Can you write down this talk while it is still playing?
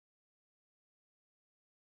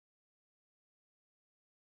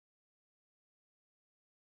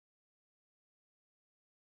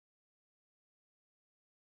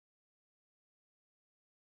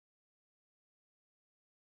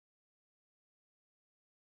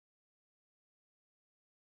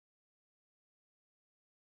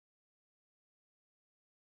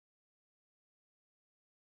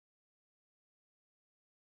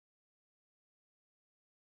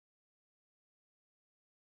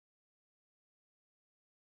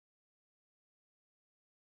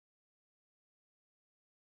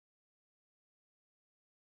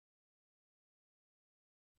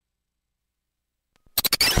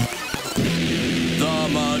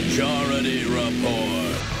Majority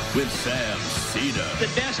Report with Sam Seder.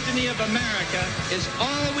 The destiny of America is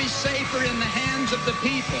always safer in the hands of the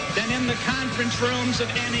people than in the conference rooms of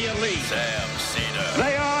any elite. Sam Seder.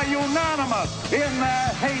 They are unanimous in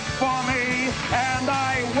their hate for me, and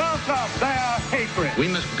I welcome their hatred. We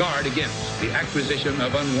must guard against the acquisition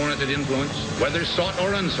of unwarranted influence, whether sought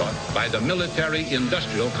or unsought, by the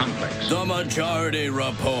military-industrial complex. The Majority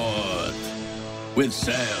Report with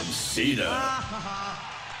Sam Seder.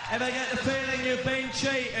 Ever get the feeling you've been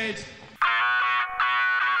cheated?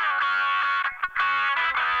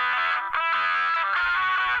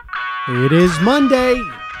 It is Monday,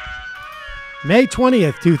 May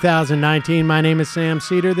 20th, 2019. My name is Sam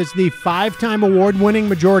Seder. This is the 5-time award-winning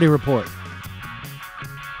Majority Report.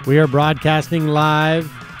 We are broadcasting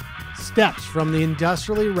live steps from the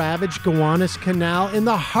industrially ravaged Gowanus Canal in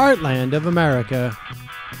the heartland of America,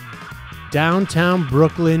 downtown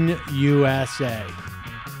Brooklyn, USA.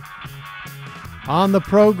 On the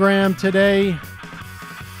program today,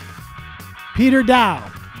 Peter Daou,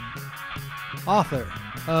 author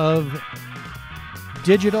of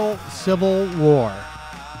Digital Civil War,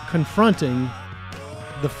 Confronting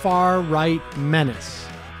the Far-Right Menace.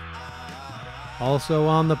 Also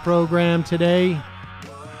on the program today,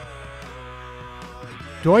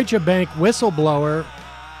 Deutsche Bank whistleblower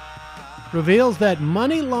reveals that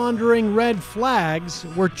money laundering red flags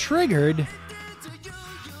were triggered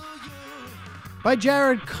by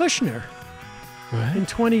Jared Kushner in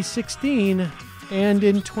 2016 and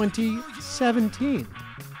in 2017,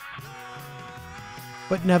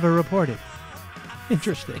 but never reported.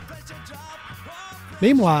 Interesting.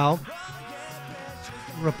 Meanwhile,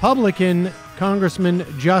 Republican Congressman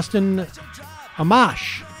Justin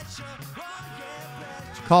Amash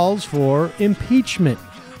calls for impeachment.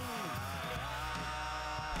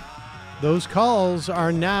 Those calls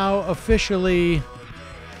are now officially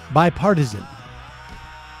bipartisan.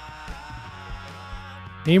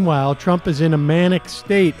 Meanwhile, Trump is in a manic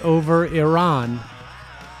state over Iran.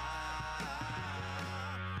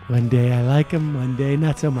 One day I like him, one day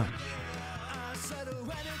not so much.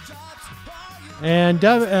 And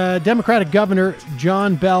Democratic Governor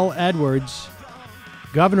John Bel Edwards,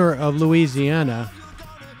 governor of Louisiana,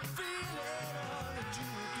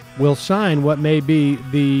 will sign what may be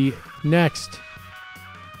the next,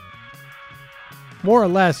 more or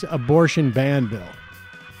less, abortion ban bill.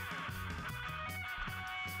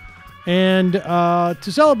 And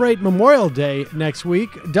to celebrate Memorial Day next week,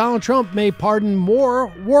 Donald Trump may pardon more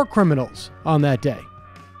war criminals on that day.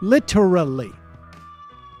 Literally.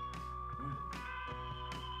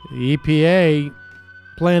 The EPA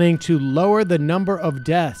planning to lower the number of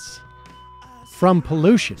deaths from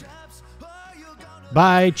pollution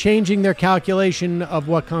by changing their calculation of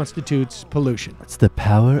what constitutes pollution. It's the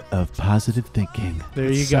power of positive thinking.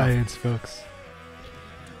 There you go. Science, folks.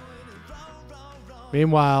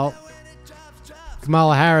 Meanwhile,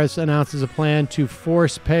 Kamala Harris announces a plan to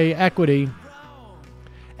force pay equity.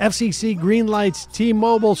 FCC greenlights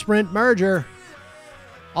T-Mobile Sprint merger.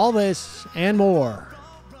 All this and more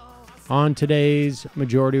on today's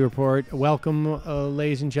Majority Report. Welcome,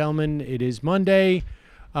 ladies and gentlemen. It is Monday.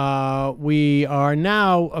 We are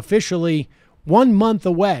now officially 1 month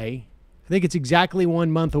away. I think it's exactly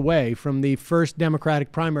 1 month away from the first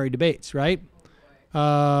Democratic primary debates, right?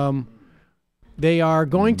 They are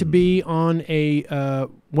going to be on a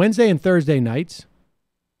Wednesday and Thursday nights.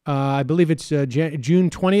 I believe it's June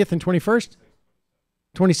 20th and 21st?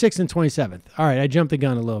 26th and 27th. All right, I jumped the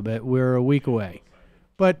gun a little bit. We're a week away.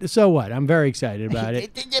 But so what? I'm very excited about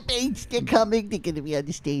it. The debates, they're coming. They're going to be on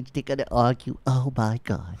the stage. They're going to argue. Oh, my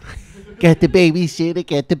God. Get the babysitter.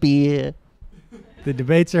 Get the beer. The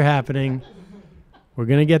debates are happening. We're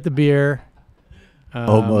going to get the beer.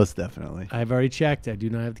 Most definitely. I've already checked. I do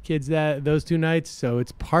not have the kids those 2 nights, so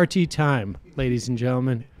it's party time, ladies and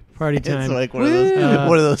gentlemen. Party time. It's like one of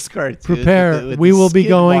those cartoons. Prepare. With We the will be skid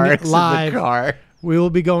going marks in the live. car. We will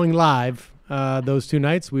be going live those 2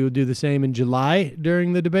 nights. We will do the same in July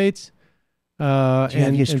during the debates. Do you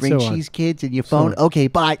have your string cheese, kids, and your phone? Okay,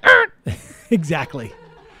 bye. Exactly.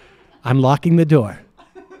 I'm locking the door.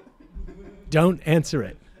 Don't answer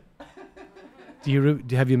it.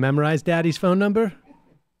 Have you memorized Daddy's phone number?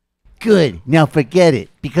 Good. Now forget it,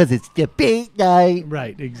 because it's debate night.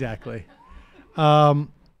 Right, exactly.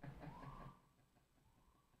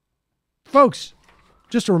 Folks,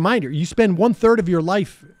 just a reminder, you spend 1/3 of your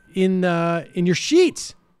life in your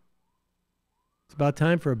sheets. It's about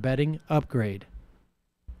time for a bedding upgrade.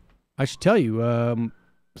 I should tell you,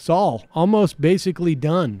 Saul almost basically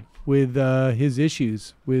done with his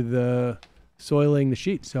issues with soiling the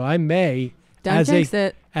sheets. So I may... Don't jinx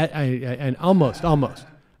it. And almost.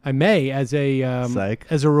 I may, as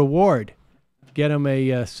a reward, get them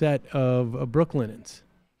a set of Brooklinens.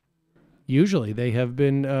 Usually, they have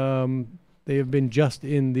been just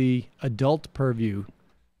in the adult purview.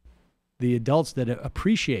 The adults that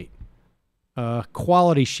appreciate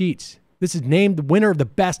quality sheets. This is named the winner of the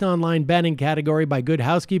best online bedding category by Good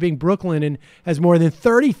Housekeeping. Brooklinen has more than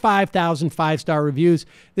 35,000 five-star reviews.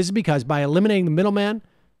 This is because by eliminating the middleman,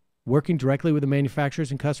 working directly with the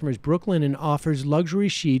manufacturers and customers, Brooklinen offers luxury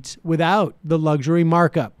sheets without the luxury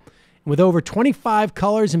markup. With over 25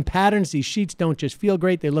 colors and patterns, these sheets don't just feel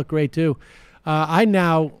great, they look great too. I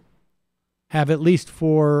now have at least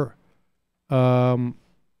four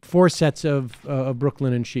sets of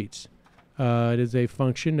Brooklinen sheets. It is a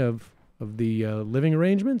function of the living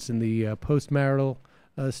arrangements in the postmarital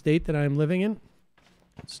state that I'm living in.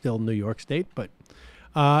 It's still New York State, but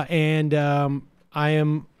I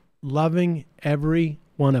am loving every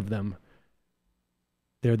one of them.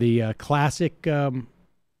 They're the classic, I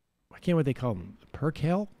can't remember what they call them,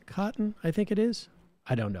 percale cotton, I think it is.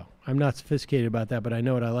 I don't know. I'm not sophisticated about that, but I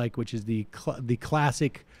know what I like, which is the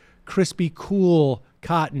classic crispy, cool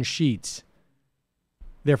cotton sheets.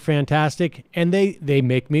 They're fantastic, and they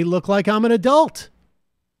make me look like I'm an adult.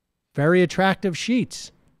 Very attractive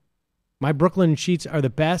sheets. My Brooklinen sheets are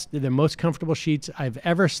the best. They're the most comfortable sheets I've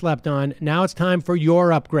ever slept on. Now it's time for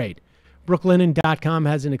your upgrade. Brooklinen.com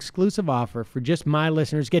has an exclusive offer for just my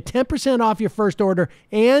listeners. Get 10% off your first order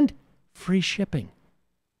and free shipping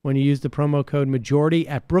when you use the promo code MAJORITY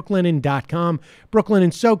at Brooklinen.com.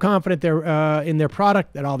 Brooklinen's so confident in their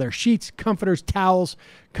product that all their sheets, comforters, towels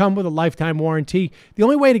come with a lifetime warranty. The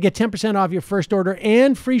only way to get 10% off your first order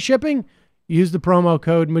and free shipping, use the promo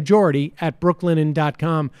code MAJORITY at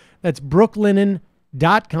Brooklinen.com. That's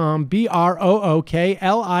Brooklinen.com,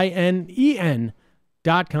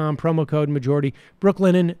 BROOKLINEN.com, promo code MAJORITY.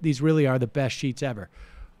 Brooklinen, these really are the best sheets ever.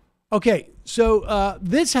 Okay, so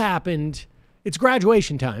this happened. It's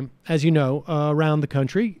graduation time, as you know, around the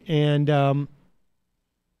country. And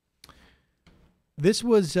this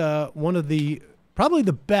was one of probably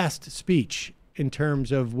the best speech in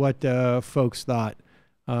terms of what folks thought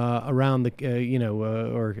around the,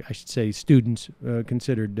 or I should say students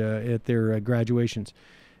considered at their graduations.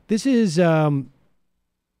 This is a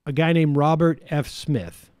guy named Robert F.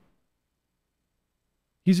 Smith.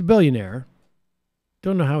 He's a billionaire.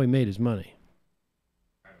 Don't know how he made his money.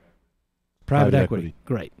 Private equity.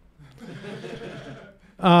 Great.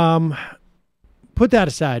 Put that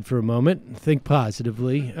aside for a moment. Think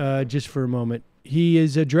positively, just for a moment. He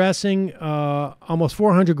is addressing almost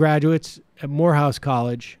 400 graduates at Morehouse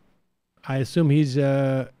College. I assume he's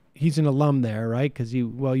an alum there, right? Because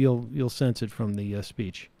you'll sense it from the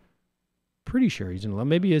speech. Pretty sure he's an alum.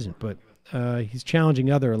 Maybe he isn't, but he's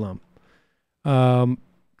challenging other alum.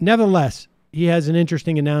 Nevertheless, he has an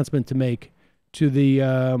interesting announcement to make to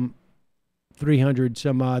the 300,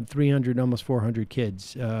 almost 400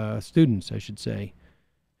 kids, students, I should say,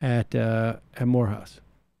 at Morehouse.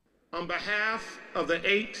 On behalf of the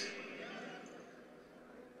 8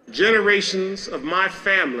 generations of my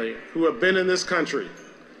family who have been in this country,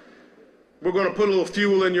 we're going to put a little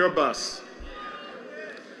fuel in your bus.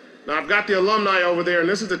 Now, I've got the alumni over there, and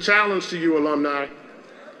this is the challenge to you alumni.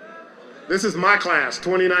 This is my class,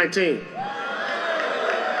 2019.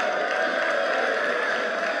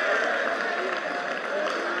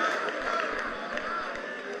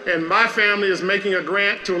 And my family is making a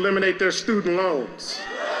grant to eliminate their student loans.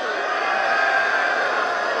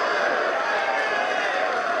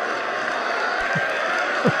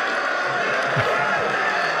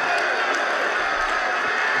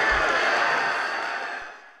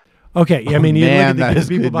 Okay, I mean, you look at the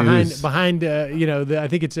people news. behind. I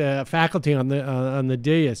think it's a faculty on the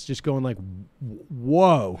dais just going like,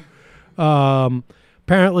 "Whoa!"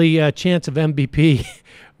 Apparently, chants of MVP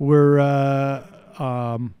were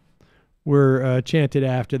chanted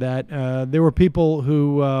after that. There were people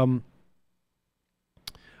who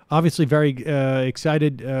obviously very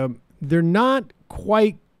excited. They're not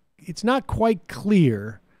quite. It's not quite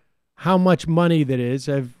clear how much money that is.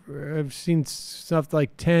 I've seen stuff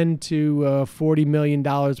like $10 to $40 million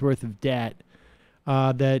worth of debt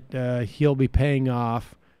that he'll be paying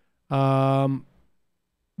off.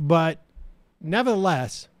 But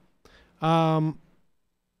nevertheless, the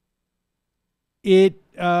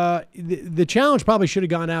challenge probably should have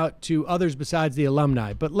gone out to others besides the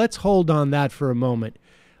alumni. But let's hold on that for a moment.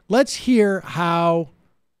 Let's hear how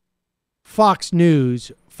Fox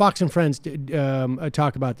and Friends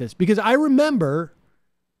talk about this, because I remember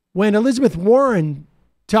when Elizabeth Warren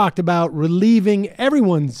talked about relieving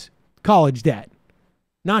everyone's college debt,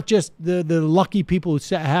 not just the lucky people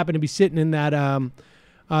who happen to be sitting in that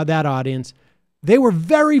that audience, they were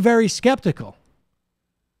very, very skeptical.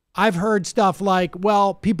 I've heard stuff like,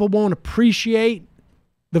 well, people won't appreciate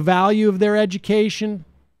the value of their education,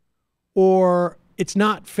 or it's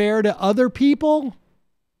not fair to other people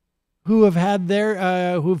who have had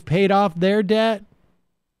who've paid off their debt,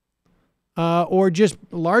 or just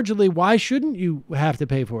largely, why shouldn't you have to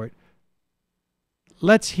pay for it?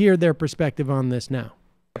 Let's hear their perspective on this now.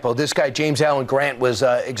 This guy, James Allen Grant, was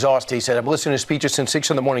exhausted. He said, I've listened to speeches since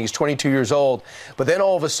 6 in the morning. He's 22 years old. But then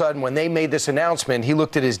all of a sudden, when they made this announcement, he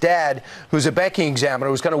looked at his dad, who's a banking examiner,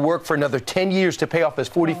 who's going to work for another 10 years to pay off his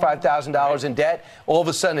 $45,000 in debt. All of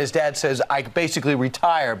a sudden, his dad says, I basically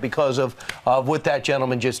retire because of what that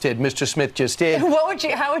gentleman just did, Mr. Smith just did.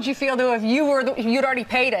 How would you feel, though, if you'd already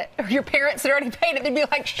paid it, or your parents had already paid it? They'd be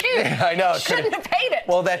like, shoot, yeah, I know. Shouldn't have paid it.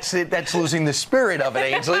 Well, that's it. That's losing the spirit of it,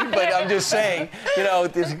 Ainsley. But I'm just saying, you know,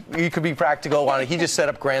 you could be practical on it. He just set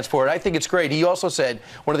up grants for it. I think it's great. He also said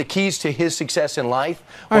one of the keys to his success in life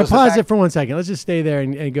was all right, pause it for 1 second. Let's just stay there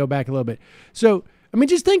and go back a little bit. So, I mean,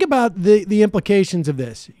 just think about the implications of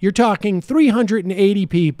this. You're talking 380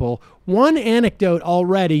 people. One anecdote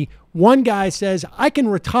already. One guy says, I can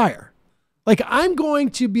retire. Like, I'm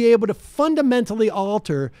going to be able to fundamentally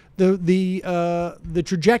alter the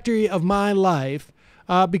trajectory of my life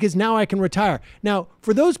because now I can retire. Now,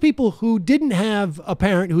 for those people who didn't have a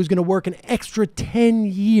parent who's going to work an extra 10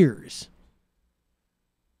 years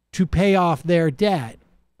to pay off their debt,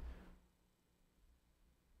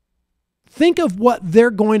 think of what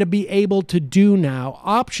they're going to be able to do now.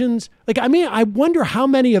 Options, like, I mean, I wonder how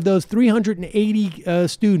many of those 380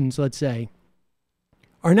 students, let's say,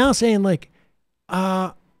 are now saying, like,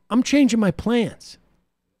 I'm changing my plans.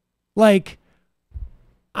 Like,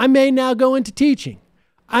 I may now go into teaching.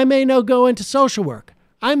 I may now go into social work.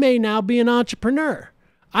 I may now be an entrepreneur.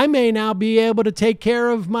 I may now be able to take care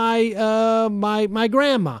of my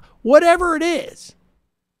grandma. Whatever it is.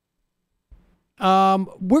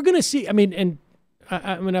 We're going to see, I mean,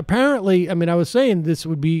 apparently, I was saying this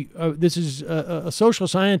would be, this is a social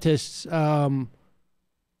scientist's,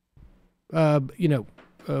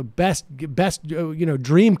 best,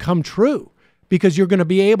 dream come true, because you're going to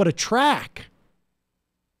be able to track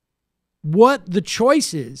what the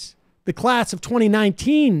choices the class of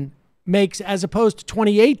 2019 makes as opposed to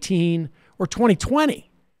 2018 or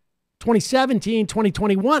 2020, 2017,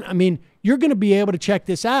 2021. I mean, you're going to be able to check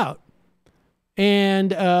this out.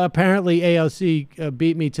 And apparently AOC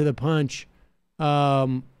beat me to the punch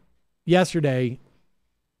yesterday.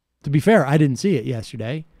 To be fair, I didn't see it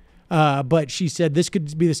yesterday. But she said this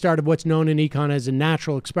could be the start of what's known in econ as a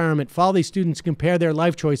natural experiment. Follow these students compare their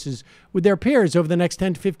life choices with their peers over the next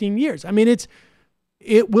 10 to 15 years. I mean,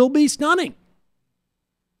 it will be stunning.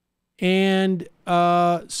 And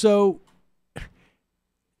so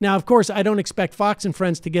now, of course, I don't expect Fox and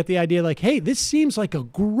Friends to get the idea like, hey, this seems like a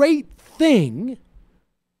great thing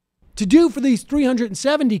to do for these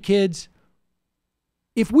 370 kids.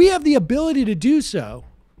 If we have the ability to do so,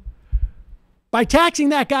 by taxing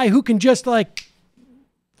that guy who can just like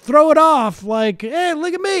throw it off like, hey,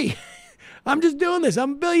 look at me. I'm just doing this.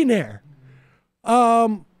 I'm a billionaire.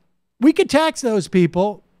 We could tax those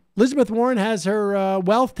people. Elizabeth Warren has her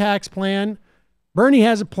wealth tax plan. Bernie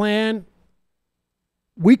has a plan.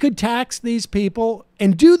 We could tax these people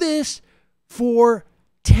and do this for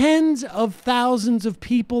tens of thousands of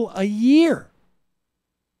people a year.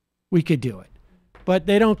 We could do it, but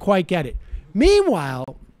they don't quite get it.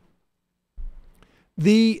 Meanwhile,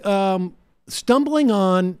 the stumbling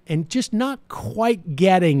on and just not quite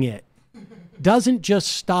getting it doesn't just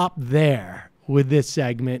stop there with this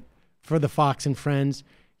segment for the Fox and Friends.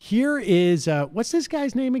 Here is, what's this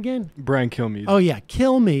guy's name again? Brian Kilmeade. Oh, yeah,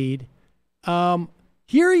 Kilmeade.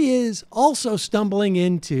 Here he is also stumbling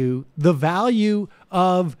into the value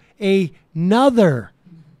of another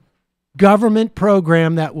government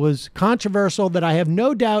program that was controversial, that I have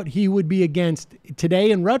no doubt he would be against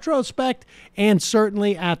today in retrospect and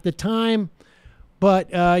certainly at the time. But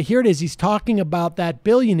here it is. He's talking about that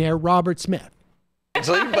billionaire, Robert Smith. But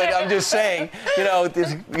I'm just saying,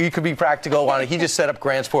 you could be practical on it. He just set up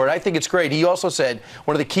grants for it. I think it's great. He also said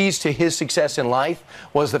one of the keys to his success in life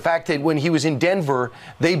was the fact that when he was in Denver,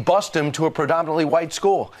 they bused him to a predominantly white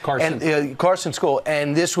school. Carson School.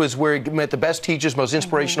 And this was where he met the best teachers, most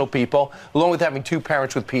inspirational people, along with having two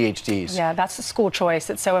parents with PhDs. Yeah, that's the school choice.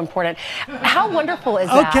 It's so important. How wonderful is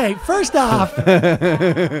that? Okay, first off,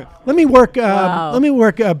 let me work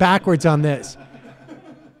backwards on this.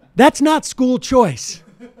 That's not school choice.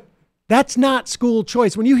 That's not school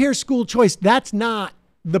choice. When you hear school choice, that's not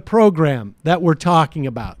the program that we're talking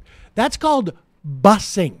about. That's called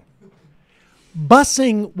busing.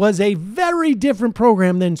 busing was a very different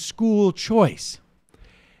program than school choice.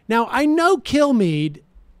 Now, I know Kilmeade,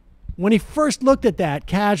 when he first looked at that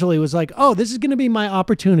casually, was like, oh, this is going to be my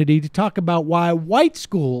opportunity to talk about why white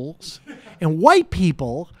schools and white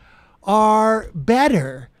people are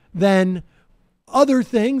better than other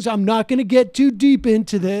things. I'm not going to get too deep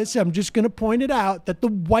into this. I'm just going to point it out that the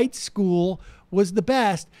white school was the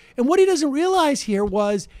best. And what he doesn't realize here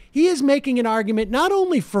was he is making an argument not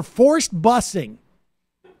only for forced busing,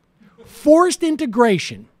 forced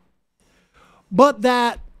integration, but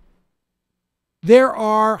that there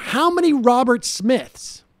are how many Robert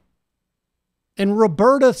Smiths and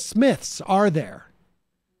Roberta Smiths are there?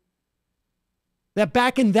 That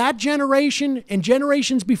back in that generation and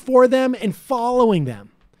generations before them and following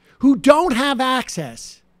them, who don't have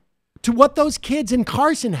access to what those kids in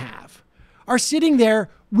Carson have, are sitting there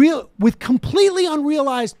with completely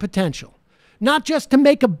unrealized potential, not just to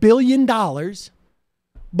make $1 billion,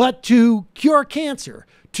 but to cure cancer,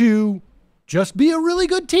 to just be a really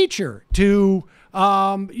good teacher, to,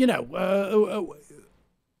 a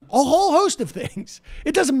whole host of things.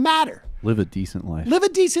 It doesn't matter. Live a decent life. Live a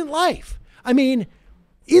decent life. I mean,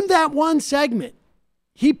 in that one segment,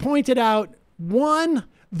 he pointed out, one,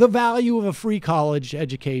 the value of a free college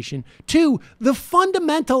education, two, the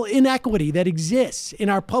fundamental inequity that exists in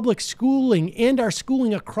our public schooling and our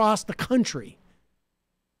schooling across the country,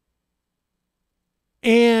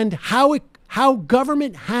 and how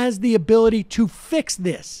government has the ability to fix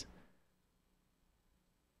this.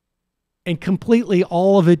 And completely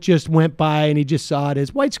all of it just went by, and he just saw it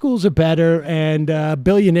as white schools are better and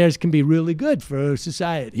billionaires can be really good for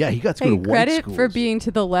society. Yeah, he got to go to white credit schools. for being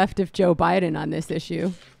to the left of Joe Biden on this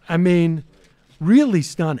issue. I mean, really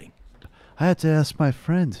stunning. I had to ask my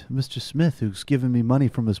friend, Mr. Smith, who's given me money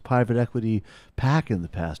from his private equity PAC in the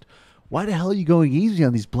past, why the hell are you going easy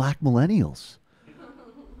on these black millennials?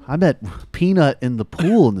 I met Peanut in the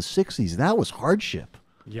pool in the 60s. That was hardship.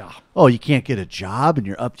 Yeah. Oh, you can't get a job and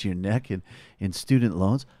you're up to your neck in student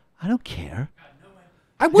loans. I don't care.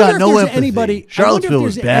 I wonder if no there's empathy. anybody. Charlottesville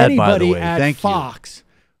was bad, by the way. At Thank you. Fox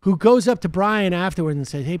who goes up to Brian afterwards and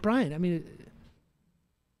says, "Hey, Brian, I mean,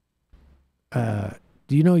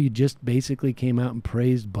 do you know you just basically came out and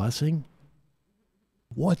praised busing?"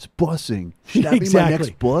 What's busing? Should that Exactly. be my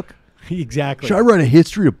next book? Exactly. Should I write a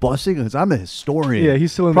history of busing? Because I'm a historian. Yeah,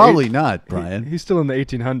 he's still in probably not, Brian. He's still in the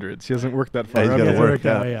 1800s. He hasn't worked that far. Yeah, he's got to work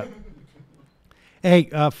that way up. Hey,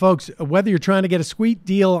 folks, whether you're trying to get a sweet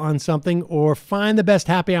deal on something or find the best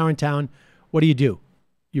happy hour in town, what do?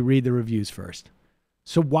 You read the reviews first.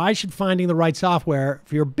 So why should finding the right software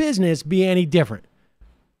for your business be any different?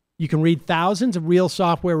 You can read thousands of real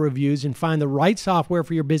software reviews and find the right software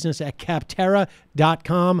for your business at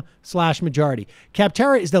Capterra.com/majority.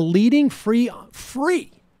 Capterra is the leading free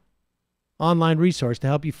online resource to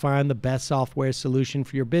help you find the best software solution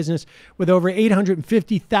for your business, with over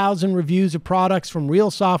 850,000 reviews of products from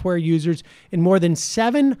real software users in more than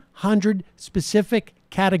 700 specific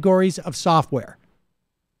categories of software.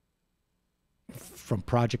 From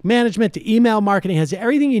project management to email marketing, has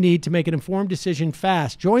everything you need to make an informed decision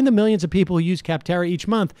fast. Join the millions of people who use Capterra each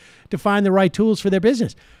month to find the right tools for their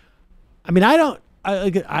business. I mean,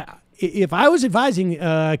 if I was advising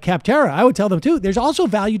Capterra, I would tell them too, there's also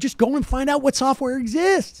value. Just go and find out what software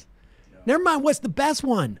exists. Never mind what's the best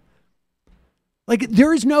one. Like,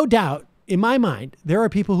 there is no doubt in my mind, there are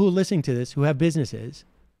people who are listening to this who have businesses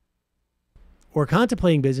or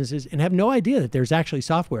contemplating businesses and have no idea that there's actually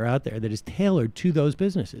software out there that is tailored to those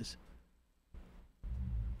businesses.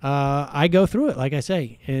 I go through it, like I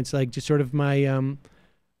say, and it's like just sort of my,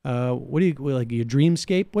 what do you, like your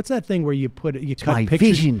dreamscape? What's that thing where you cut my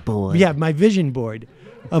pictures? vision board. Yeah, my vision board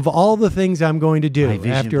of all the things I'm going to do My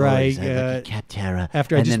vision after board I, is look at Capterra,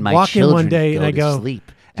 after I and just then my walk in one children day and I to go, sleep,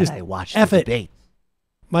 just and I watch F the it. debate.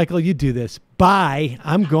 Michael, you do this. Bye.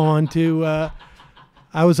 I'm going to,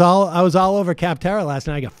 I was all over Capterra last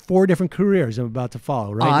night. I got 4 different careers I'm about to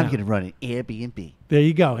follow right now. I'm going to run an Airbnb. There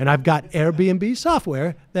you go. And I've got Airbnb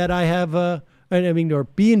software that I have, or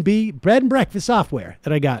B&B, bread and breakfast software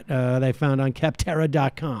that I got, that I found on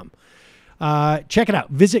Capterra.com. Check it out.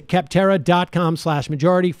 Visit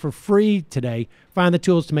Capterra.com/majority for free today. Find the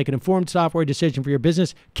tools to make an informed software decision for your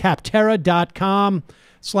business.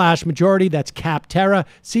 Capterra.com/majority. That's Capterra,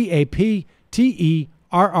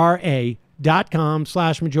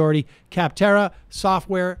 CAPTERRA.com/majority. Capterra,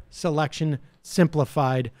 software selection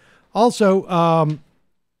simplified. Also,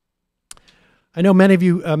 I know many of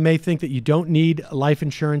you may think that you don't need life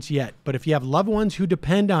insurance yet, but if you have loved ones who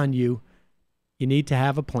depend on you, you need to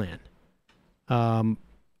have a plan.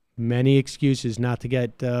 Many excuses not to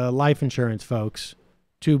get life insurance, folks.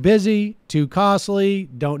 too busy, too costly,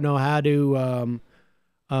 don't know how to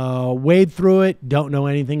wade through it, don't know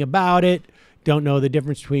anything about it, don't know the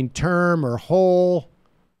difference between term or whole.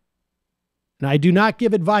 And I do not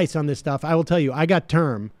give advice on this stuff. I will tell you, I got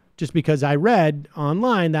term just because I read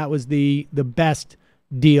online that was the best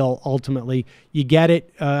deal ultimately. You get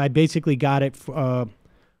it. I basically got it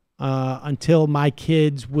until my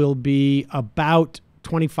kids will be about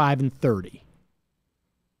 25 and 30,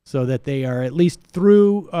 so that they are at least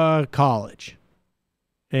through college.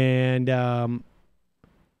 And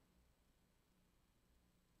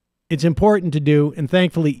it's important to do, and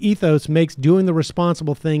thankfully Ethos makes doing the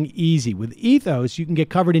responsible thing easy. With Ethos, you can get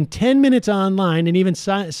covered in 10 minutes online and even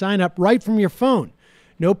sign up right from your phone.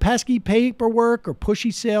 No pesky paperwork or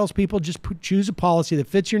pushy salespeople. Just choose a policy that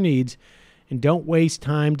fits your needs and don't waste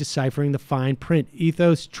time deciphering the fine print.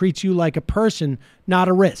 Ethos treats you like a person, not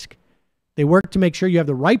a risk. They work to make sure you have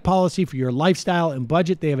the right policy for your lifestyle and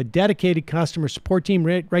budget. They have a dedicated customer support team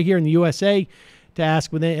right here in the USA to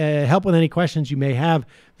ask help with any questions you may have.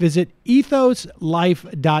 Visit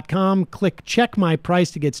ethoslife.com. Click Check My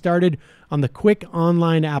Price to get started on the quick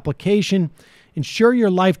online application. Insure your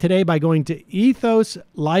life today by going to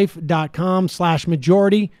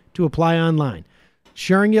ethoslife.com/majority to apply online.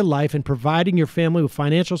 Insuring your life and providing your family with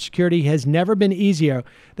financial security has never been easier.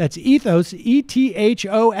 That's Ethos,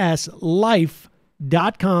 ETHOS,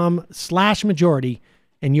 life.com/majority,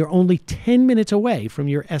 and you're only 10 minutes away from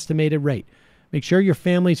your estimated rate. Make sure your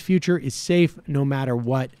family's future is safe no matter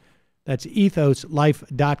what. That's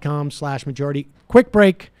ethoslife.com/majority. Quick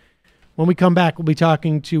break. When we come back, we'll be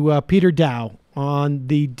talking to Peter Daou on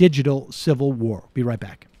the digital civil war. Be right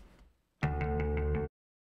back.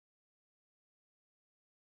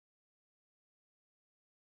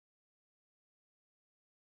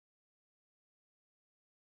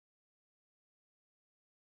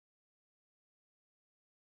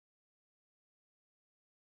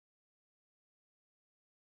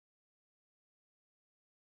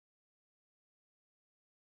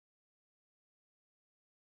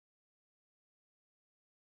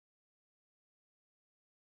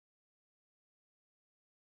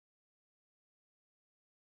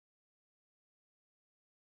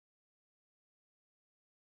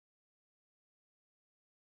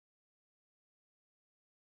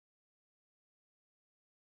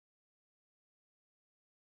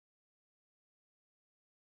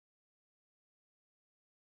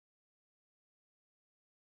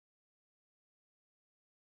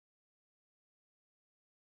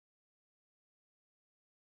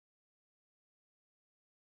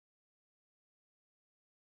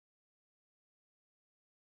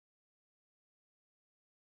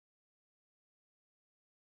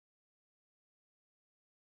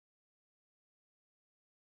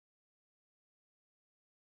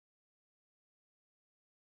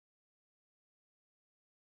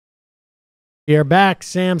 We are back.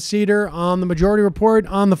 Sam Seder on the Majority Report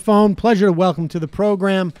on the phone. Pleasure to welcome to the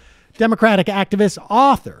program Democratic activist,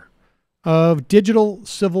 author of Digital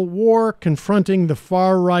Civil War, Confronting the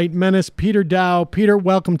Far-Right Menace, Peter Daou. Peter,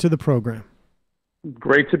 welcome to the program.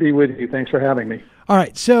 Great to be with you. Thanks for having me. All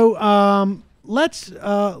right, so let's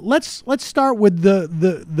start with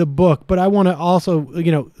the book, but I want to also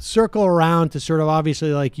circle around to sort of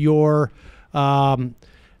obviously like your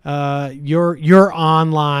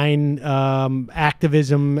online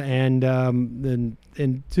activism and to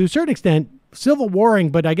a certain extent civil warring,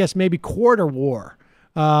 but I guess maybe quarter war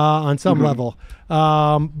on some level.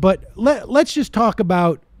 But let's just talk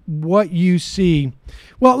about what you see.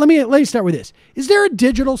 Well, let me start with this. Is there a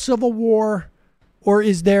digital civil war, or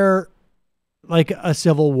is there like a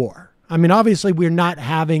civil war? I mean, obviously we're not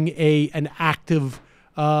having an active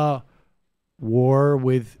war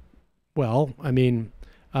with,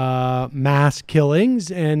 mass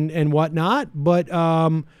killings and whatnot. But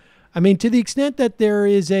I mean, to the extent that there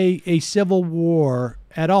is a civil war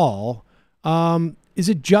at all, is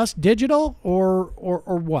it just digital or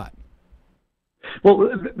what? Well,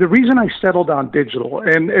 the reason I settled on digital,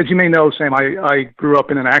 and as you may know, Sam, I grew up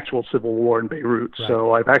in an actual civil war in Beirut, right.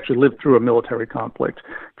 So I've actually lived through a military conflict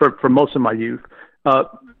for most of my youth. I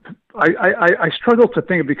struggle to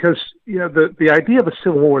think because the idea of a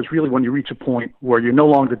civil war is really when you reach a point where you're no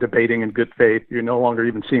longer debating in good faith, you're no longer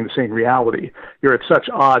even seeing the same reality. You're at such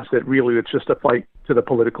odds that really it's just a fight to the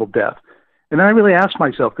political death. And then I really asked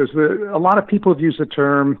myself, because a lot of people have used the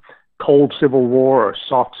term cold civil war or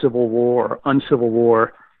soft civil war or uncivil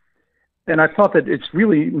war. And I thought that it's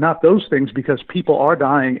really not those things because people are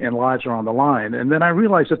dying and lives are on the line. And then I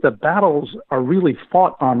realized that the battles are really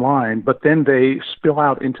fought online, but then they spill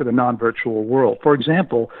out into the non-virtual world. For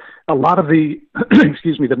example, a lot of the,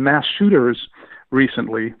 the mass shooters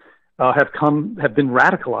recently have been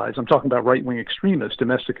radicalized. I'm talking about right-wing extremists,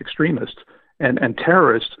 domestic extremists, and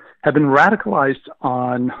terrorists have been radicalized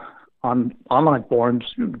on online forums,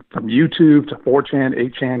 from YouTube to 4chan,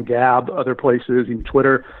 8chan, Gab, other places, even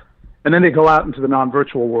Twitter, and then they go out into the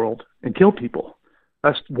non-virtual world and kill people.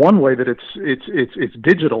 That's one way that it's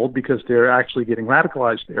digital, because they're actually getting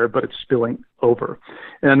radicalized there, but it's spilling over.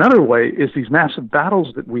 And another way is these massive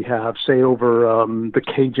battles that we have, say, over the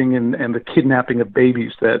caging and the kidnapping of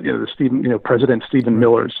babies. That President Stephen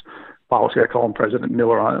Miller's policy. I call him President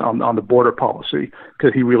Miller on the border policy,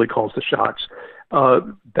 because he really calls the shots.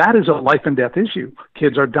 That is a life and death issue.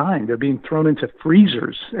 Kids are dying. They're being thrown into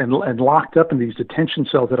freezers and locked up in these detention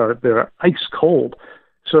cells that are ice cold.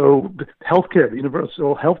 So healthcare, the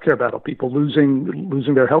universal healthcare battle, people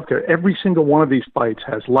losing their healthcare. Every single one of these fights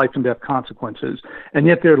has life and death consequences, and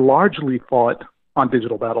yet they're largely fought on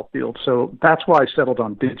digital battlefields. So that's why I settled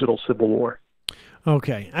on digital civil war.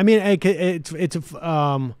 Okay, I mean it's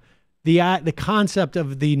the concept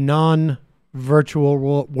of the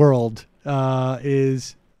non-virtual world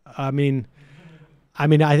is, I'm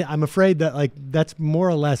afraid that that's more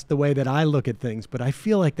or less the way that I look at things, but I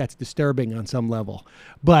feel like that's disturbing on some level.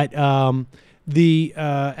 But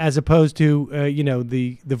as opposed to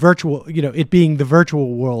the virtual, it being the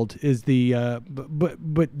virtual world is the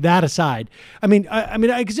but that aside, I'm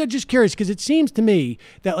just curious, because it seems to me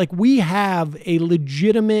that we have a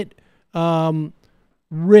legitimate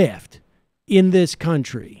rift in this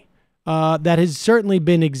country that has certainly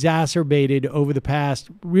been exacerbated over the past,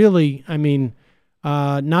 really,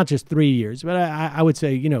 not just 3 years, but I would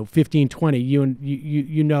say, 15, 20.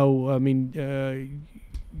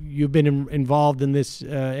 You've been involved in this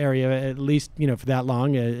area at least, for that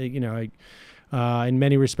long. In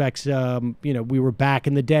many respects, we were back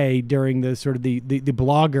in the day during the sort of the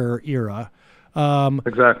blogger era.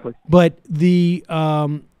 Exactly. But the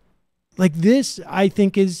this, I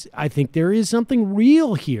think there is something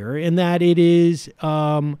real here, in that it is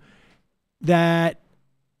that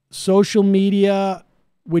social media,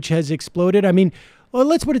 which has exploded.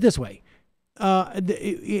 Let's put it this way.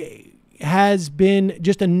 It has been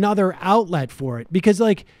just another outlet for it, because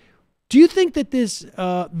do you think that this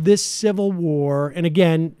civil war, and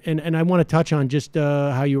again, and I want to touch on just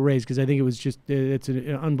how you were raised, because I think it was just, it's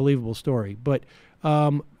an unbelievable story, but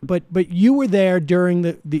you were there during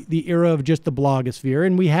the era of just the blogosphere,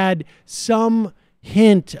 and we had some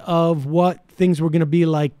hint of what things were going to be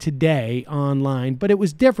like today online, but it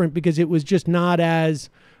was different because it was just not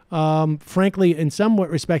as, frankly, in some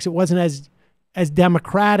respects, it wasn't as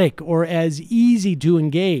democratic or as easy to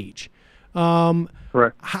engage.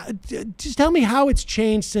 Correct. Just tell me how it's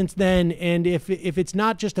changed since then, and if it's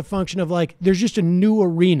not just a function of there's just a new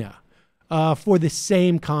arena for the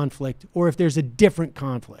same conflict, or if there's a different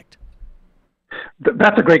conflict.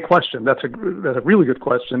 That's a great question. That's a really good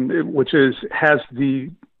question, which is, has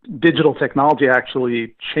the digital technology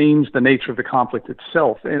actually changed the nature of the conflict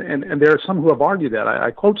itself? And there are some who have argued that. I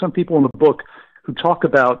quote some people in the book who talk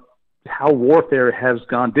about how warfare has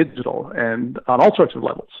gone digital, and on all sorts of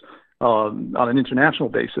levels, on an international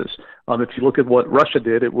basis. If you look at what Russia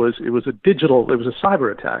did, it was a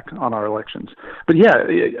cyber attack on our elections. But yeah,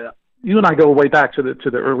 you and I go way back to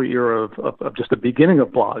the early era of just the beginning of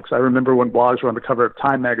blogs. I remember when blogs were on the cover of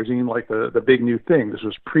Time magazine, like the big new thing. This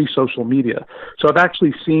was pre-social media. So I've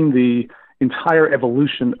actually seen the entire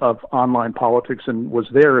evolution of online politics and was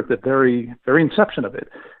there at the very, very inception of it.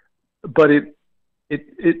 But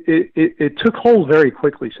it took hold very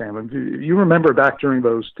quickly, Sam. And you remember back during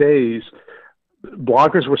those days,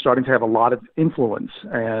 bloggers were starting to have a lot of influence.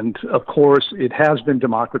 And of course, it has been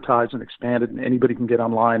democratized and expanded, and anybody can get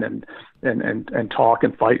online and talk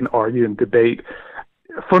and fight and argue and debate.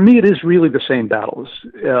 For me, it is really the same battles.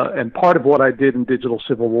 And part of what I did in Digital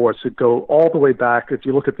Civil War is to go all the way back. If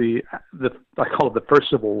you look at I call it the first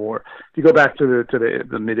Civil War, if you go back to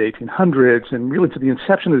the mid-1800s and really to the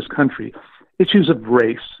inception of this country, issues of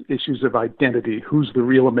race, issues of identity, who's the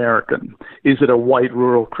real American? Is it a white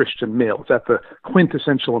rural Christian male? Is that the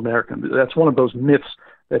quintessential American? That's one of those myths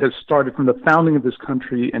that has started from the founding of this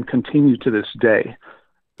country and continues to this day.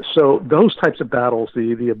 So those types of battles,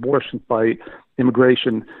 the abortion fight,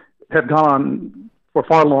 immigration, have gone on for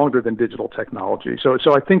far longer than digital technology. So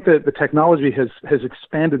I think that the technology has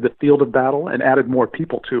expanded the field of battle and added more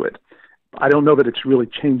people to it. I don't know that it's really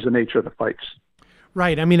changed the nature of the fights.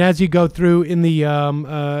 Right. As you go through in the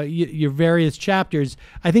your various chapters,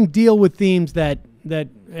 I think deal with themes that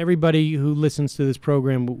everybody who listens to this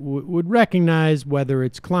program would recognize, whether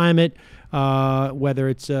it's climate, whether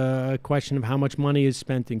it's a question of how much money is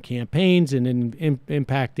spent in campaigns and in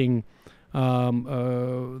impacting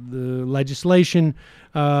the legislation,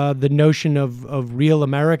 the notion of real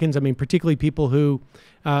Americans. I mean, particularly people who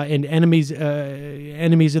and enemies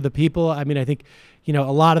of the people. I mean, I think a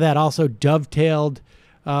lot of that also dovetailed.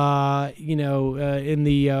 In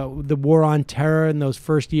the war on terror in those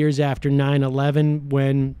first years after 9/11,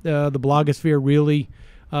 when the blogosphere really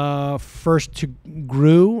first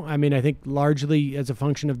grew. I mean, I think largely as a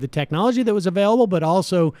function of the technology that was available, but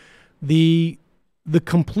also the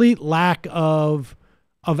complete lack of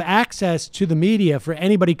access to the media for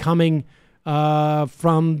anybody coming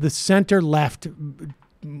from the center leftward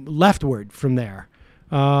from there.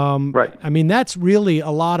 Right. I mean, that's really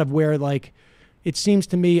a lot of where, like, it seems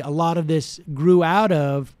to me a lot of this grew out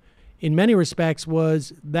of, in many respects,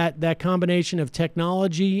 was that combination of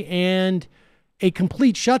technology and a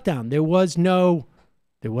complete shutdown. There was no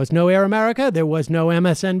Air America, there was no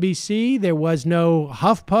MSNBC, there was no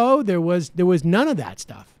HuffPo, there was none of that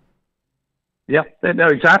stuff. Yeah, no,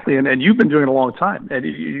 exactly. And you've been doing it a long time, and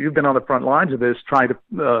you've been on the front lines of this, trying to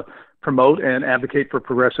promote and advocate for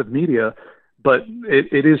progressive media. But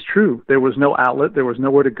it is true. There was no outlet. There was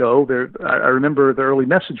nowhere to go. I remember the early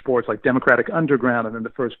message boards like Democratic Underground, and then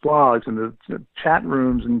the first blogs and the chat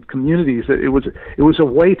rooms and communities. It was a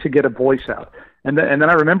way to get a voice out. And then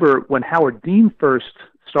I remember when Howard Dean first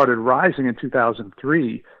started rising in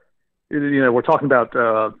 2003. We're talking about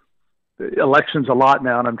elections a lot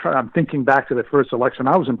now, and I'm thinking back to the first election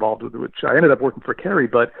I was involved with, which I ended up working for Kerry.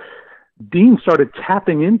 But Dean started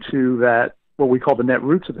tapping into that, what we called the net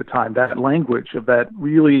roots at the time, that language of that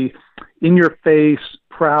really in-your-face,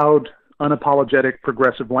 proud, unapologetic,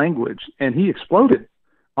 progressive language. And he exploded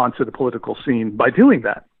onto the political scene by doing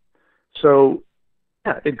that. So,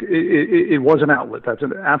 yeah, it was an outlet. That's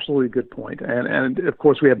an absolutely good point. And of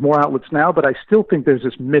course, we have more outlets now, but I still think there's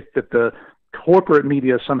this myth that the corporate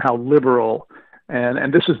media is somehow liberal.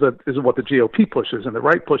 And this is what the GOP pushes and the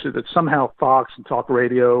right pushes, that somehow Fox and Talk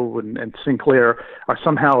Radio and Sinclair are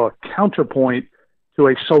somehow a counterpoint to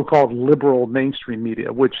a so-called liberal mainstream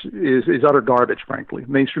media, which is utter garbage, frankly.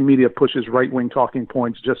 Mainstream media pushes right-wing talking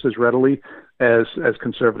points just as readily as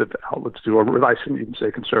conservative outlets do, or I shouldn't even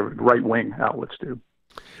say conservative, right-wing outlets do.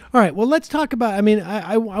 All right. Well, let's talk about. I mean,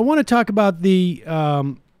 I want to talk about the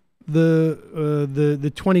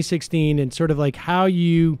 2016 and sort of like how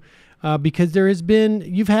you. Because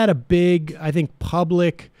you've had a big, I think,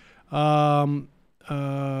 public reassessment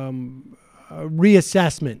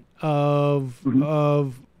of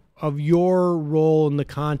your role in the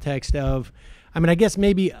context of, I mean, I guess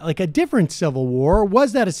maybe like a different civil war.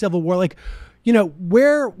 Was that a civil war? Like,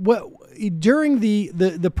 during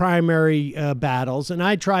the primary battles, and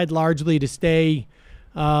I tried largely to stay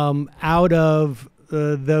out of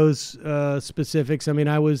those specifics. I mean,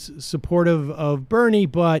 I was supportive of Bernie,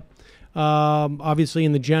 but obviously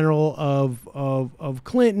in the general of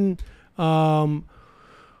Clinton.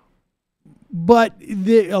 But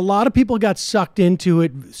a lot of people got sucked into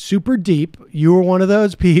it super deep. You were one of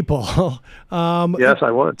those people. Yes,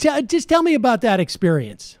 I was. Just tell me about that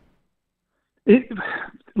experience.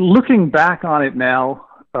 Looking back on it now,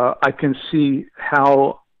 I can see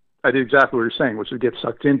how I did exactly what you're saying, which is get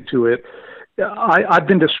sucked into it. I've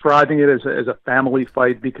been describing it as a family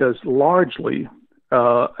fight because largely,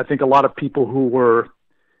 I think a lot of people who were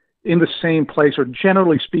in the same place, or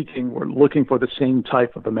generally speaking, were looking for the same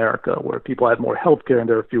type of America, where people had more healthcare and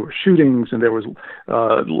there were fewer shootings and there was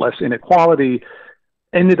less inequality,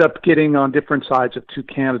 ended up getting on different sides of two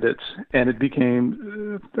candidates, and it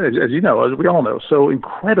became, as you know, as we all know, so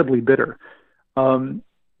incredibly bitter.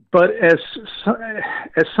 But as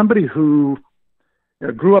somebody who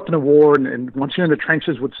grew up in a war, and once you're in the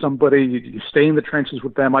trenches with somebody, you stay in the trenches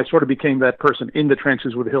with them. I sort of became that person in the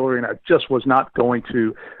trenches with Hillary, and I just was not going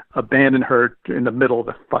to abandon her in the middle of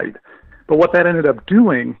the fight. But what that ended up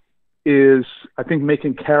doing is, I think,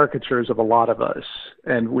 making caricatures of a lot of us,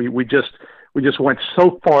 and we just went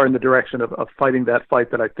so far in the direction of fighting that fight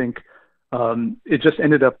that I think it just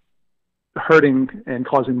ended up hurting and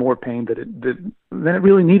causing more pain than it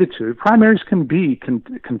really needed to. Primaries can be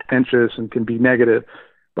contentious and can be negative,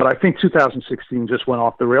 but I think 2016 just went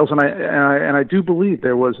off the rails, and I do believe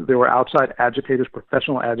there were outside agitators,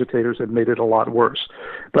 professional agitators, that made it a lot worse.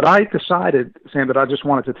 But I decided, Sam, that I just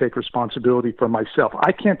wanted to take responsibility for myself.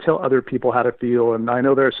 I can't tell other people how to feel, and I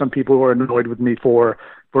know there are some people who are annoyed with me for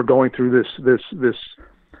going through this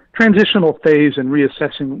transitional phase and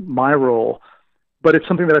reassessing my role. But it's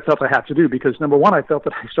something that I felt I had to do because, number one, I felt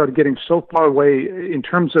that I started getting so far away in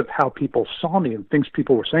terms of how people saw me and things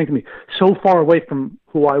people were saying to me, so far away from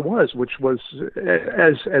who I was, which was,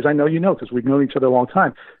 as I know you know, because we've known each other a long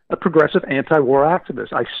time, a progressive anti-war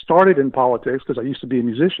activist. I started in politics because I used to be a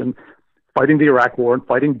musician fighting the Iraq War and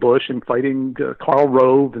fighting Bush and fighting Karl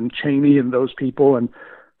Rove and Cheney and those people. And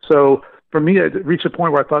so for me, it reached a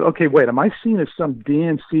point where I thought, okay, wait, am I seen as some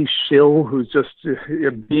DNC shill who's just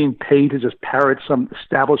being paid to just parrot some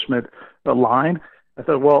establishment line? I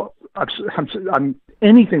thought, well, I'm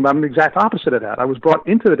anything but I'm the exact opposite of that. I was brought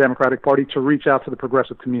into the Democratic Party to reach out to the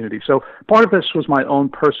progressive community. So part of this was my own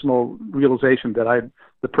personal realization that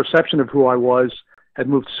the perception of who I was had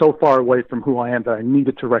moved so far away from who I am that I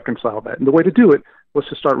needed to reconcile that. And the way to do it was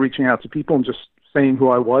to start reaching out to people and just saying who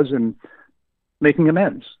I was and making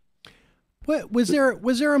amends. What was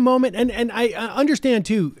there a moment, and I understand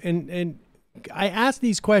too, and I ask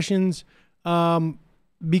these questions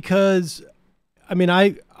because I mean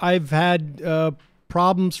I've had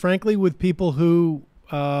problems, frankly, with people who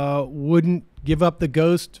wouldn't give up the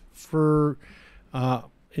ghost for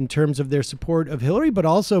in terms of their support of Hillary, but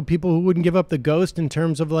also people who wouldn't give up the ghost in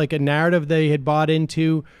terms of like a narrative they had bought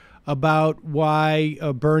into about why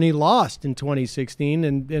Bernie lost in 2016.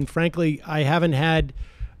 And frankly, I haven't had,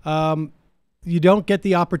 you don't get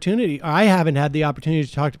the opportunity. I haven't had the opportunity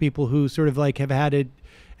to talk to people who sort of like have had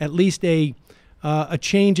at least a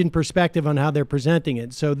change in perspective on how they're presenting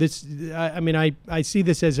it. So this, I mean, I see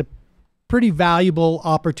this as a pretty valuable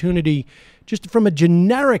opportunity just from a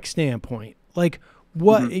generic standpoint. Like,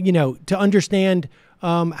 what, you know, to understand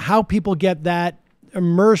how people get that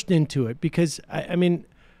immersed into it, because I mean,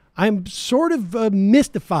 I'm sort of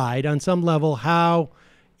mystified on some level how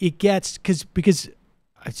it gets, because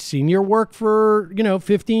I've seen your work for,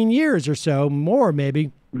 15 years or so, more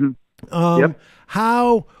maybe.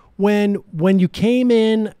 How, when you came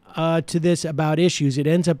in to this about issues, it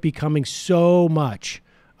ends up becoming so much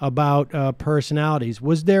about personalities.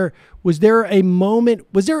 Was there a moment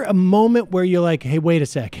where you're like, hey, wait a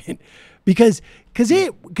second, because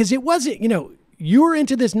it wasn't, you were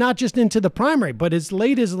into this, not just into the primary, but as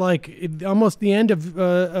late as like almost the end of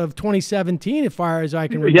 2017, as far as I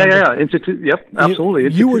can remember. Yep,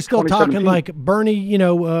 absolutely. You were still talking like Bernie,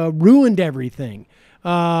 ruined everything.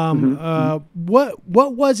 What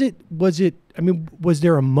was it? I mean, was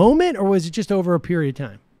there a moment, or was it just over a period of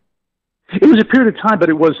time? It was a period of time, but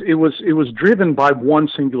it was driven by one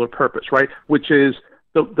singular purpose, right? Which is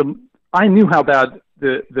I knew how bad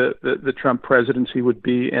the Trump presidency would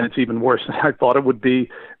be, and it's even worse than I thought it would be,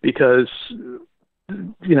 because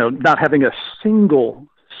not having a single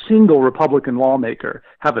Republican lawmaker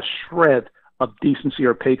have a shred of decency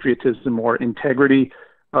or patriotism or integrity.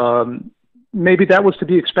 Maybe that was to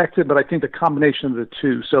be expected, but I think the combination of the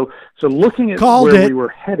two. So looking at where we were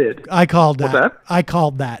headed, I called that. I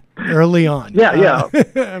called that early on. Yeah.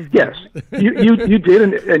 Yes, you did,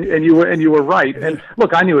 and you were right. And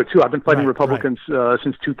look, I knew it too. I've been fighting Republicans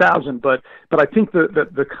since 2000, but I think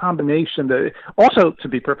the combination, also, to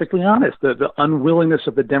be perfectly honest, the unwillingness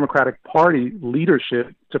of the Democratic Party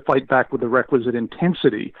leadership to fight back with the requisite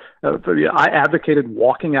intensity. I advocated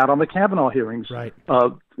walking out on the Kavanaugh hearings. Right.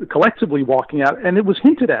 Collectively walking out, and it was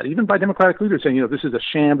hinted at even by Democratic leaders saying, this is a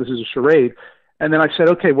sham, this is a charade. And then I said,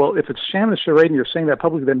 okay, well, if it's sham and charade and you're saying that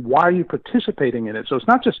publicly, then why are you participating in it? So it's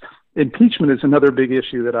not just impeachment is another big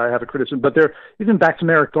issue that I have a criticism, but even back to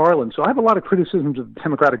Merrick Garland. So I have a lot of criticisms of the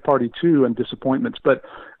Democratic Party too, and disappointments. But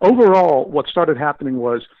overall, what started happening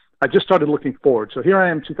was I just started looking forward. So here I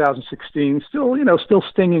am, 2016, still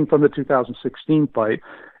stinging from the 2016 fight.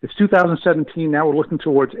 It's 2017. Now we're looking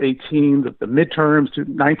towards 18, the midterms to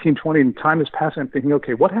 19, 20, and time is passing. I'm thinking,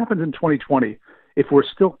 okay, what happens in 2020 if we're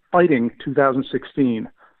still fighting 2016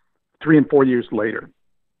 3 and 4 years later?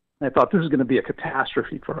 And I thought this is going to be a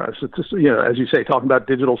catastrophe for us. It's just, as you say, talking about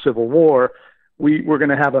digital civil war, we're going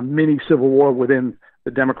to have a mini civil war within the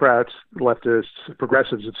Democrats, leftists,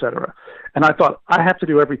 progressives, et cetera. And I thought, I have to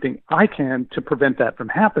do everything I can to prevent that from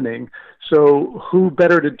happening. So who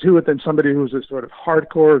better to do it than somebody who's a sort of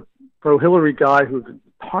hardcore pro-Hillary guy who's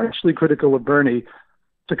harshly critical of Bernie,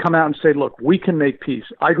 to come out and say, look, we can make peace.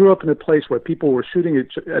 I grew up in a place where people were shooting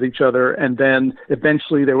at each other, and then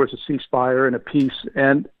eventually there was a ceasefire and a peace,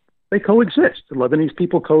 and they coexist. The Lebanese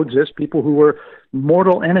people coexist, people who were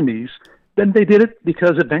mortal enemies. Then they did it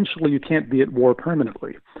because eventually you can't be at war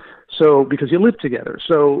permanently. So because you live together.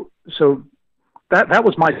 So that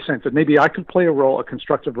was my sense that maybe I could play a role, a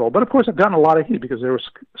constructive role. But of course, I've gotten a lot of heat because there was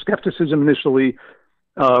skepticism initially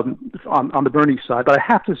on the Bernie side. But I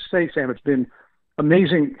have to say, Sam, it's been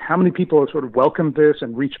amazing how many people have sort of welcomed this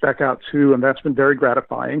and reached back out too, and that's been very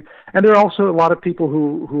gratifying. And there are also a lot of people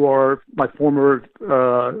who are my former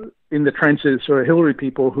in the trenches, sort of Hillary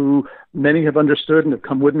people, who many have understood and have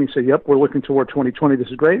come with me and say, yep, we're looking toward 2020, this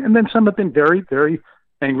is great. And then some have been very, very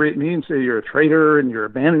angry at me and say, you're a traitor and you're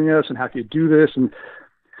abandoning us and how can you do this?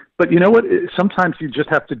 But you know what? Sometimes you just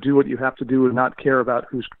have to do what you have to do and not care about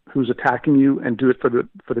who's attacking you, and do it for the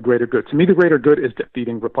greater good. To me, the greater good is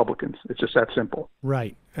defeating Republicans. It's just that simple.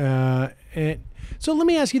 Right. And so let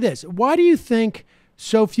me ask you this: why do you think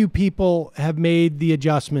so few people have made the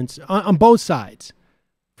adjustments on both sides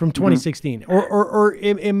from 2016? Or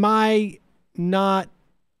am I not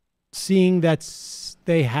seeing that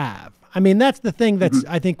they have? I mean, that's the thing that's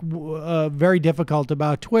I think very difficult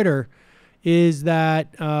about Twitter. Is that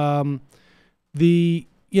is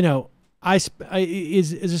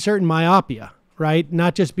a certain myopia, right?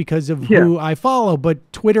 Not just because of who I follow,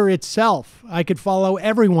 but Twitter itself. I could follow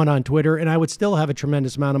everyone on Twitter, and I would still have a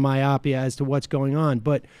tremendous amount of myopia as to what's going on.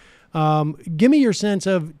 But give me your sense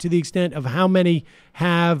of, to the extent of how many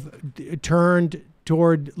have turned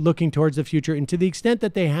toward looking towards the future, and to the extent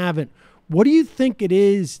that they haven't, what do you think it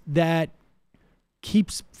is that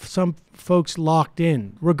keeps some folks locked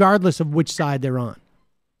in, regardless of which side they're on?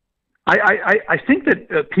 I think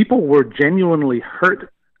that people were genuinely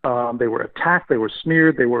hurt. They were attacked. They were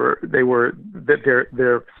smeared. That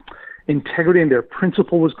their integrity and their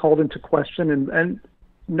principle was called into question. And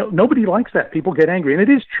nobody likes that. People get angry. And it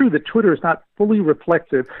is true that Twitter is not fully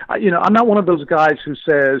reflective. I'm not one of those guys who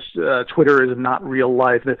says Twitter is not real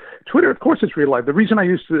life. Twitter, of course, is real life. The reason I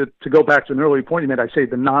used to go back to an earlier point you made, I say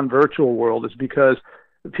the non-virtual world, is because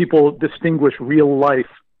people distinguish real life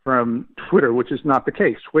from Twitter, which is not the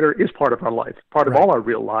case. Twitter is part of our life, part of all our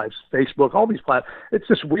real lives. Facebook, all these platforms. It's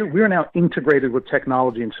just we're now integrated with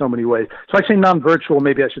technology in so many ways. So I say non-virtual,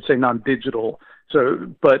 maybe I should say non-digital.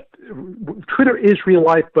 But Twitter is real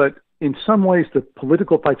life, but in some ways the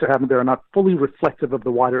political fights that happen there are not fully reflective of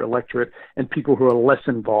the wider electorate and people who are less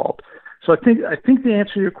involved. So I think the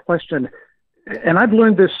answer to your question, and I've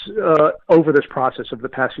learned this over this process of the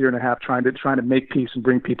past year and a half, trying to make peace and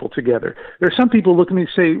bring people together. There are some people who look at me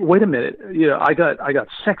and say, "Wait a minute, I got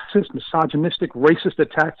sexist, misogynistic, racist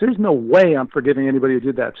attacks. There's no way I'm forgiving anybody who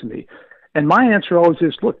did that to me." And my answer always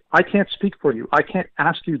is, look, I can't speak for you. I can't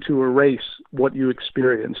ask you to erase what you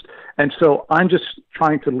experienced. And so I'm just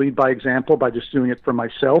trying to lead by example by just doing it for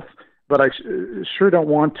myself. But I sure don't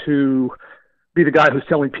want to be the guy who's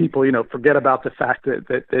telling people, forget about the fact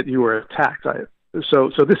that you were attacked. So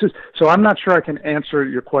I'm not sure I can answer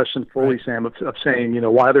your question fully, Sam, of saying,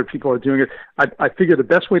 why other people are doing it. I figure the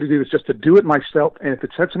best way to do it is just to do it myself. And if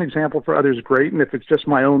it sets an example for others, great. And if it's just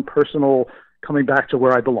my own personal coming back to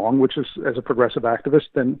where I belong, which is as a progressive activist,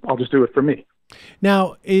 then I'll just do it for me.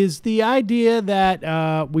 Now, is the idea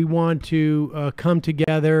that we want to come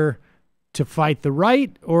together to fight the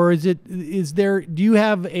right, or do you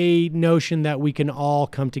have a notion that we can all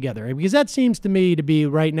come together? Because that seems to me to be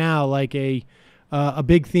right now like a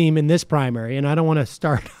big theme in this primary, and I don't want to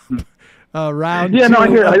start round two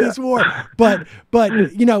of this war. But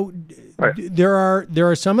there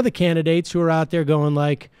are some of the candidates who are out there going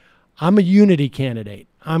like, I'm a unity candidate.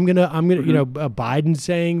 I'm gonna, Biden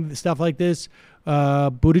saying stuff like this.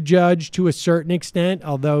 Buttigieg to a certain extent,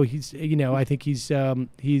 although he's, I think he's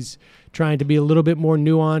trying to be a little bit more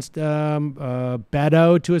nuanced.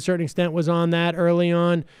 Beto to a certain extent was on that early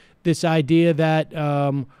on. This idea that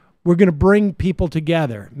we're going to bring people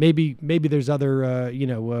together. Maybe there's other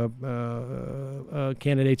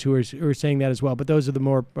candidates who are saying that as well, but those are the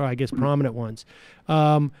more, I guess, prominent ones.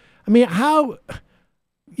 How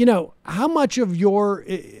much of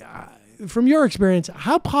from your experience,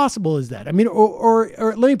 how possible is that? Or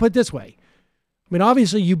let me put it this way.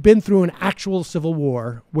 Obviously you've been through an actual civil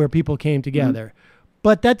war where people came together,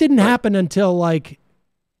 but that didn't happen until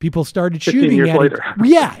people started shooting years at later.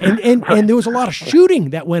 Yeah. And there was a lot of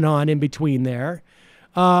shooting that went on in between there.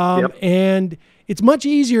 And it's much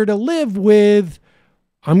easier to live with,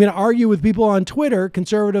 I'm going to argue with people on Twitter,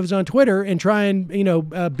 conservatives on Twitter, and try and,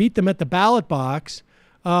 beat them at the ballot box,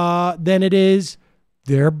 than it is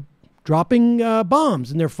they're dropping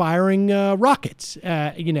bombs and they're firing rockets,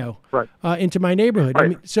 into my neighborhood.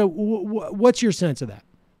 Right. So what's your sense of that?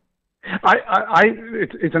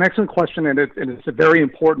 It's an excellent question, and it's a very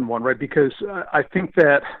important one, right? Because I think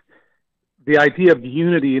that the idea of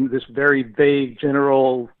unity in this very vague,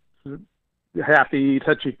 general, happy,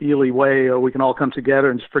 touchy-feely way, or we can all come together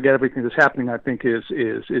and just forget everything that's happening, I think is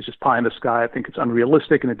just pie in the sky. I think it's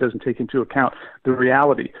unrealistic, and it doesn't take into account the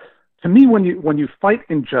reality. To me, when you fight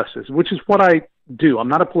injustice, which is what I do, I'm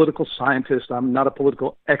not a political scientist, I'm not a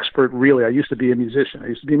political expert, really. I used to be a musician. I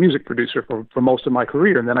used to be a music producer for most of my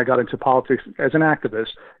career, and then I got into politics as an activist,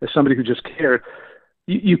 as somebody who just cared.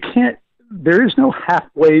 You can't, there is no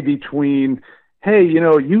halfway between, hey,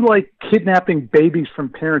 you like kidnapping babies from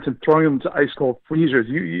parents and throwing them into ice cold freezers.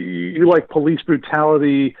 You like police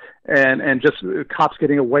brutality and just cops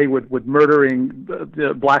getting away with murdering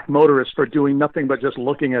the black motorists for doing nothing but just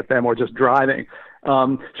looking at them or just driving.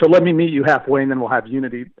 So let me meet you halfway, and then we'll have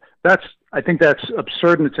unity. I think that's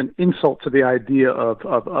absurd, and it's an insult to the idea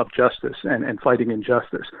of justice and fighting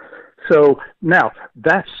injustice. So now,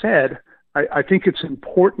 that said, I think it's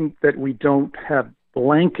important that we don't have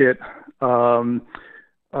blanket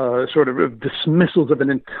sort of dismissals of an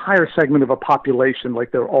entire segment of a population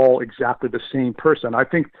like they're all exactly the same person. I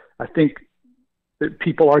think that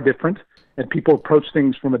people are different, and people approach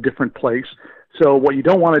things from a different place. So what you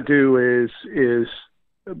don't want to do is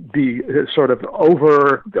be sort of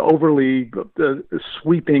overly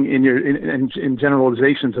sweeping in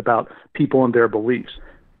generalizations about people and their beliefs.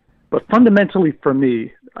 But fundamentally, for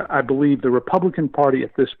me, I believe the Republican Party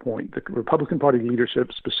at this point, the Republican Party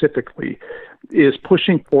leadership specifically, is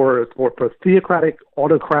pushing for theocratic,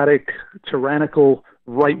 autocratic, tyrannical,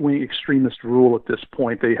 right-wing extremist rule at this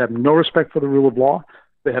point. They have no respect for the rule of law.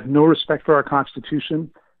 They have no respect for our Constitution.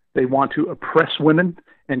 They want to oppress women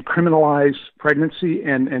and criminalize pregnancy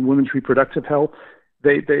and women's reproductive health.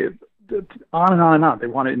 They on and on and on. They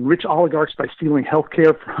want to enrich oligarchs by stealing health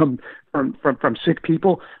care from sick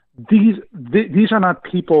people. These are not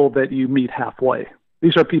people that you meet halfway.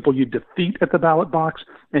 These are people you defeat at the ballot box,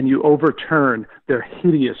 and you overturn their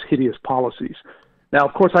hideous, hideous policies. Now,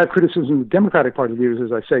 of course, I have criticism of Democratic Party leaders,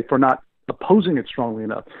 as I say, for not opposing it strongly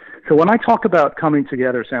enough. So when I talk about coming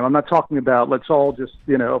together, Sam, I'm not talking about let's all just,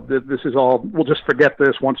 this is all, we'll just forget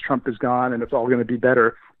this once Trump is gone and it's all going to be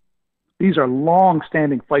better. These are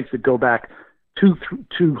long-standing fights that go back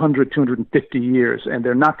 200, 250 years, and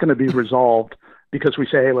they're not going to be resolved because we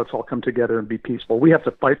say, hey, let's all come together and be peaceful. We have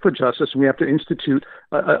to fight for justice, and we have to institute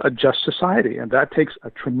a just society, and that takes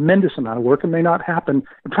a tremendous amount of work and may not happen.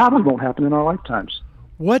 It probably won't happen in our lifetimes.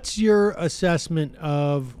 What's your assessment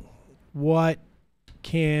of what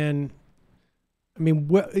can,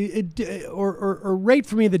 or rate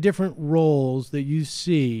for me the different roles that you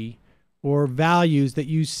see or values that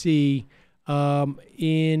you see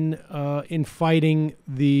in fighting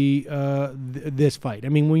this fight? I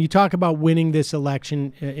mean, when you talk about winning this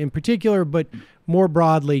election in particular, but more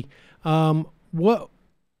broadly,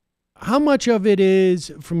 how much of it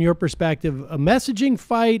is, from your perspective, a messaging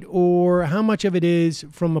fight, or how much of it is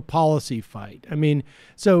from a policy fight? I mean,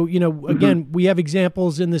 so, again, we have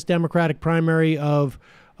examples in this Democratic primary of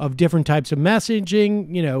different types of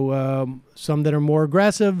messaging, some that are more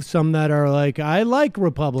aggressive, some that are like, I like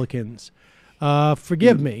Republicans.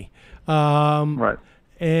 Forgive me. Right.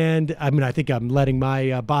 And I think I'm letting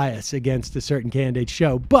my bias against a certain candidate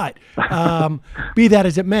show. But be that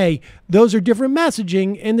as it may, those are different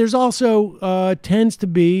messaging. And there's also tends to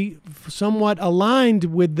be somewhat aligned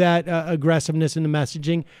with that aggressiveness in the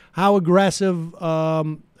messaging. How aggressive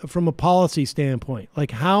from a policy standpoint?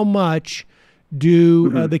 Like, how much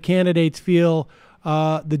do the candidates feel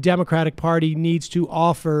the Democratic Party needs to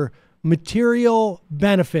offer material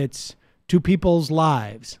benefits to people's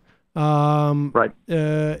lives? Right.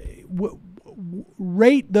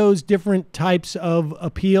 Rate those different types of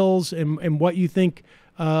appeals and what you think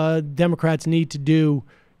Democrats need to do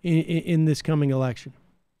in this coming election.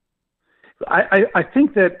 I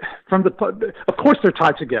think that of course they're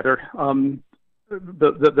tied together.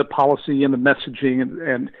 The policy and the messaging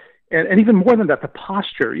and even more than that, the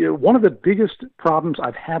posture. One of the biggest problems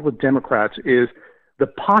I've had with Democrats is the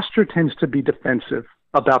posture tends to be defensive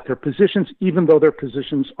about their positions, even though their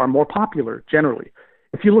positions are more popular generally.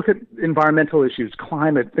 If you look at environmental issues,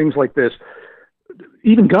 climate, things like this,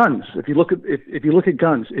 even guns. If you look at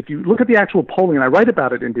guns, if you look at the actual polling, and I write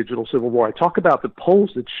about it in Digital Civil War, I talk about the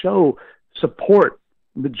polls that show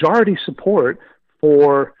majority support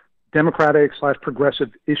for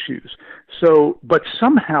Democratic/progressive issues. So, but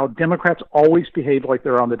somehow Democrats always behave like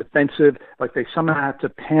they're on the defensive, like they somehow have to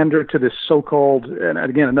pander to this so-called, and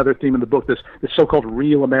again, another theme in the book, this so-called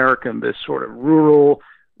real American, this sort of rural,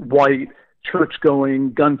 white,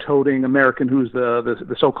 church-going, gun-toting American who's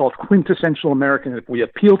the so-called quintessential American. If we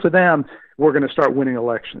appeal to them, we're going to start winning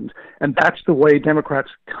elections. And that's the way Democrats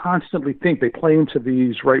constantly think. They play into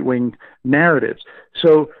these right-wing narratives.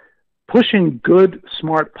 So pushing good,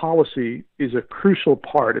 smart policy is a crucial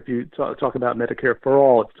part. If you talk about Medicare for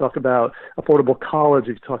all, if you talk about affordable college,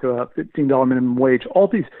 if you talk about $15 minimum wage, all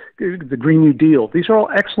these, the Green New Deal, these are all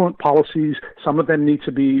excellent policies. Some of them need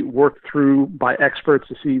to be worked through by experts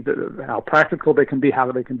to see how practical they can be,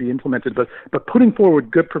 how they can be implemented. But putting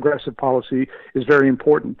forward good progressive policy is very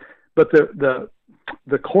important. But the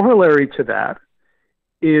corollary to that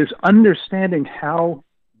is understanding how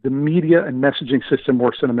the media and messaging system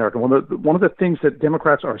works in America. One of the things that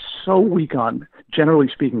Democrats are so weak on, generally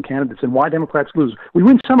speaking, candidates, and why Democrats lose. We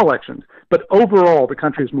win some elections, but overall, the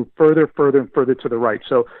country has moved further and further to the right.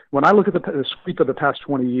 So when I look at the sweep of the past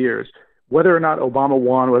 20 years, whether or not Obama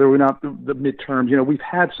won, whether or not the midterms, we've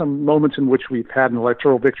had some moments in which we've had an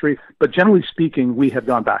electoral victory, but generally speaking, we have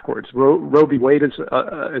gone backwards. Roe v. Wade is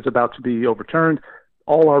about to be overturned.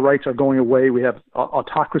 All our rights are going away. We have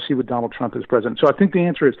autocracy with Donald Trump as president. So I think the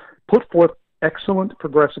answer is put forth excellent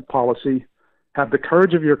progressive policy, have the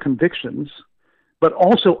courage of your convictions, but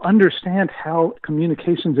also understand how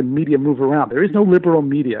communications and media move around. There is no liberal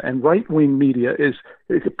media, and right-wing media is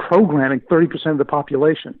programming 30% of the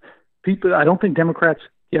population. I don't think Democrats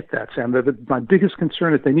get that, Sam. My biggest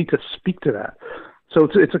concern is they need to speak to that. So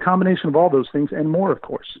it's a combination of all those things and more, of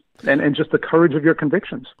course, and just the courage of your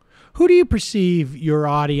convictions. Who do you perceive your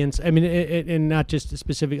audience? I mean, and not just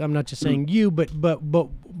specific. I'm not just saying you, but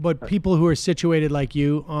people who are situated like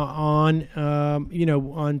you on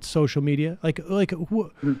on social media. Like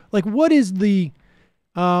what is the?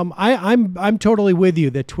 I'm totally with you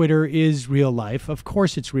that Twitter is real life. Of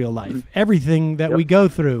course, it's real life. Everything that we go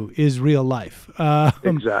through is real life.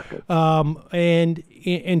 Exactly.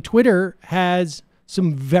 And Twitter has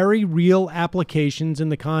some very real applications in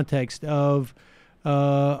the context of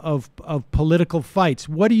political fights.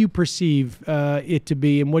 What do you perceive it to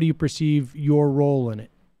be, and what do you perceive your role in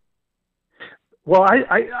it? Well,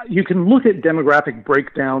 you can look at demographic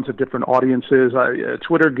breakdowns of different audiences.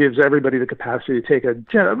 Twitter gives everybody the capacity to take a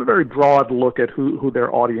very broad look at who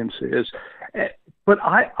their audience is. But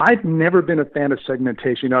I've never been a fan of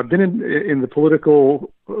segmentation. I've been in the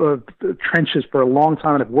political trenches for a long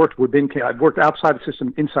time, and I've worked I've worked outside the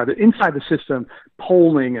system, inside the system,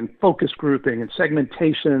 polling and focus grouping and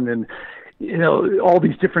segmentation, and all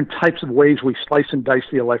these different types of ways we slice and dice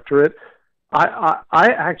the electorate. I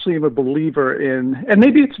actually am a believer in, and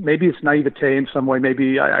maybe it's naivete in some way.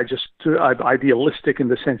 Maybe I'm idealistic in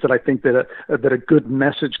the sense that I think that a good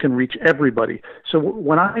message can reach everybody. So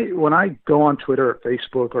when I go on Twitter or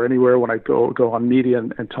Facebook or anywhere, when I go on media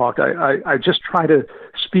and talk, I just try to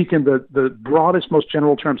speak in the broadest, most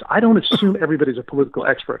general terms. I don't assume everybody's a political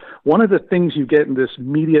expert. One of the things you get in this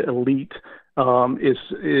media elite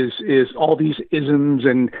is all these isms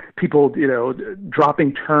and people,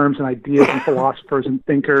 dropping terms and ideas and philosophers and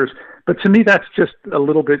thinkers. But to me, that's just a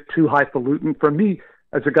little bit too highfalutin. For me,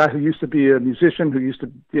 as a guy who used to be a musician,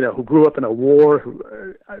 who grew up in a war,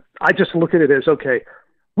 I just look at it as, okay,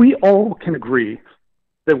 we all can agree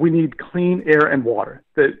that we need clean air and water,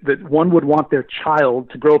 that one would want their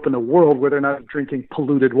child to grow up in a world where they're not drinking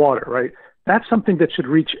polluted water, right? That's something that should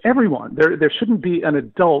reach everyone. There shouldn't be an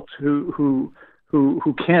adult who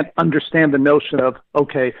can't understand the notion of,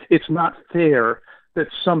 okay, it's not fair that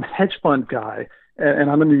some hedge fund guy, and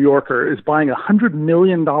I'm a New Yorker, is buying $100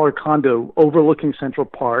 million condo overlooking Central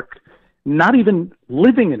Park, not even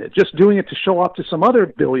living in it, just doing it to show off to some other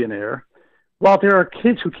billionaire, while there are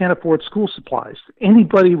kids who can't afford school supplies.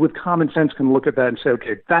 Anybody with common sense can look at that and say,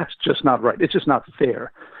 okay, that's just not right. It's just not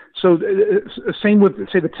fair. So same with,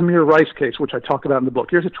 say, the Tamir Rice case, which I talk about in the book.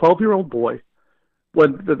 Here's a 12-year-old boy.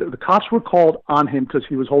 When the cops were called on him because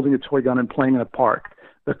he was holding a toy gun and playing in a park,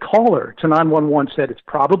 the caller to 911 said it's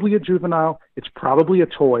probably a juvenile, it's probably a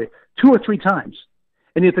toy, 2 or 3 times.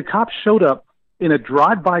 And yet the cops showed up in a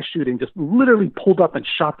drive-by shooting, just literally pulled up and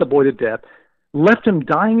shot the boy to death, left him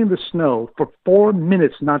dying in the snow for 4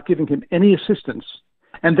 minutes, not giving him any assistance,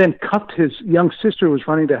 and then cuffed his young sister who was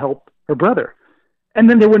running to help her brother. And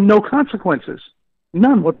then there were no consequences,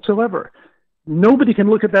 none whatsoever. Nobody can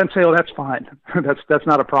look at that and say, oh, that's fine. That's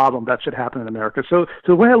not a problem. That should happen in America. So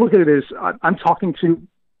the way I look at it is I'm talking to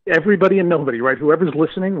everybody and nobody, right? Whoever's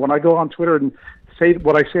listening, when I go on Twitter and say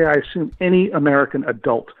what I say, I assume any American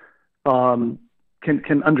adult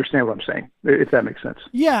can understand what I'm saying, if that makes sense.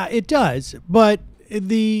 Yeah, it does. But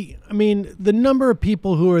the number of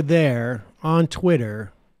people who are there on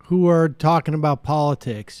Twitter who are talking about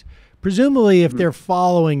politics, presumably if they're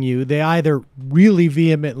following you, they either really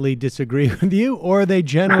vehemently disagree with you or they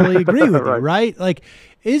generally agree with you, right? Like,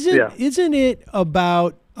 isn't it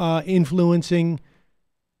about influencing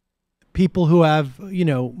people who have,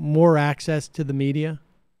 more access to the media?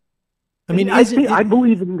 I mean, I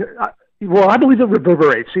believe in. I believe it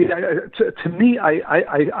reverberates. See, to me,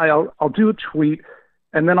 I'll do a tweet,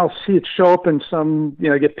 and then I'll see it show up in some,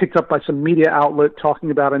 get picked up by some media outlet talking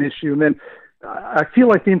about an issue, and then I feel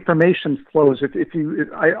like the information flows.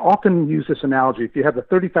 I often use this analogy. If you have the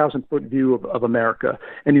 30,000-foot view of America,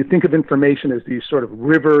 and you think of information as these sort of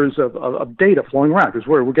rivers of data flowing around, because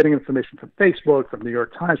we're getting information from Facebook, from New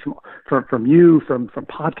York Times, from you, from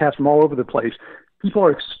podcasts, from all over the place. people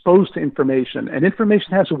are exposed to information, and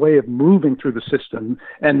information has a way of moving through the system.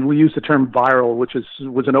 And we use the term viral, which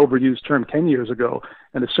was an overused term 10 years ago,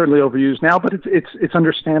 and it's certainly overused now, but it's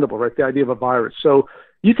understandable, right? The idea of a virus. So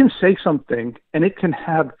you can say something, and it can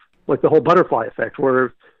have like the whole butterfly effect,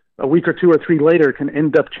 where a week or 2 or 3 later it can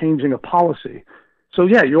end up changing a policy. So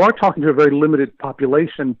yeah, you are talking to a very limited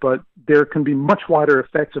population, but there can be much wider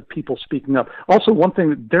effects of people speaking up. Also, one thing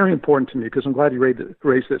that's very important to me, because I'm glad you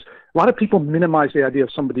raised this, a lot of people minimize the idea of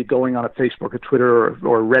somebody going on a Facebook or Twitter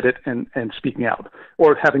or Reddit and speaking out,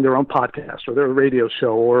 or having their own podcast or their radio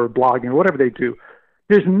show or blogging or whatever they do.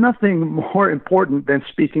 There's nothing more important than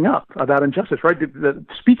speaking up about injustice, right?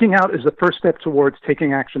 Speaking out is the first step towards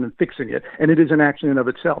taking action and fixing it, and it is an action in of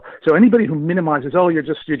itself. So anybody who minimizes, oh, you're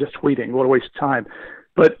just tweeting, what a waste of time.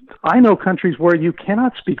 But I know countries where you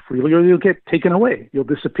cannot speak freely or you'll get taken away. You'll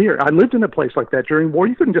disappear. I lived in a place like that during war.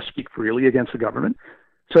 You couldn't just speak freely against the government.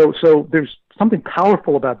 So there's something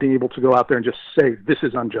powerful about being able to go out there and just say, this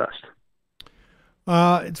is unjust.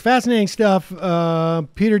 It's fascinating stuff.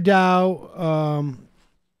 Peter Daou,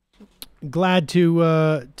 glad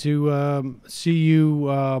to see you.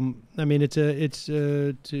 I mean, it's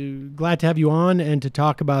glad to have you on and to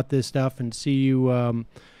talk about this stuff and see you.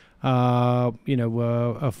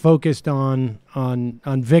 Focused on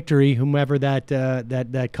victory, whomever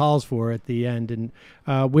that calls for at the end. And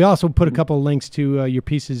we also put a couple of links to your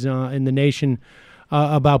pieces in The Nation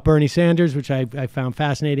about Bernie Sanders, which I found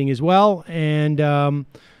fascinating as well. And the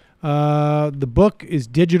book is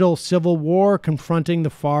Digital Civil War: Confronting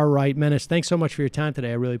the Far Right Menace. Thanks so much for your time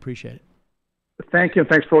today. I really appreciate it. Thank you, and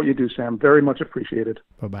thanks for what you do, Sam. Very much appreciated.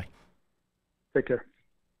 Bye-bye. Take care.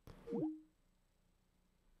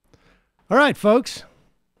 All right, folks.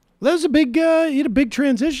 That was a big. He had a big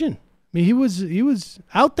transition. I mean, he was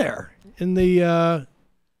out there in the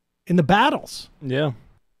battles. Yeah,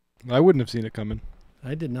 I wouldn't have seen it coming.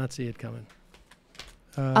 I did not see it coming.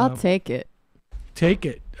 I'll take it. Take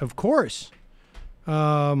it, of course.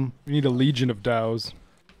 We need a legion of Douws.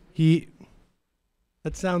 That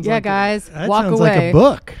sounds yeah, like guys. That walk sounds away. like a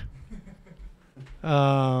book.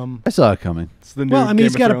 I saw it coming. It's the new Well, I mean, Game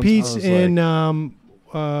he's of got a Thrones. piece in.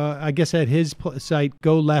 I guess at his site,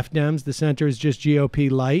 Go Left Dems. The center is just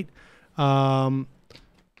GOP light. I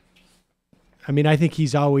mean, I think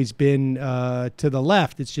he's always been to the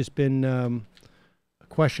left. It's just been a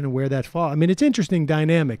question of where that falls. I mean, it's interesting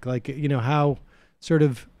dynamic, like, how sort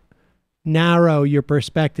of narrow your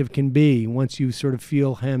perspective can be once you sort of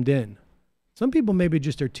feel hemmed in. Some people maybe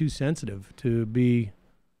just are too sensitive to be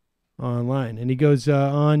online. And he goes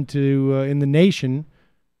on to, in The Nation,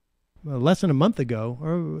 less than a month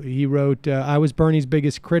ago, he wrote, I was Bernie's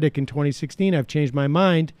biggest critic in 2016. I've changed my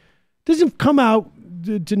mind. Doesn't come out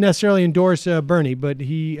to necessarily endorse Bernie, but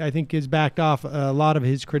I think has backed off a lot of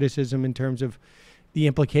his criticism in terms of the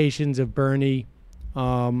implications of Bernie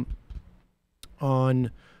on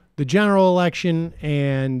the general election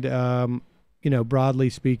and, broadly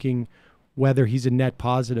speaking, whether he's a net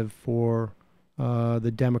positive for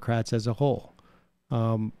the Democrats as a whole.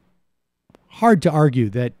 Hard to argue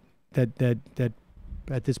that at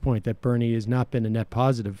this point that Bernie has not been a net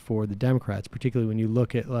positive for the Democrats, particularly when you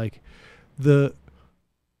look at I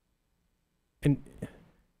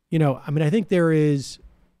think there is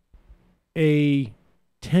a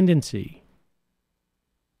tendency,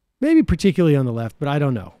 maybe particularly on the left, but I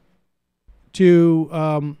don't know,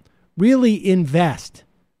 to really invest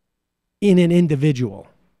in an individual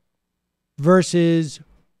versus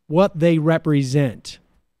what they represent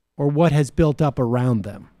or what has built up around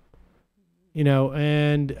them.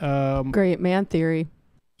 Great man theory.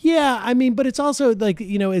 Yeah, I mean, but it's also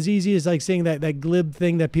as easy as saying that glib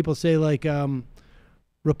thing that people say,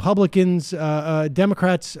 Republicans,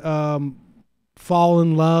 Democrats fall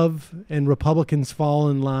in love and Republicans fall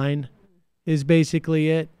in line is basically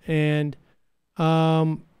it. And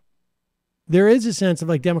there is a sense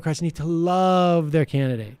of Democrats need to love their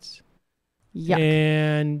candidates. Yeah.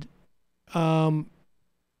 And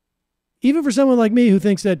even for someone like me who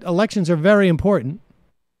thinks that elections are very important,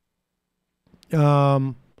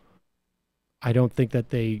 I don't think that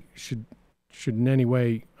they should in any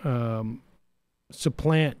way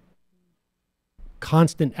supplant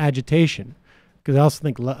constant agitation, because I also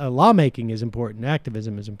think lawmaking is important,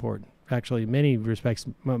 activism is important, actually in many respects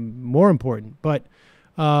more important. But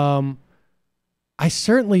I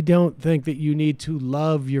certainly don't think that you need to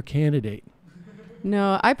love your candidate.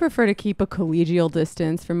 No, I prefer to keep a collegial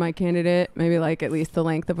distance from my candidate, maybe at least the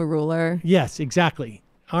length of a ruler. Yes, exactly.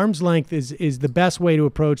 Arm's length is the best way to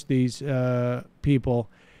approach these people,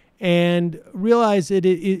 and realize that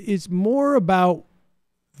it's more about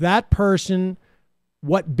that person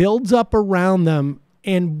what builds up around them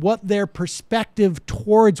and what their perspective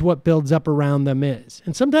towards what builds up around them is.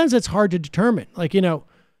 And sometimes it's hard to determine. Like,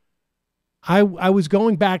 I was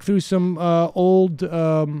going back through some old,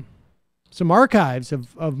 some archives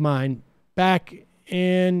of mine back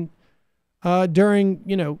in,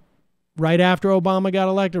 during, right after Obama got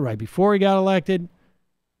elected, right before he got elected.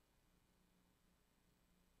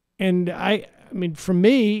 And I mean, for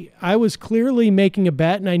me, I was clearly making a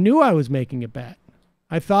bet, and I knew I was making a bet.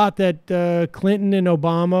 I thought that Clinton and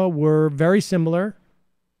Obama were very similar,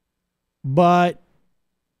 but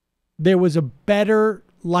there was a better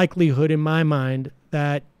likelihood in my mind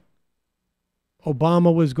that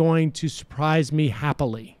Obama was going to surprise me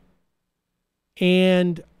happily.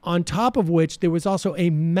 And on top of which, there was also a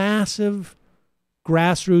massive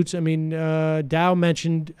grassroots. I mean, Daou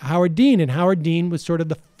mentioned Howard Dean, and Howard Dean was sort of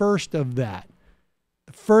the first of that.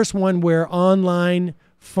 The first one where online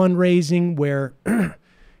fundraising, where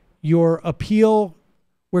your appeal,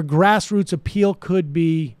 where grassroots appeal could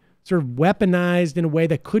be sort of weaponized in a way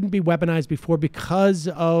that couldn't be weaponized before because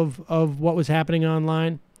of what was happening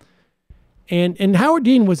online. And Howard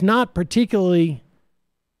Dean was not particularly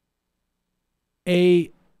a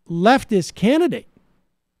leftist candidate.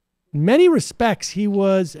 In many respects, he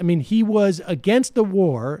was against the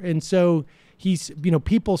war. And so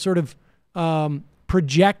people sort of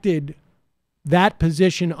projected that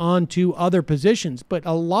position onto other positions. But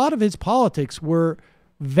a lot of his politics were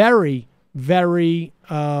very, very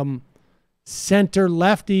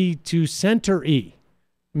center-lefty to center-y.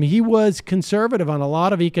 I mean, he was conservative on a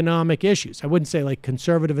lot of economic issues. I wouldn't say like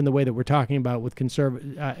conservative in the way that we're talking about with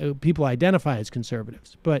people identify as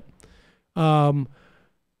conservatives. But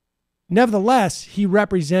nevertheless, he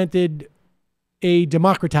represented a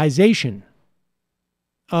democratization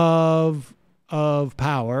of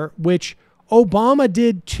power, which Obama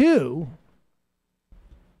did too.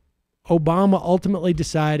 Obama ultimately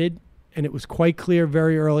decided, and it was quite clear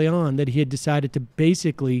very early on, that he had decided to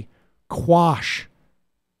basically quash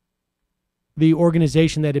the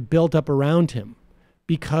organization that had built up around him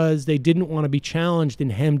because they didn't want to be challenged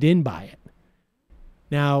and hemmed in by it.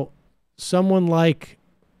 Now, someone like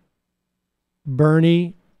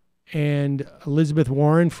Bernie and Elizabeth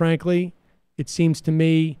Warren, frankly, it seems to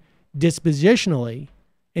me, dispositionally,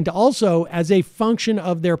 and also as a function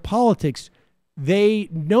of their politics, they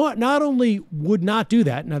not only would not do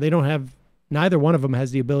that. Now, neither one of them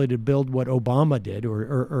has the ability to build what Obama did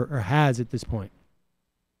or has at this point.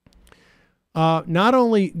 Not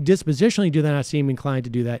only dispositionally do they not seem inclined to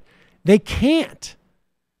do that, they can't.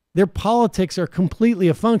 Their politics are completely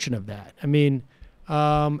a function of that. I mean,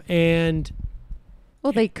 well,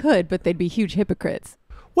 they could, but they'd be huge hypocrites.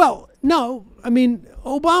 Well, no, I mean,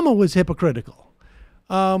 Obama was hypocritical.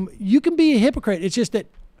 You can be a hypocrite. It's just that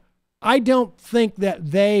I don't think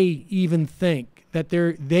that they even think that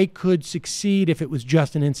they could succeed if it was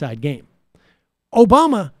just an inside game.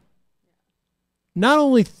 Obama not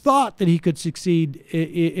only thought that he could succeed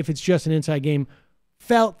if it's just an inside game,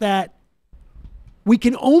 felt that we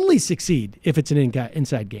can only succeed if it's an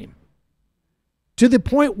inside game. To the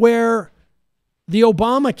point where the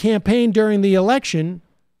Obama campaign during the election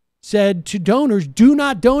said to donors, do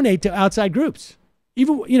not donate to outside groups.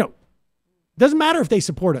 Even, doesn't matter if they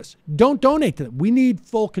support us. Don't donate to them. We need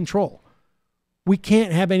full control. We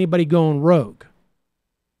can't have anybody going rogue.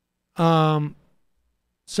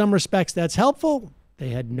 Some respects that's helpful. They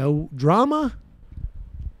had no drama.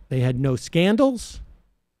 They had no scandals.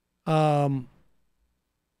 From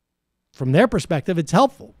their perspective, it's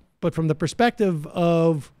helpful. But from the perspective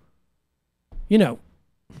of,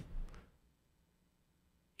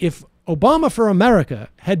 if Obama for America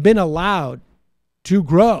had been allowed to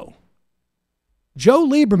grow, Joe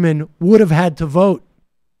Lieberman would have had to vote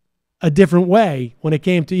a different way when it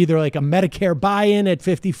came to either like a Medicare buy-in at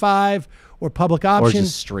 55 or public option. Or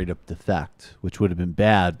just straight up defect, which would have been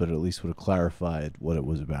bad, but at least would have clarified what it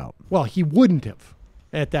was about. Well, he wouldn't have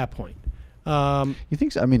at that point. You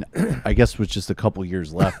think so? I mean, I guess with just a couple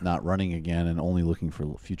years left, not running again and only looking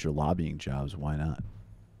for future lobbying jobs, why not?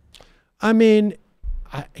 I mean,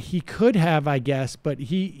 he could have, I guess, but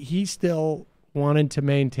he still wanted to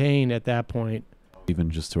maintain at that point. Even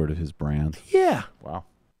just sort of his brand? Yeah. Wow.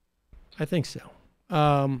 I think so.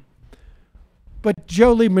 But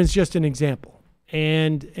Joe Lieberman's just an example.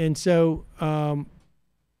 And so, I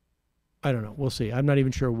don't know. We'll see. I'm not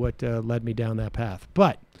even sure what led me down that path.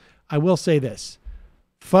 But I will say this.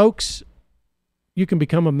 Folks, you can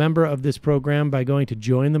become a member of this program by going to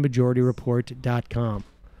jointhemajorityreport.com.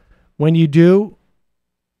 When you do,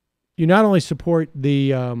 you not only support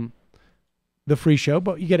the free show,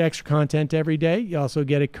 but you get extra content every day. You also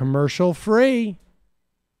get it commercial free.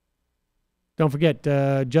 Don't forget,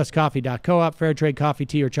 justcoffee.coop, fair trade coffee,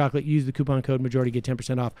 tea, or chocolate. Use the coupon code majority, get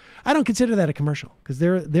 10% off. I don't consider that a commercial because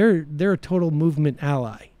they're a total movement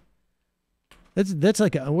ally. That's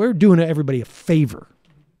like we're doing everybody a favor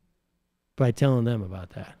by telling them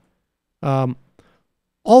about that.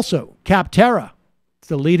 Also, Capterra. It's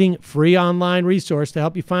the leading free online resource to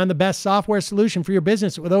help you find the best software solution for your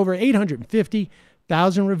business with over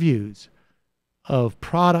 850,000 reviews of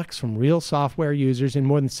products from real software users in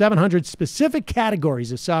more than 700 specific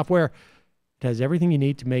categories of software. It has everything you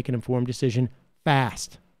need to make an informed decision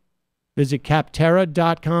fast. Visit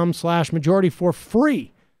capterra.com/majority for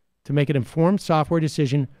free to make an informed software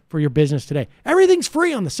decision for your business today. Everything's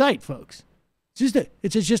free on the site, folks.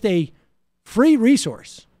 It's just a free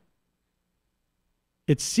resource.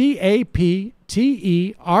 It's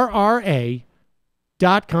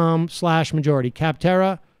CAPTERRA.com/majority.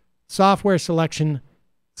 Capterra, software selection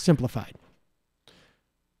simplified.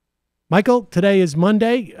 Michael, today is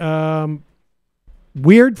Monday.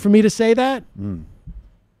 Weird for me to say that.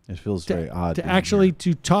 It feels very odd.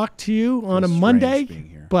 To talk to you on a Monday.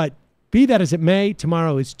 But be that as it may,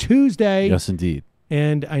 tomorrow is Tuesday. Yes, indeed.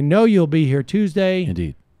 And I know you'll be here Tuesday.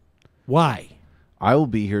 Indeed. Why? I will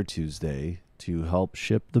be here Tuesday to help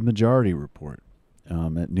ship the majority report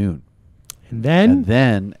at noon. And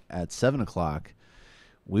then at 7 o'clock,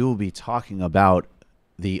 we will be talking about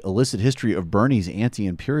the illicit history of Bernie's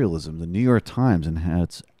anti-imperialism, the New York Times, and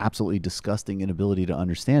its absolutely disgusting inability to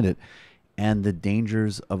understand it, and the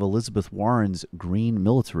dangers of Elizabeth Warren's green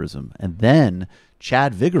militarism. And then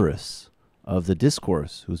Chad Vigorous of The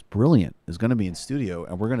Discourse, who's brilliant, is going to be in studio,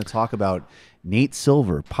 and we're going to talk about Nate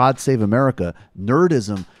Silver, Pod Save America,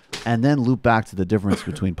 nerdism, and then loop back to the difference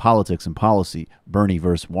between politics and policy, Bernie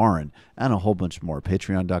versus Warren, and a whole bunch more.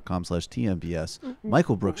 Patreon.com/TMBS.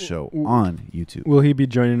 Michael Brooks Show on YouTube. Will he be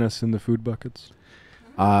joining us in the food buckets?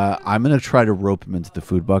 I'm going to try to rope him into the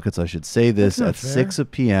food buckets. I should say this at 6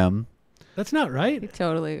 p.m. That's not right.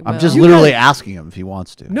 Totally. I'm just literally asking him if he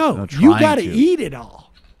wants to. No, you got to eat it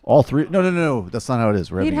all. All three? No. That's not how it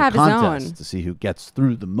is. We're He'd having a have his contest own. to see who gets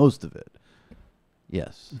through the most of it.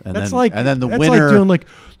 Yes. And that's then, like and then the that's winner. like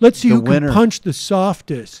doing let's see who can punch the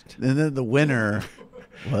softest. And then the winner.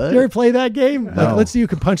 What? Did you ever play that game? No. Like, let's see who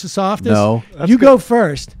can punch the softest. No. You go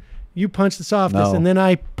first. You punch the softest, No. and then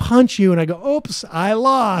I punch you, and I go, "Oops, I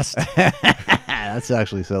lost." That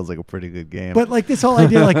actually sounds like a pretty good game. But like this whole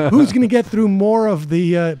idea, like who's going to get through more of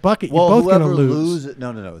the bucket? Well, You're both going to whoever lose.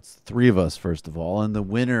 No. It's three of us first of all, and the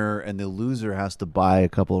winner and the loser has to buy a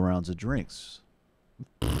couple of rounds of drinks.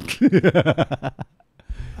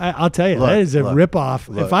 I'll tell you, Look, that is a look, ripoff.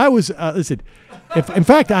 look. If I was, listen, if in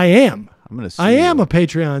fact I am. I'm going to sue I am you. a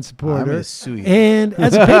Patreon supporter, I'm gonna sue you. and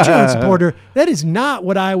as a Patreon supporter, that is not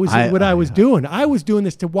what I was doing. I was doing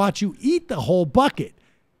this to watch you eat the whole bucket,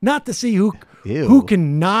 not to see who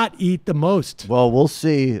can not eat the most. Well, we'll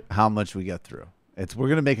see how much we get through. We're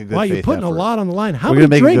going to make a good. Wow, you're faith putting effort. a lot on the line. How We're gonna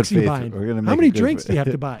many make a drinks good are you faith- buying? we're gonna How make many a good drinks fa- do you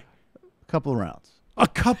have to buy? A couple of rounds. A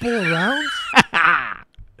couple of rounds?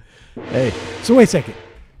 Hey. So wait a second.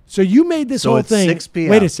 So you made this So whole it's thing. 6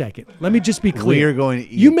 p.m. Wait a second. Let me just be clear. We are going to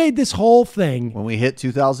eat. You made this whole thing. When we hit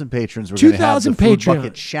 2,000 patrons, we're going to have the 2,000 food Patreon.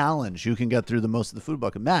 bucket challenge. You can get through the most of the food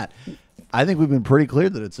bucket. Matt, I think we've been pretty clear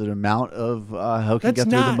that it's an amount of who can get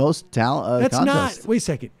through the most talent. That's contest. not. Wait a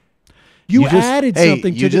second. You just, added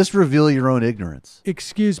something to you just reveal your own ignorance.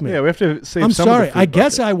 Excuse me. Yeah, we have to save I'm some of the sorry. food I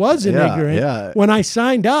guess bucket. I was ignorant yeah. when I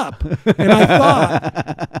signed up, and I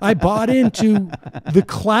thought I bought into the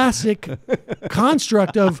classic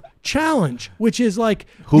construct of challenge, which is like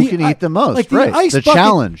Who can eat the most? Like Right. ice The bucket,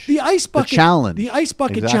 challenge. The ice bucket The challenge. The ice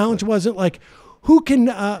bucket Exactly. challenge wasn't like who can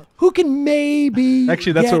maybe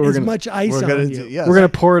Actually, that's get what we're as gonna- much ice We're on gonna you. do. Yes. We're going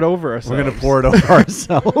to pour it over ourselves. We're going to pour it over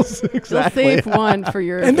ourselves. Exactly. We'll save one for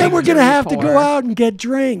your. And then we're gonna have to pour. go out and get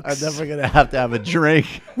drinks. I'm never going to have a drink.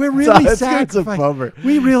 We're really it's a sacrificing. bummer.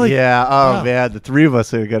 We really. Yeah. Oh, Wow. man. The three of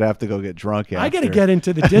us are going to have to go get drunk. I got to after. get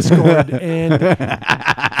into the Discord and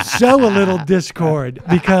sow a little discord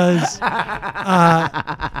because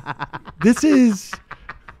this is.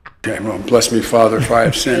 Okay, well, bless me, Father, if I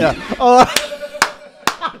have sinned. Yeah.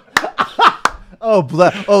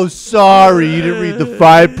 Oh, sorry. You didn't read the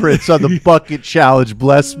fine prints on the bucket challenge.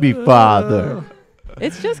 Bless me, Father.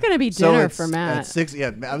 It's just going to be So dinner it's for Matt. At 6,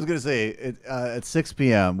 yeah, I was going to say at 6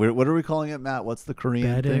 p.m. What are we calling it, Matt? What's the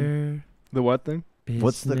Korean thing? The what thing?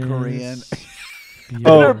 What's the Korean?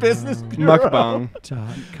 Oh, business mukbang.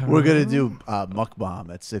 We're going to do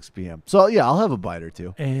mukbang at 6 p.m. So, yeah, I'll have a bite or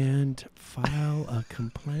two. And file a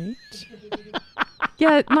complaint.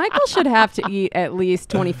 Yeah, Michael should have to eat at least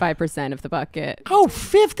 25% of the bucket. Oh,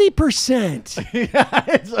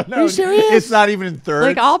 50%. No, Are you serious? It's not even in thirds.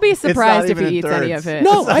 Like, I'll be It's not surprised if even he in eats any thirds. of it.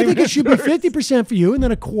 No, I think it should be 50% for you and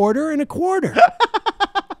then a quarter and a quarter.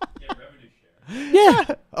 Yeah.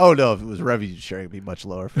 Oh, no. If it was revenue sharing, it'd be much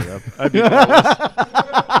lower for them. I'd be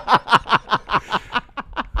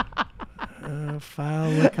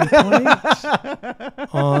File a complaint.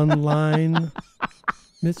 Online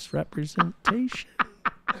misrepresentation.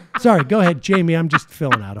 Sorry, go ahead, Jamie. I'm just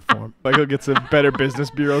filling out a form. Michael gets a Better Business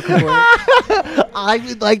Bureau complaint. I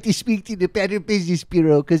would like to speak to the Better Business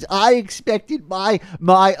Bureau because I expected my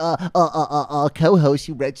co-host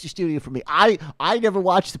who rents the studio for me. I never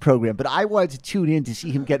watched the program, but I wanted to tune in to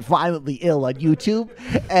see him get violently ill on YouTube,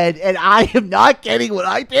 and I am not getting what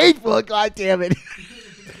I paid for. God damn it!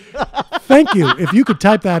 Thank you. If you could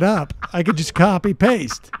type that up, I could just copy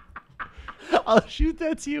paste. I'll shoot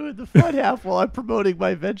that to you in the front half while I'm promoting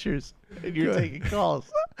my ventures and you're taking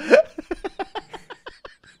calls.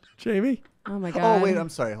 Jamie? Oh, my God. Oh, wait, I'm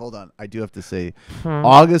sorry. Hold on. I do have to say,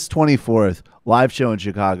 August 24th, live show in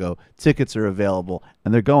Chicago. Tickets are available,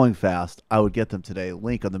 and they're going fast. I would get them today.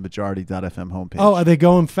 Link on the majority.fm homepage. Oh, are they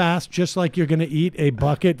going fast just like you're going to eat a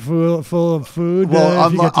bucket full of food? Well,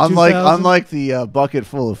 if you get to 2,000? unlike the bucket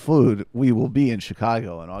full of food, we will be in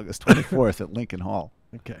Chicago on August 24th at Lincoln Hall.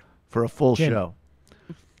 Okay. For a full Jamie. show.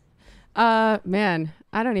 Man,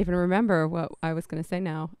 I don't even remember what I was going to say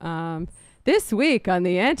now. This week on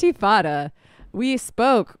the Antifada, we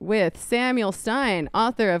spoke with Samuel Stein,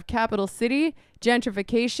 author of Capital City,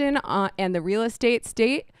 Gentrification, and the Real Estate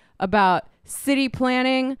State, about city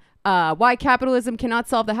planning, why capitalism cannot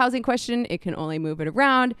solve the housing question, it can only move it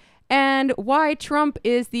around, and why Trump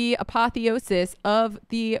is the apotheosis of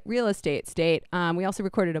the real estate state. We also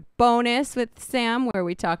recorded a bonus with Sam where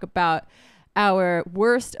we talk about our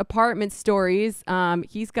worst apartment stories.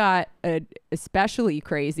 He's got a especially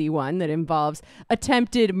crazy one that involves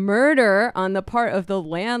attempted murder on the part of the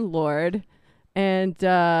landlord. And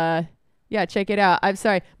yeah, check it out. I'm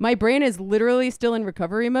sorry. My brain is literally still in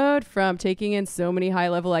recovery mode from taking in so many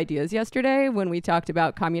high-level ideas yesterday when we talked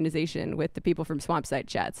about communization with the people from Swampside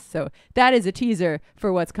Chats. So that is a teaser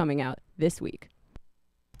for what's coming out this week.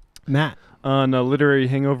 Matt. On Literary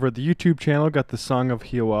Hangover, the YouTube channel got the Song of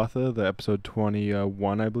Hiawatha, the episode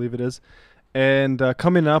 21, I believe it is. And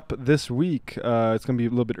coming up this week, it's going to be a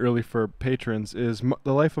little bit early for patrons, is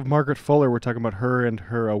the life of Margaret Fuller. We're talking about her and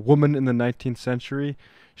her woman in the 19th century.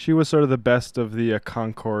 She was sort of the best of the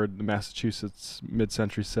Concord, the Massachusetts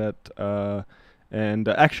mid-century set. And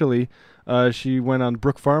actually, she went on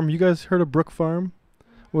Brook Farm. You guys heard of Brook Farm?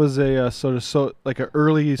 Was a sort of like an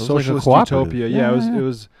early socialist utopia. Yeah, it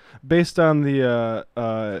was based on the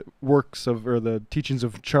works of or the teachings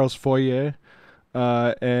of Charles Fourier.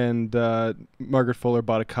 And Margaret Fuller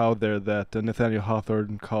bought a cow there that Nathaniel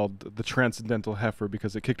Hawthorne called the Transcendental Heifer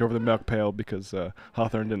because it kicked over the milk pail because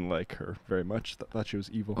Hawthorne didn't like her very much. Thought she was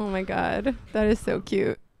evil. Oh my God, that is so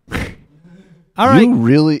cute. All right. You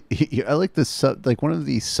really, I like this, like one of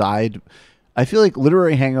these side, I feel like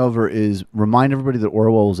Literary Hangover is remind everybody that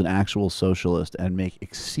Orwell was an actual socialist and make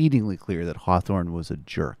exceedingly clear that Hawthorne was a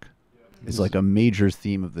jerk. It's like a major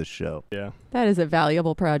theme of this show. Yeah. That is a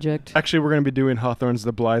valuable project. Actually, we're going to be doing Hawthorne's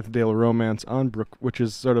The Blithedale Romance on Brook, which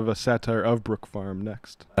is sort of a satire of Brook Farm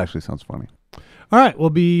next. Actually sounds funny. All right, we'll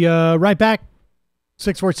be right back.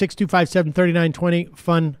 646-257-3920.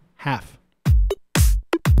 Fun half.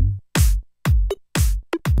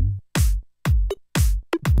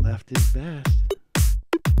 Left is best.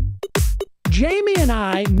 Jamie and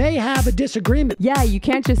I may have a disagreement. Yeah, you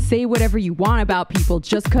can't just say whatever you want about people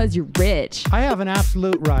just because you're rich. I have an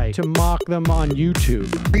absolute right to mock them on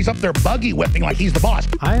YouTube. He's up there buggy whipping like he's the boss.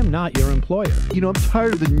 I am not your employer. You know, I'm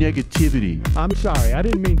tired of the negativity. I'm sorry, I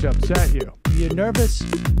didn't mean to upset you. You're nervous,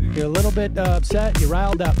 you're a little bit upset, you're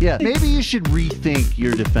riled up. Yeah, maybe you should rethink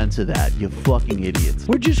your defense of that, you fucking idiots.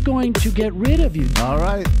 We're just going to get rid of you. All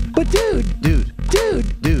right. But dude,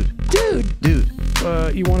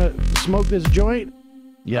 you want to smoke this joint?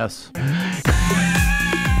 Yes.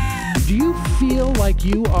 Do you feel like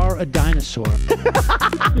you are a dinosaur?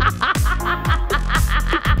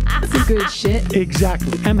 That's some good shit.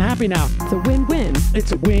 Exactly. I'm happy now. It's a win-win.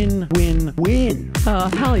 It's a win-win-win. Oh,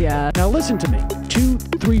 hell yeah. Now listen to me. 2,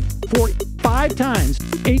 3, 4, 5 times.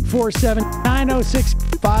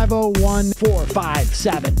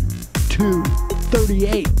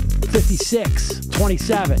 847-906-501-457-238. 56,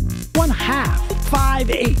 27, 1/2, 5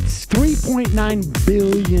 eighths, 3.9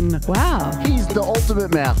 billion. Wow. He's the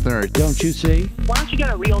ultimate math nerd. Don't you see? Why don't you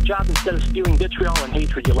get a real job instead of spewing vitriol and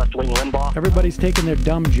hatred, you left-wing Limbaugh? Everybody's taking their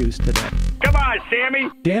dumb juice today. Come on, Sammy.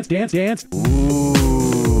 Dance, dance, dance. Ooh.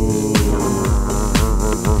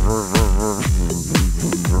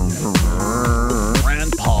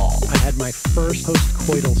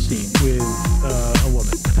 coital scene with a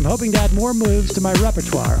woman. I'm hoping to add more moves to my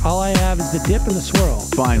repertoire. All I have is the dip and the swirl.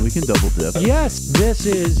 Fine, we can double dip. Yes, this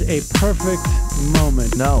is a perfect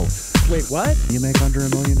moment. No. Wait, what? You make under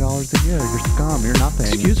 $1 million a year. You're scum. You're not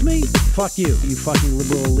paying. Excuse me? Fuck you, you fucking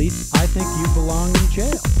liberal elite. I think you belong in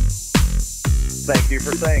jail. Thank you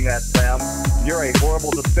for saying that, Sam. You're a horrible,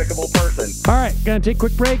 despicable person. All right, gonna take a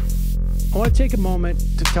quick break. I want to take a moment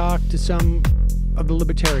to talk to some of the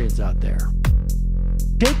libertarians out there.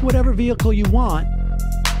 Take whatever vehicle you want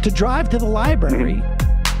to drive to the library.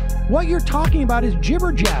 What you're talking about is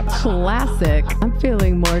jibber jabber. Classic. I'm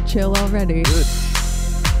feeling more chill already. Good.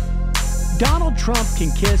 Donald Trump can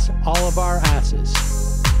kiss all of our asses.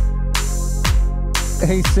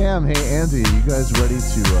 Hey, Sam. Hey, Andy. You guys ready to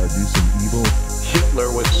do some evil?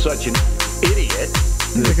 Hitler was such an idiot.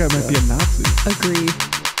 That guy might be a Nazi. Agree.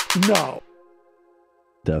 No.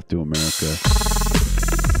 Death to America.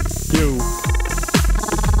 Do.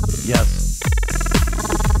 Yes.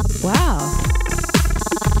 Wow.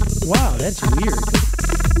 Wow, that's weird.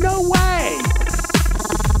 No way!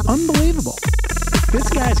 Unbelievable. This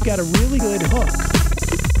guy's got a really good hook.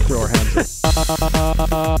 Throw our hands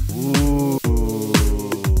up. Ooh.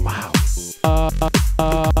 Wow.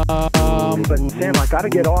 But Sam, I gotta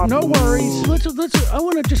get off. No worries. Let's. I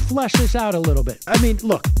want to just flesh this out a little bit. I mean,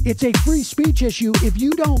 look, it's a free speech issue. If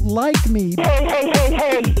you don't like me,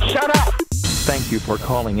 Hey, shut up! Thank you for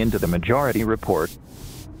calling into the Majority Report.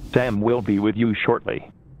 Sam will be with you shortly.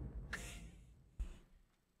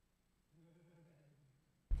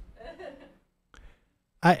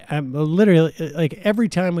 I'm literally, like, every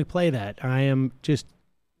time we play that, I am just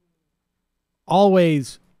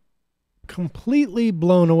always completely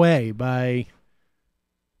blown away by,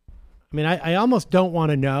 I mean, I almost don't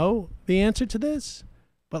want to know the answer to this,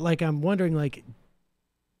 but, like, I'm wondering, like,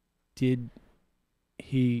 did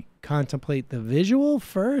he contemplate the visual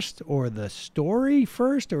first or the story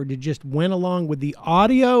first, or did just went along with the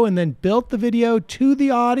audio and then built the video to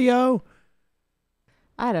the audio?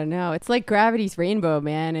 I don't know. It's like Gravity's Rainbow,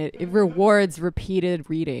 man. It rewards repeated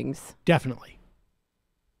readings. Definitely.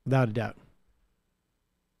 Without a doubt.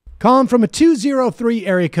 Calling from a 203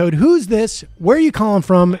 area code. Who's this? Where are you calling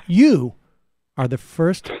from? You are the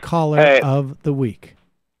first caller of the week.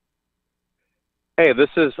 Hey, this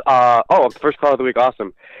is, first caller of the week.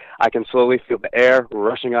 Awesome. I can slowly feel the air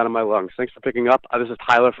rushing out of my lungs. Thanks for picking up. This is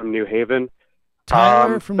Tyler from New Haven.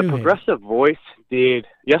 Tyler from New Haven. The progressive voice did,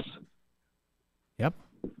 yes? Yep.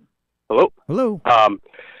 Hello? Hello.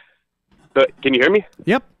 Can you hear me?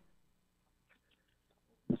 Yep.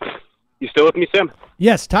 You still with me, Sam?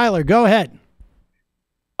 Yes, Tyler, go ahead.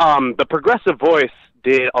 The progressive voice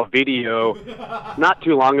did a video not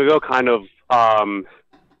too long ago, kind of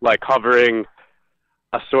like covering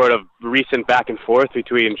a sort of recent back and forth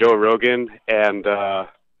between Joe Rogan and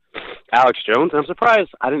Alex Jones. And I'm surprised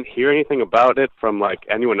I didn't hear anything about it from like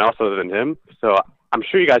anyone else other than him. So I'm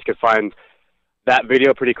sure you guys could find that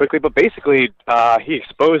video pretty quickly. But basically, he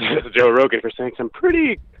exposes Joe Rogan for saying some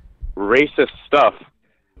pretty racist stuff.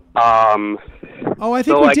 I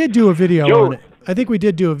think we did do a video on it. I think we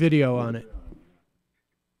did do a video on it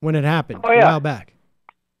when it happened a while back.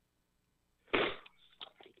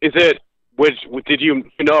 Is it? Did you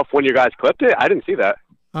know if one of your guys clipped it? I didn't see that.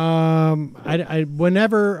 Around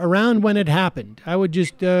when it happened, I would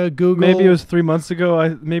just Google. Maybe it was 3 months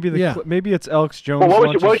ago. Maybe it's Alex Jones. Well,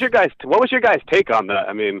 what was your guys' take on that?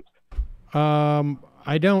 I mean,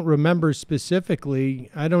 I don't remember specifically.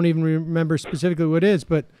 I don't even remember specifically what it is,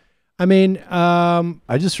 but I mean,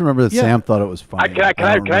 I just remember that Sam thought it was funny. Can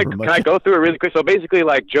I go through it really quick? So basically,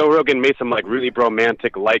 like Joe Rogan made some like really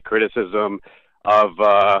romantic light criticism of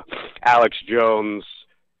Alex Jones,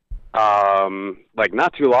 like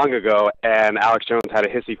not too long ago, and Alex Jones had a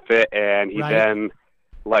hissy fit, and he then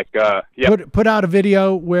like put out a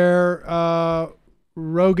video where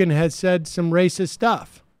Rogan had said some racist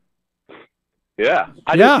stuff. Yeah,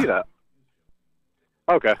 I didn't see that.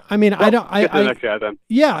 Okay. I mean, well, I don't. Get to the next guy then.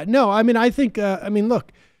 Yeah, no. I mean, I think. I mean,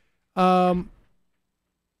 look.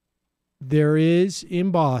 There is in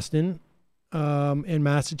Boston, in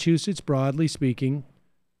Massachusetts, broadly speaking,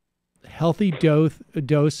 healthy dose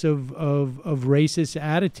of racist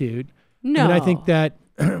attitude. No. And I think that.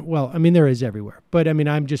 Well, I mean, there is everywhere, but I mean,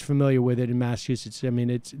 I'm just familiar with it in Massachusetts. I mean,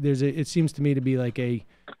 it seems to me to be like a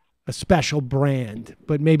special brand,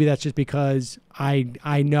 but maybe that's just because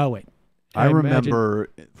I know it. I remember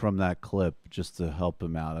from that clip, just to help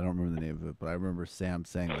him out, I don't remember the name of it, but I remember Sam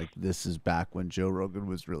saying, like, this is back when Joe Rogan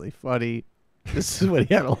was really funny. This is when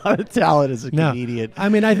he had a lot of talent as a comedian. I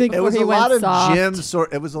mean, I think it was a lot of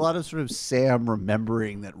it was a lot of sort of Sam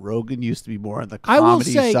remembering that Rogan used to be more on the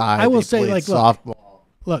comedy side. I will say, like, softball.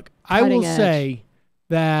 look, I will Cutting edge. say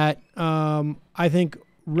that I think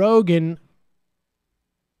Rogan,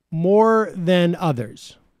 more than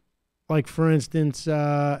others, like for instance,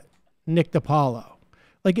 Nick DiPaolo.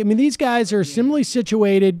 Like, I mean, these guys are similarly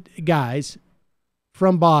situated guys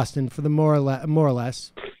from Boston, for the more or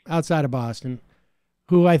less, outside of Boston,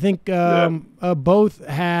 who I think both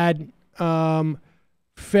had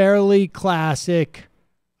fairly classic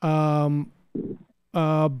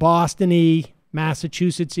Boston-y,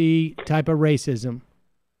 Massachusetts-y type of racism.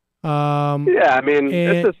 Yeah, I mean,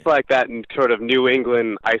 it's just like that in sort of New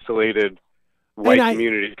England isolated white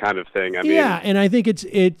community kind of thing. I mean, and I think it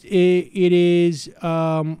is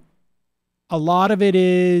a lot of it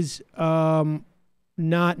is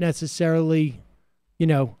not necessarily,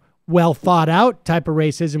 well thought out type of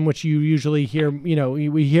racism, which you usually hear,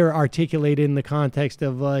 we hear articulated in the context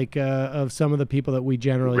of of some of the people that we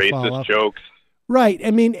generally follow. Racist jokes. Right.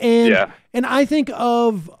 I mean, and I think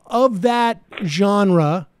of that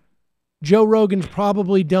genre, Joe Rogan's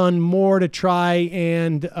probably done more to try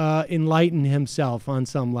and enlighten himself on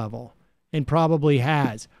some level, and probably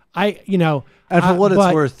has. And for what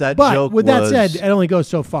it's worth, that joke with that said, it only goes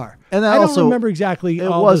so far. And I also, don't remember exactly. It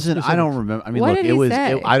all wasn't. the I don't remember. I mean, What look, did it he was.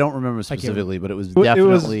 say? I don't remember specifically, but it was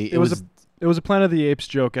definitely. It was a Planet of the Apes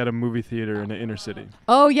joke at a movie theater in the inner city.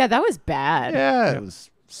 Oh yeah, that was bad. Yeah, it was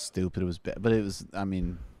stupid. It was bad, but it was. I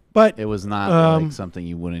mean, but it was not like something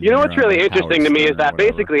you wouldn't. You know hear what's on, really like, interesting Howard to me is Stern or that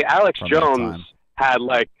whatever basically Alex from that Jones time.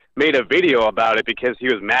 had made a video about it because he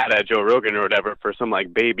was mad at Joe Rogan or whatever for some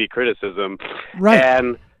baby criticism. Right.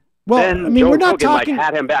 And then I mean, Joe we're not Rogan talking.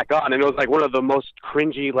 had him back on, and it was one of the most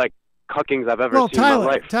cringy cuckings I've ever seen in my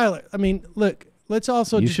life. Tyler, I mean, look, let's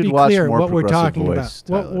also You just should be watch clear more what we're Progressive talking Voice,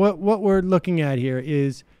 about. What we're looking at here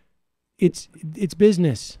is it's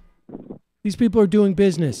business. These people are doing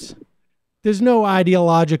business. There's no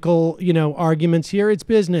ideological, arguments here. It's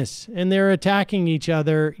business, and they're attacking each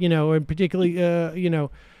other, and particularly,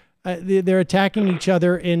 they're attacking each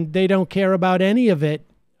other, and they don't care about any of it,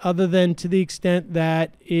 other than to the extent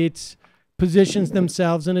that it's positions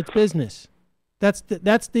themselves in its business. That's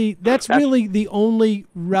really the only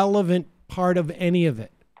relevant part of any of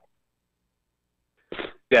it.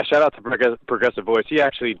 Yeah, shout out to Progressive Voice. He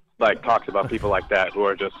actually talks about people like that who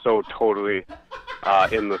are just so totally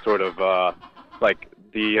in the sort of Oh,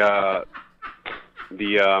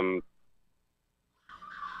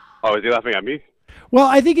 is he laughing at me? Well,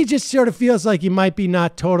 I think he just sort of feels like you might be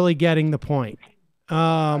not totally getting the point.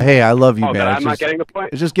 Hey, I love you, man. I'm not getting the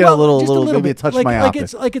point. It's just get a little, maybe a touch like, myopic.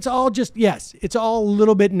 It's all just it's all a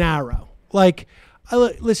little bit narrow.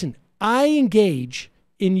 Listen, I engage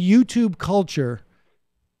in YouTube culture.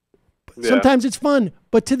 Yeah. Sometimes it's fun,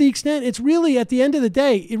 but to the extent it's really, at the end of the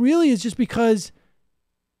day, it really is just because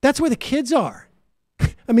that's where the kids are.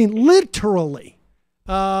 I mean, literally.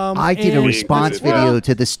 I did a response video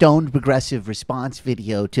to the stoned progressive response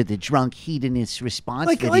video to the drunk hedonist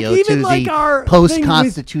response video to the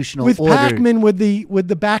post-constitutional with order. Pac-Man with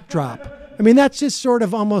the backdrop. I mean, that's just sort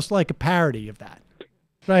of almost like a parody of that.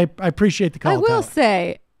 But I appreciate the call. I will Tyler.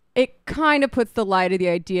 say it kind of puts the lie to the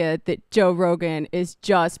idea that Joe Rogan is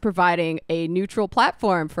just providing a neutral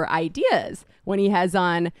platform for ideas when he has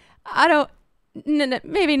on,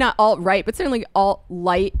 maybe not alt-right, but certainly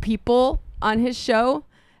alt-light people on his show.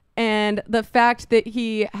 And the fact that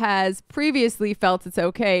he has previously felt it's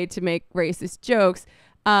okay to make racist jokes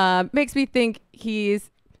makes me think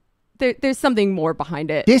there's something more behind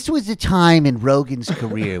it. This was a time in Rogan's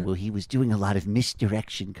career where he was doing a lot of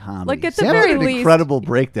misdirection comedy. Like, at the very least, incredible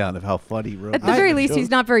breakdown of how funny Rogan at the very least, he's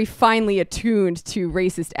not very finely attuned to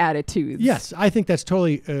racist attitudes. Yes, I think that's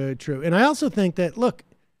totally true. And I also think that, look,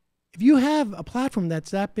 if you have a platform that's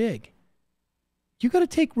that big, you got to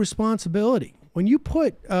take responsibility. When you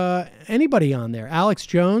put anybody on there, Alex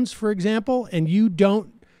Jones, for example, and you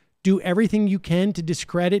don't do everything you can to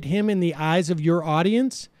discredit him in the eyes of your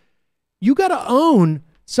audience, you got to own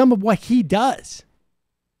some of what he does,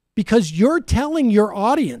 because you're telling your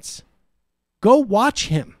audience, go watch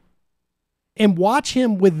him and watch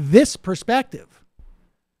him with this perspective.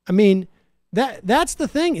 I mean, that's the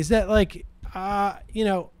thing, is that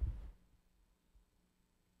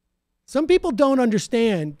some people don't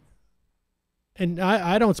understand, and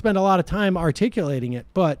I don't spend a lot of time articulating it,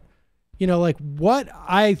 but what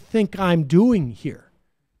I think I'm doing here.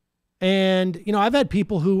 And, I've had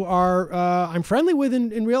people who are I'm friendly with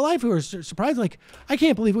in real life who are surprised, like, I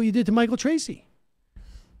can't believe what you did to Michael Tracy.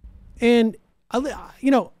 And, I'm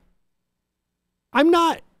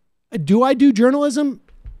not, do I do journalism?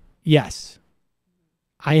 Yes.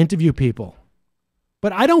 I interview people.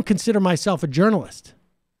 But I don't consider myself a journalist.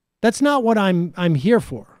 That's not what I'm here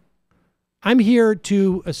for. I'm here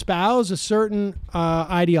to espouse a certain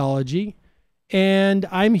ideology, and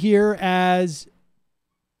I'm here as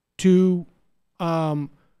to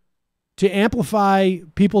amplify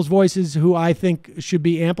people's voices who I think should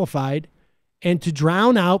be amplified, and to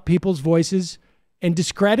drown out people's voices and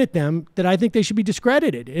discredit them that I think they should be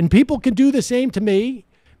discredited. And people can do the same to me,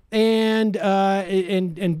 and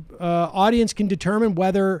audience can determine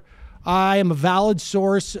whether I am a valid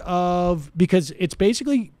source of, because it's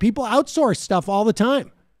basically people outsource stuff all the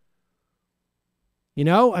time. You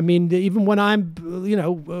know, I mean, even when I'm,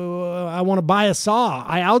 I want to buy a saw,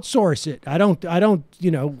 I outsource it. I don't,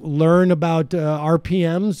 learn about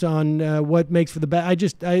RPMs on what makes for the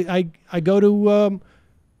best. I go to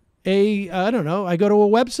I go to a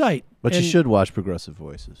website. But you should watch Progressive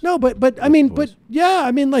Voices. No, but that's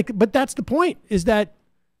the point, is that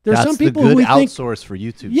there's That's some people the good who think outsource for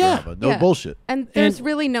YouTube Yeah. drama. No bullshit. And there's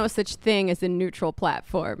really no such thing as a neutral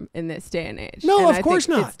platform in this day and age. No, and of I course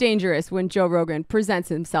think not. It's dangerous when Joe Rogan presents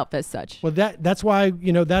himself as such. Well, that's why,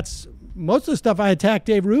 that's most of the stuff I attack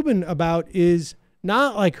Dave Rubin about is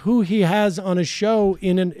not like who he has on his show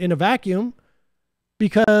in a vacuum,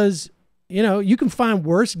 because, you can find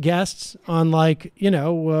worse guests on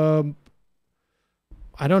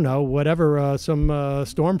I don't know, whatever, some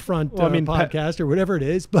Stormfront podcast or whatever it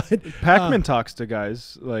is. But Pac-Man talks to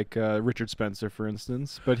guys like Richard Spencer, for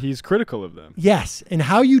instance, but he's critical of them. Yes, and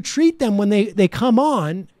how you treat them when they come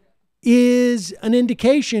on is an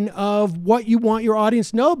indication of what you want your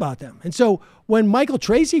audience to know about them. And so when Michael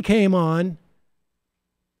Tracy came on,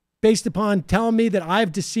 based upon telling me that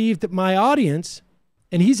I've deceived my audience,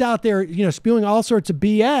 and he's out there, spewing all sorts of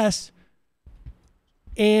BS,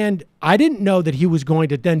 and I didn't know that he was going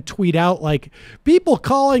to then tweet out like, people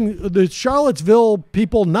calling the Charlottesville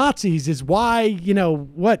people Nazis is why,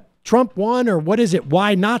 what Trump won, or what is it?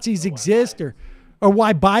 Why Nazis exist, or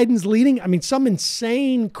why Biden's leading. I mean, some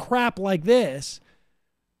insane crap like this.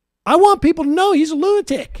 I want people to know he's a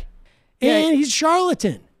lunatic and he's a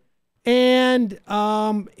charlatan. And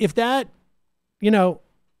if that,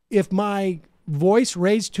 if my voice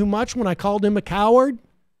raised too much when I called him a coward,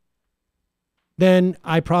 then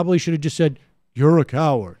I probably should have just said, "You're a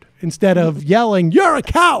coward," instead of yelling, "You're a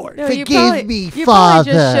coward." No, Forgive me, you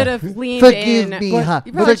Father. Probably just should have leaned Forgive in. me, You huh?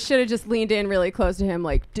 probably should have just leaned in really close to him,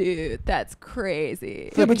 like, dude, that's crazy.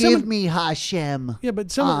 Forgive me, Hashem. Yeah,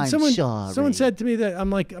 but I'm someone sorry. said to me that I'm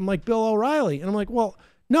like Bill O'Reilly, and I'm like, well,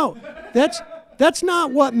 no, that's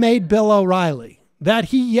not what made Bill O'Reilly. That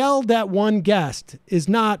he yelled at one guest is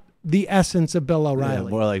not the essence of Bill O'Reilly. Yeah,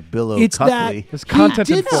 more like Bill It's that O'Cuckley.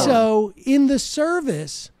 he did so in the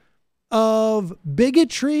service of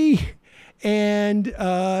bigotry and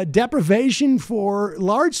deprivation for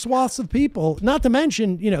large swaths of people, not to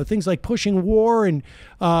mention, things like pushing war and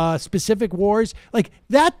specific wars. Like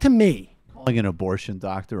that, to me, Calling an abortion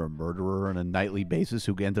doctor a murderer on a nightly basis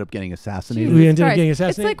who ended up getting assassinated.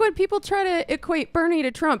 It's like when people try to equate Bernie to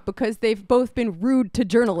Trump because they've both been rude to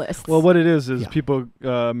journalists. Well, what it is people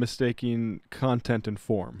mistaking content and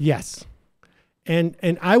form. Yes. And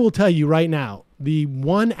I will tell you right now, the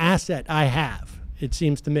one asset I have, it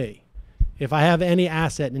seems to me, if I have any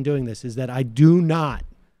asset in doing this, is that I do not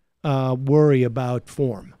worry about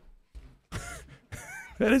form.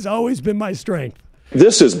 That has always been my strength.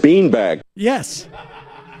 This is Beanbag. Yes.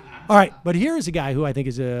 All right, but here is a guy who I think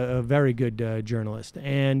is a very good journalist,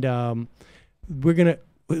 and we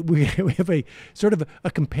have a sort of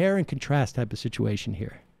a compare and contrast type of situation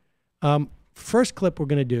here. First clip we're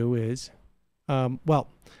going to do is,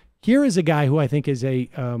 here is a guy who I think is a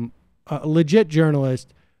legit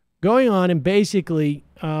journalist going on and basically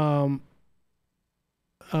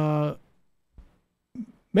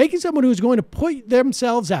making someone who's going to put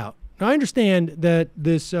themselves out. Now, I understand that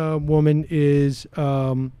this woman is,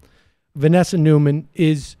 Vanessa Newman,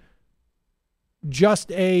 is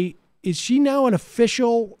she now an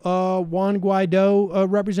official Juan Guaido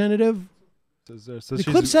representative? The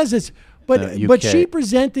clip says this, but she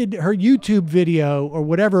presented her YouTube video or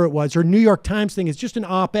whatever it was, her New York Times thing. It's just an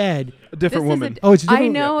op-ed. A different woman. It's a different. I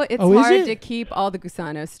know it's hard to keep all the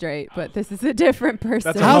Gusanos straight, but this is a different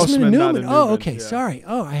person. That's Houseman Newman. Newman. Oh, okay. Yeah. Sorry.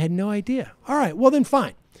 Oh, I had no idea. All right. Well, then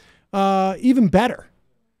fine. Even better,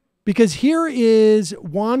 because here is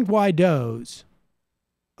Juan Guaido's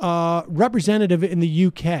representative in the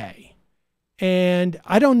UK. And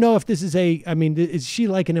I don't know if this is is she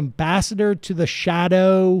like an ambassador to the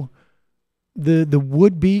shadow, the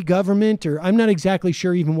would-be government, or I'm not exactly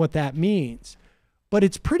sure even what that means. But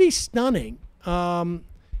it's pretty stunning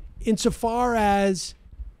insofar as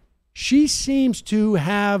she seems to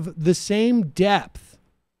have the same depth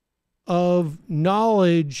of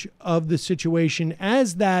knowledge of the situation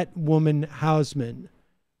as that woman Hausman,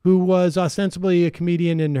 who was ostensibly a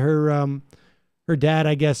comedian, and her dad,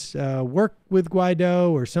 I guess, worked with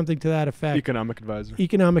Guaido or something to that effect. Economic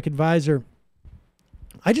advisor.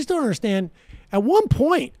 I just don't understand. At one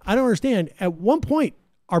point,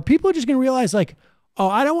 are people just going to realize, like, oh,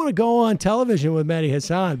 I don't want to go on television with Mehdi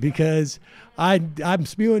Hassan because I'm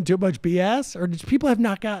spewing too much BS? Or just people have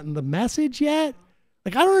not gotten the message yet?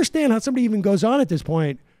 Like, I don't understand how somebody even goes on at this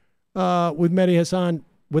point with Mehdi Hassan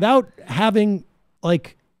without having,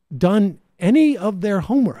 like, done any of their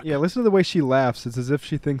homework. Yeah, listen to the way she laughs. It's as if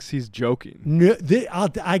she thinks he's joking. No,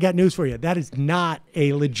 I got news for you. That is not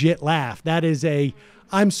a legit laugh. That is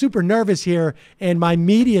I'm super nervous here, and my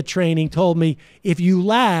media training told me if you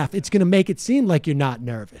laugh, it's going to make it seem like you're not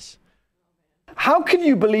nervous. How can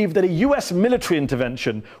you believe that a U.S. military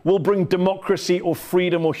intervention will bring democracy or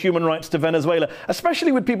freedom or human rights to Venezuela,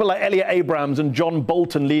 especially with people like Elliot Abrams and John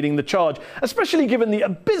Bolton leading the charge, especially given the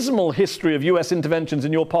abysmal history of U.S. interventions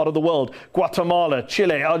in your part of the world, Guatemala,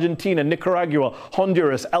 Chile, Argentina, Nicaragua,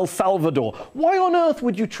 Honduras, El Salvador? Why on earth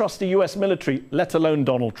would you trust the U.S. military, let alone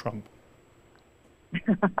Donald Trump?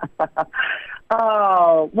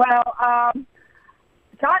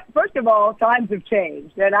 First of all, times have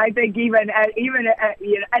changed, and I think even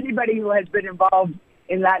anybody who has been involved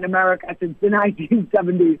in Latin America since the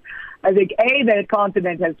 1970s, I think A, the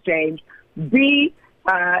continent has changed. B,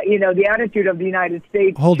 the attitude of the United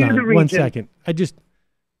States Hold to on the region. 1 second.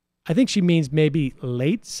 I think she means maybe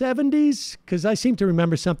late 70s, because I seem to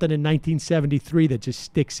remember something in 1973 that just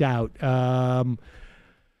sticks out.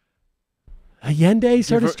 Allende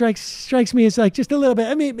sort of strikes me as like just a little bit.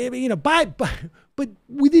 I mean, maybe, but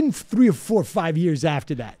within 3 or 4 or 5 years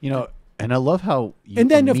after that. And I love how you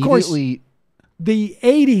and then, of course, the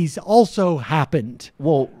 80s also happened.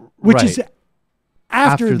 Well, which is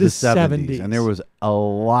after the 70s. And there was a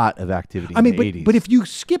lot of activity in the 80s. But if you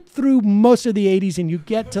skip through most of the 80s and you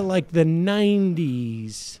get to like the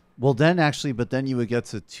 90s. Well, then you would get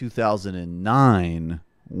to 2009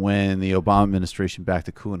 when the Obama administration backed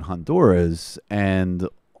a coup in Honduras, and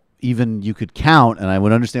even you could count, and I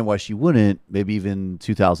would understand why she wouldn't, maybe even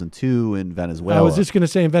 2002 in Venezuela. I was just going to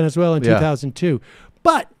say in Venezuela in 2002.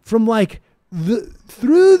 But from like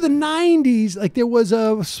through the 90s, like there was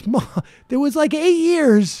like 8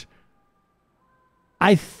 years,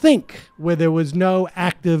 I think, where there was no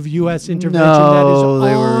active U.S. intervention that is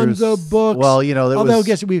on the books. Well, although I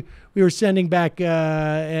guess we were sending back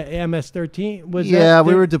MS-13.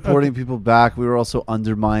 We were deporting people back. We were also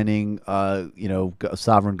undermining,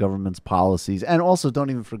 sovereign governments' policies, and also don't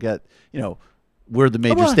even forget, we're the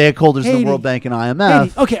major stakeholders in the World Bank and IMF.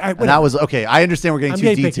 Haiti. Okay, all right, and that was okay. I understand we're getting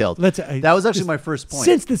too detailed. That was actually my first point.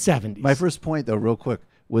 Since the 70s. My first point, though, real quick,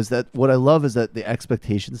 was that what I love is that the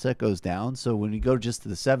expectation set goes down. So when you go just to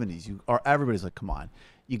the 70s, everybody's like, come on.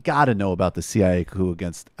 You got to know about the CIA coup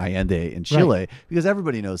against Allende in Chile because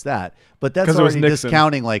everybody knows that. But that's already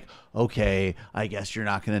discounting, like, okay, I guess you're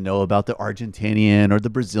not going to know about the Argentinian or the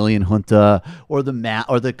Brazilian junta or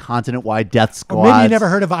the continent-wide death squad. Maybe you never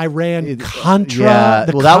heard of Iran Contra. Yeah,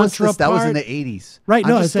 that was in the 80s. Right.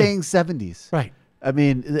 I'm just saying 70s. Right. I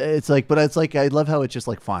mean, it's like, I love how it's just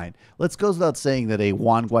like, fine. Let's go without saying that a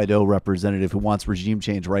Juan Guaido representative who wants regime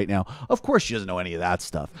change right now, of course she doesn't know any of that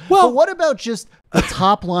stuff. Well, but what about just a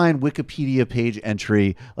top line Wikipedia page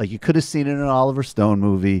entry, like you could have seen it in an Oliver Stone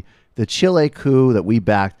movie, the Chile coup that we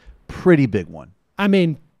backed, pretty big one. I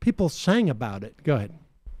mean, people sang about it. Go ahead.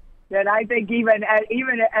 And I think even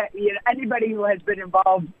anybody who has been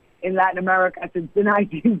involved in Latin America since the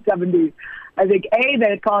 1970s, I think A,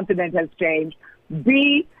 the continent has changed.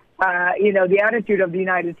 B, the attitude of the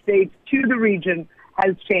United States to the region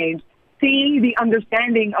has changed. C, the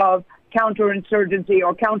understanding of counterinsurgency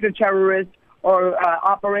or counterterrorist or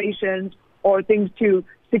operations or things to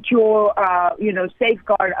secure,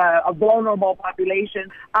 safeguard a vulnerable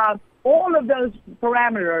population. All of those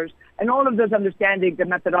parameters and all of those understandings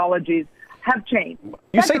and methodologies have changed.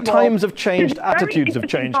 You say times have changed, attitudes have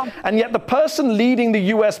changed, and yet the person leading the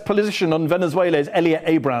U.S. position on Venezuela is Elliot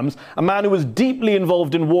Abrams, a man who was deeply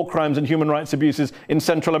involved in war crimes and human rights abuses in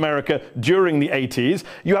Central America during the 80s.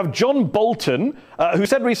 You have John Bolton, who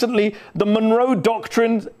said recently, the Monroe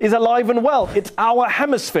Doctrine is alive and well. It's our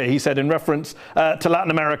hemisphere, he said in reference to Latin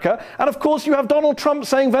America. And of course, you have Donald Trump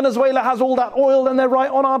saying Venezuela has all that oil and they're right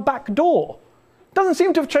on our back door. Doesn't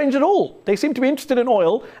seem to have changed at all. They seem to be interested in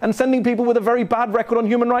oil and sending people with a very bad record on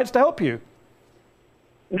human rights to help you.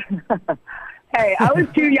 Hey, I was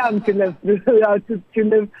too young to live through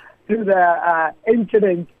the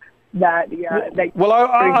incident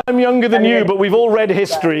Well, I'm younger than you, but we've all read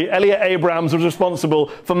history. Elliot Abrams was responsible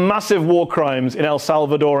for massive war crimes in El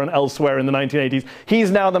Salvador and elsewhere in the 1980s.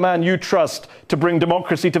 He's now the man you trust to bring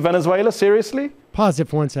democracy to Venezuela? Seriously? Pause it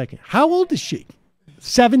for 1 second. How old is she?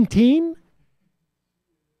 17?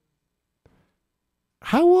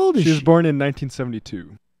 How old is she? She was born in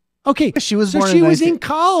 1972. Okay, she was so born she in was in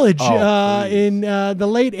college please. in the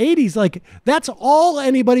late 80s. Like, that's all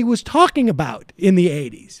anybody was talking about in the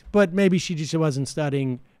 80s. But maybe she just wasn't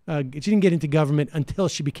studying. She didn't get into government until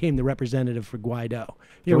she became the representative for Guaido.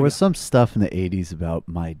 There was some stuff in the 80s about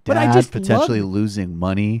my But I dad just potentially love- losing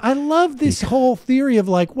money. I love this whole theory of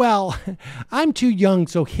like, well, I'm too young,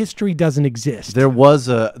 so history doesn't exist. There was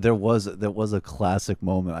a classic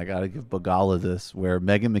moment. I gotta give Bagala this, where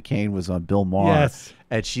Meghan McCain was on Bill Maher, Yes.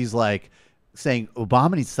 and she's like saying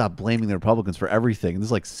Obama needs to stop blaming the Republicans for everything. And this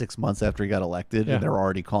is like 6 months after he got elected, Yeah. and they're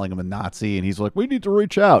already calling him a Nazi, and he's like, we need to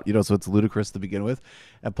reach out, so it's ludicrous to begin with.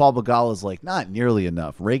 And Paul Bagala is like, not nearly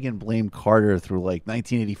enough. Reagan blamed Carter through like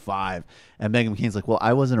 1985, and Meghan McCain's like, well,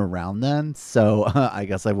 I wasn't around then, so I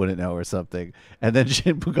guess I wouldn't know or something. And then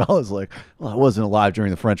Bagala's like, well, I wasn't alive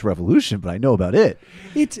during the French Revolution, but I know about it.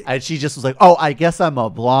 And she just was like, oh, I guess I'm a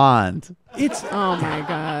blonde. Oh my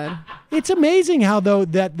God. It's amazing how though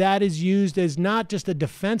that is used as not just a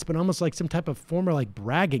defense, but almost like some type of form of like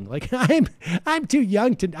bragging. Like I'm too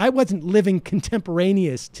young I wasn't living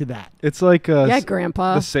contemporaneous to that. It's like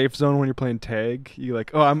Grandpa. the safe zone when you're playing tag. You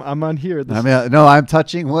like, oh, I'm on here. I mean, no, I'm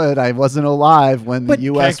touching wood. I wasn't alive when the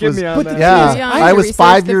U.S. Can't was. get me on that. Yeah, I was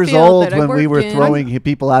 5 years old when we were throwing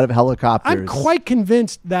people out of helicopters. I'm quite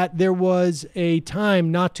convinced that there was a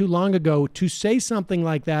time not too long ago to say something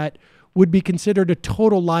like that would be considered a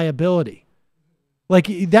total liability. Like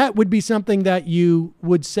that would be something that you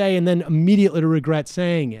would say and then immediately regret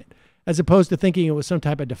saying it, as opposed to thinking it was some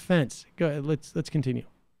type of defense. Go ahead, let's continue.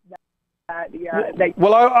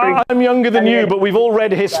 Well, I'm younger than you, but we've all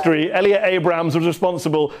read history. Elliot Abrams was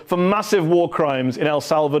responsible for massive war crimes in El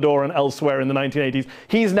Salvador and elsewhere in the 1980s.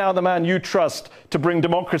 He's now the man you trust to bring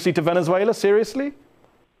democracy to Venezuela? Seriously?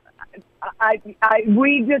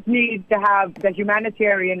 We just need to have the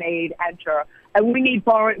humanitarian aid enter, and we need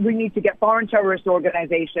to get foreign terrorist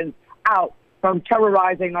organizations out from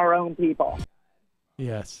terrorizing our own people.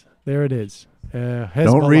 Yes, there it is.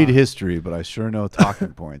 Don't read history, but I sure know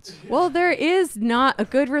talking points. Well, there is not a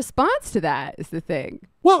good response to that, is the thing.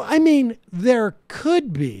 Well, I mean, there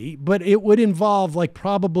could be, but it would involve like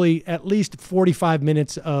probably at least 45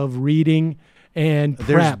 minutes of reading and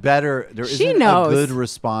prep. There isn't a good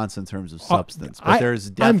response in terms of substance, but there's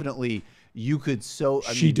definitely you could so.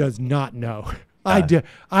 She does not know.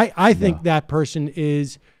 I think that person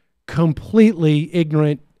is completely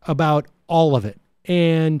ignorant about all of it,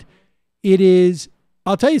 and it is.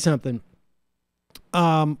 I'll tell you something.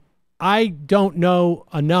 I don't know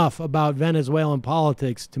enough about Venezuelan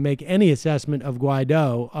politics to make any assessment of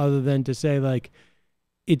Guaido, other than to say like,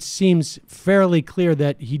 it seems fairly clear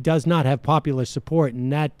that he does not have popular support,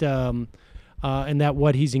 and that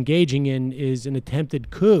what he's engaging in is an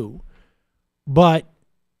attempted coup. But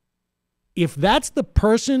if that's the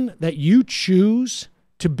person that you choose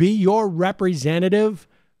to be your representative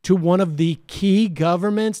to one of the key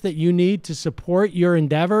governments that you need to support your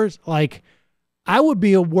endeavors, like I would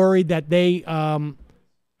be worried that they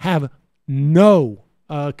have no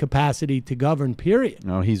capacity to govern, period.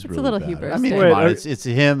 No, he's really a little bad. hubris. I mean, come on, it's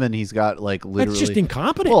him, and he's got like literally. That's just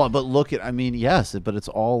incompetent. Well, but look at, I mean, yes, but it's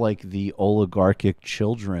all like the oligarchic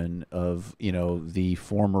children of the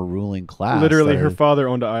former ruling class. Literally, her father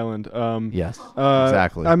owned an island. Yes,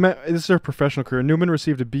 exactly. This is her professional career. Newman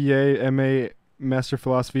received a BA, MA, Master of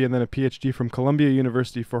Philosophy, and then a PhD from Columbia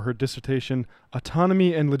University for her dissertation,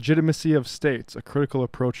 Autonomy and Legitimacy of States, a Critical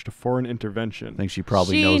Approach to Foreign Intervention. I think she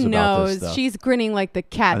probably knows about this stuff. She's grinning like the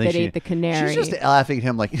cat that ate the canary. She's just laughing at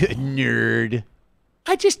him like, nerd.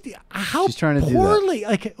 How she's trying to poorly,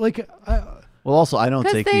 do that. Well, also, I don't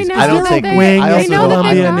take these. I don't take wing in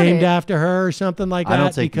Columbia named after her or something like that. I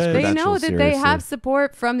don't take because they know that they have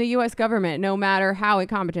support from the U.S. government, no matter how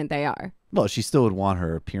incompetent they are. Well, she still would want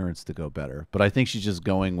her appearance to go better, but I think she's just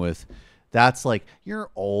going with, that's like, you're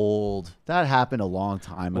old. That happened a long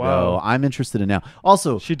time ago. I'm interested in now.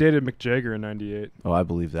 Also, she dated Mick Jagger in '98. Oh, I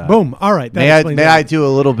believe that. Boom. All right. May I do a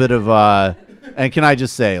little bit of, and can I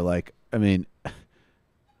just say, like, I mean,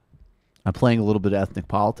 I'm playing a little bit of ethnic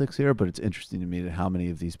politics here, but it's interesting to me that how many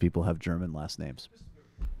of these people have German last names.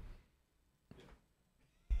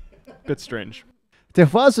 Bit strange. there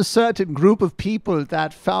was a certain group of people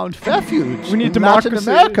that found refuge We need in Latin democracy.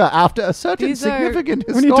 America after a certain These are- significant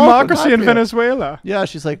We need historical democracy time in period." Venezuela. Yeah,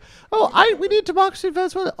 she's like, we need democracy in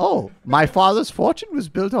Venezuela. Oh, my father's fortune was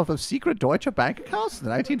built off of secret Deutsche bank accounts in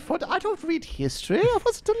the 1940s. I don't read history. I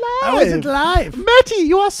wasn't alive. I wasn't alive. Matty,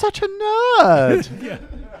 you are such a nerd.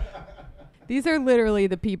 These are literally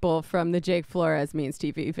the people from the Jake Flores Means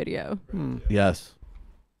TV video. Yes.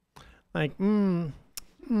 Like, Tell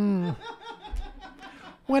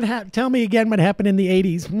me again what happened in the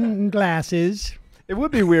 80s. Glasses. It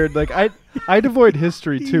would be weird. Like I'd avoid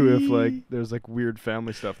history too if like there's like weird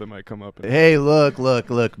family stuff that might come up. Hey, look,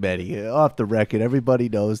 Betty. Off the record, everybody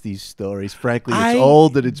knows these stories. Frankly, it's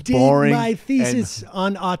old and it's boring. My thesis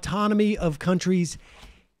on autonomy of countries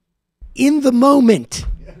in the moment.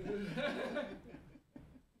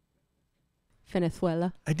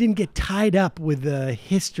 Venezuela. I didn't get tied up with the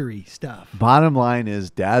history stuff. Bottom line is,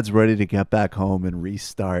 Dad's ready to get back home and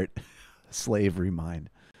restart slavery mine.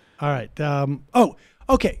 All right.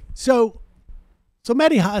 Okay. So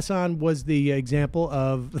Mehdi Hassan was the example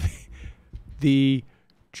of the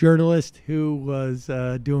journalist who was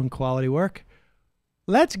doing quality work.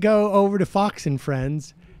 Let's go over to Fox and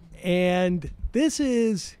Friends, and this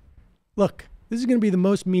is going to be the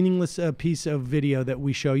most meaningless piece of video that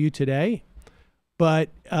we show you today. But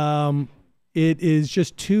it is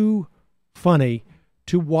just too funny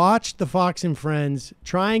to watch the Fox and Friends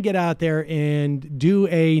try and get out there and do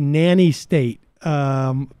a nanny state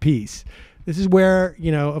piece. This is where,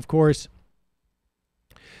 of course,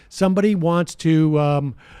 somebody wants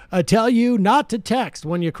to tell you not to text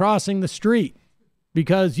when you're crossing the street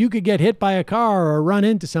because you could get hit by a car or run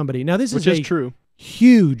into somebody. Now, this is a true.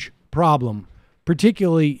 Huge problem,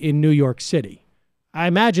 particularly in New York City. I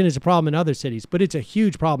imagine it's a problem in other cities, but it's a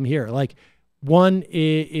huge problem here. Like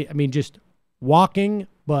just walking,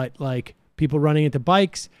 but like people running into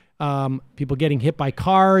bikes, people getting hit by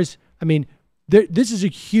cars. I mean, this is a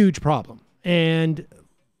huge problem. And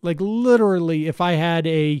like literally, if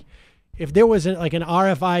there was an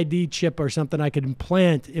RFID chip or something I could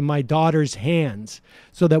implant in my daughter's hands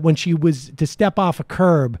so that when she was to step off a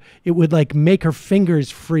curb, it would like make her fingers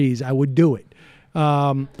freeze, I would do it.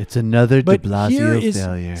 It's another de But here Blasio is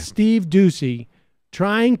failure. Steve Ducey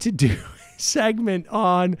trying to do a segment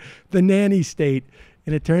on the nanny state,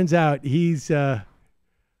 and it turns out he's I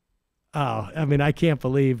can't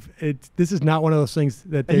believe it. This is not one of those things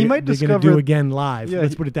that they're going to do again live. Yeah,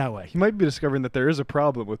 Let's put it that way. He might be discovering that there is a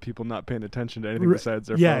problem with people not paying attention to anything besides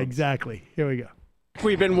their Yeah, phones. exactly. Here we go.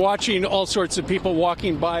 We've been watching all sorts of people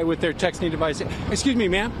walking by with their texting devices. Excuse me,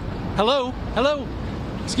 ma'am. Hello? Hello?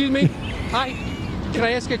 Excuse me? Hi. Can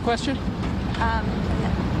I ask a question?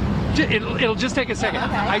 It'll just take a second.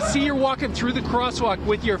 Okay. I see you're walking through the crosswalk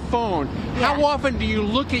with your phone. Yeah. How often do you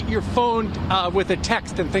look at your phone with a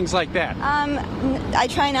text and things like that? I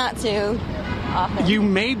try not to often. You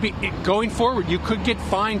may be, going forward, you could get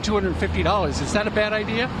fined $250. Is that a bad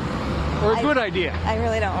idea? Or a good idea? I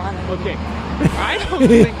really don't want to. Okay. I don't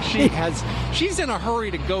think she's in a hurry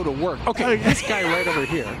to go to work. Okay, this guy right over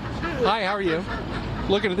here. Hi, how are you?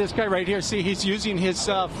 Looking at this guy right here. See, he's using his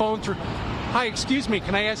phone through. Hi, excuse me.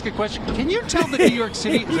 Can I ask a question? Can you tell that New York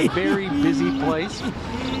City is a very busy place?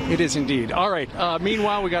 It is indeed. All right.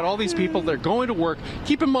 Meanwhile, we got all these people that are going to work.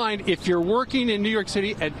 Keep in mind, if you're working in New York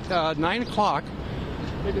City at 9 o'clock,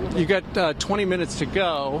 you got 20 minutes to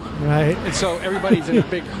go. Right. And so everybody's in a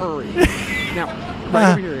big hurry. Now,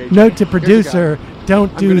 right over here, AJ. Note to Here's a guy. producer,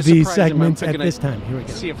 don't I'm do gonna these surprise him. segments I'm at gonna this time. Here we go.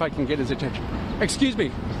 See if I can get his attention. Excuse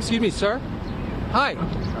me, sir. Hi.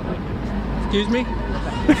 Excuse me.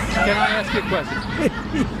 Can I ask you a question?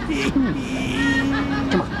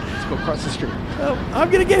 Come on, let's go across the street. Oh,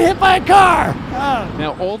 I'm gonna get hit by a car.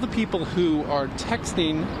 Now, all the people who are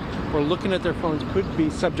texting or looking at their phones could be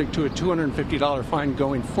subject to a $250 fine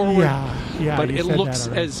going forward. Yeah, but you it said looks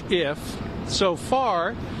that already. as if, so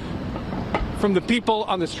far, from the people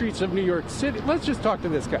on the streets of New York City, let's just talk to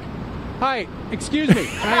this guy. Hi, excuse me,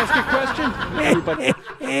 can I ask you a question? Everybody.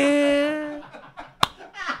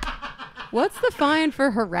 What's the fine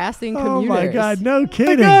for harassing Oh commuters? my God, no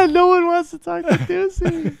kidding. God, no one wants to talk to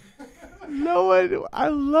Ducey. No one. I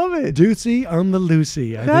love it. Ducey on the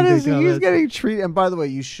Lucy. He's getting treated. And by the way,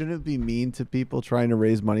 you shouldn't be mean to people trying to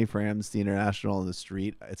raise money for Amnesty International on the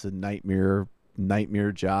street. It's a nightmare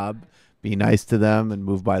job. Be nice to them and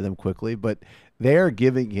move by them quickly. But they're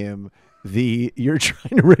giving him you're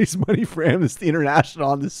trying to raise money for Amnesty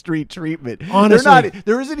International on the street treatment. Honestly.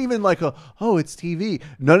 There isn't even like it's TV.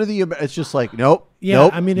 None of the, it's just like, nope. Yeah,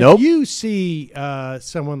 nope, I mean, nope. if you see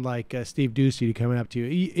someone like Steve Ducey coming up to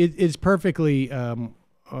you, it's perfectly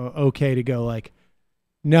okay to go like,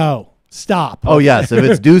 no, Stop. Oh, yes. If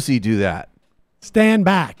it's Ducey, do that. Stand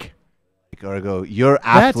back. Or go, you're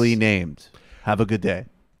aptly named. Have a good day.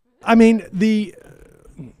 I mean, the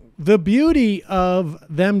beauty of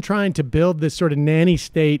them trying to build this sort of nanny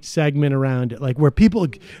state segment around it, like where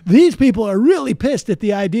these people are really pissed at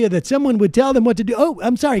the idea that someone would tell them what to do. Oh,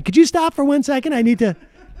 I'm sorry. Could you stop for 1 second? I need to.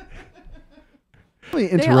 Let me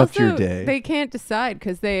interrupt your day. They can't decide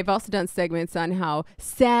because they've also done segments on how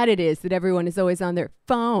sad it is that everyone is always on their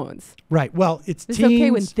phones. Right. Well, it's It's teens, okay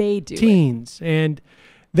when they do teens, and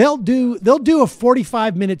they'll do a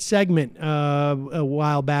 45-minute segment a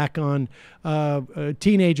while back on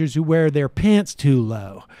teenagers who wear their pants too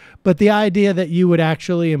low. But the idea that you would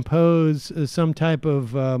actually impose some type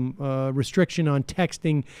of restriction on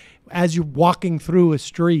texting as you're walking through a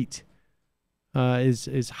street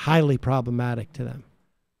is highly problematic to them.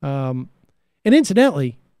 And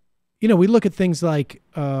incidentally, we look at things like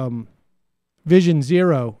Vision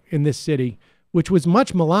Zero in this city, which was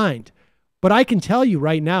much maligned. But I can tell you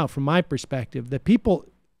right now, from my perspective, that people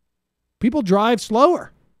drive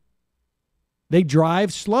slower. They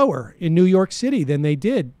drive slower in New York City than they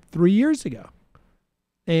did 3 years ago.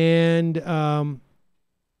 And why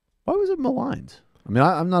was it maligned? I mean,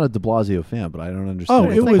 I'm not a de Blasio fan, but I don't understand.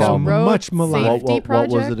 Oh, it was much maligned. What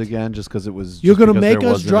was it again? Just because it was. You're going to make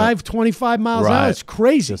us drive 25 miles an hour? It's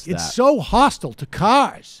crazy. Just It's that. so hostile to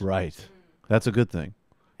cars. Right. That's a good thing.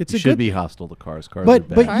 It's You a should good be thing. hostile to cars. Cars But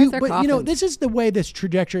are bad. but this is the way this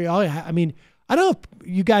trajectory. I mean, I don't know if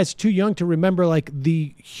you guys are too young to remember like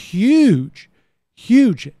the huge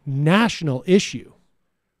national issue.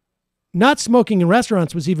 Not smoking in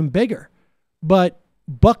restaurants was even bigger, but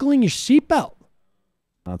buckling your seatbelt.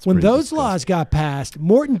 When those laws got passed,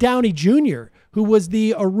 Morton Downey Jr., who was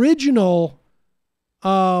the original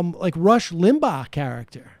like Rush Limbaugh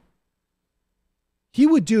character, he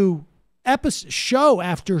would do show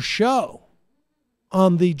after show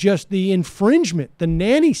on the infringement, the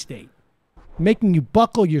nanny state, making you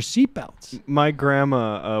buckle your seatbelts. My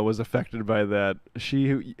grandma was affected by that.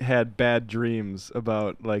 She had bad dreams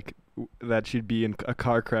about that she'd be in a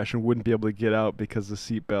car crash and wouldn't be able to get out because of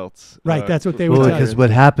seatbelts. Right, that's what they would tell you. Because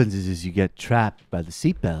what happens is you get trapped by the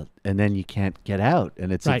seatbelt and then you can't get out,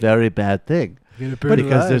 and it's a very bad thing.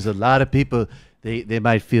 Because there's a lot of people. They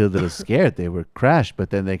might feel a little scared they were crashed, but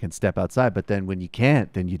then they can step outside. But then when you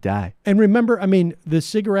can't, then you die. And remember, I mean, the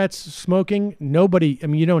cigarettes, smoking,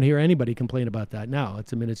 you don't hear anybody complain about that now.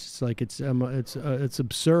 It's just like it's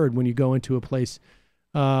absurd when you go into a place.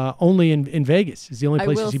 Only in Vegas is the only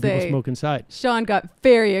place you see people smoke inside. Sean got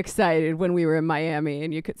very excited when we were in Miami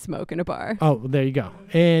and you could smoke in a bar. Oh, there you go.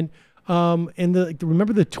 And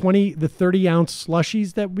remember the 30 ounce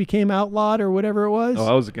slushies that became outlawed or whatever it was? Oh,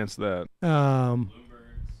 I was against that.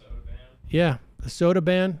 Yeah, the soda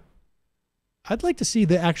ban. I'd like to see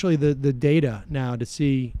the data now to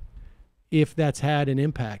see if that's had an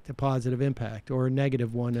impact, a positive impact or a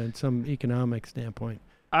negative one on some economic standpoint.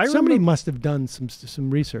 Somebody must have done some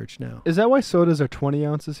research now. Is that why sodas are 20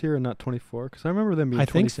 ounces here and not 24? Because I remember them being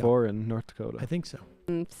 24 in North Dakota. I think so.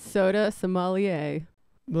 Soda sommelier.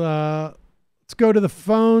 Let's go to the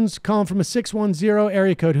phones. Calling from a 610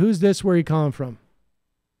 area code. Who's this? Where are you calling from?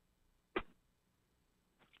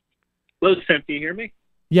 Hello, Sam. Can you hear me?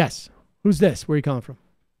 Yes. Who's this? Where are you calling from?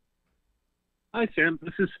 Hi, Sam.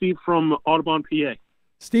 This is Steve from Audubon, PA.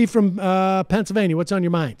 Steve from Pennsylvania. What's on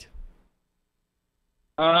your mind?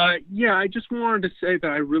 Yeah, I just wanted to say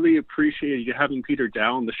that I really appreciate you having Peter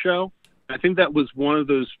Daou on the show. I think that was one of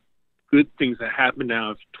those good things that happened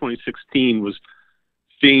now of 2016 was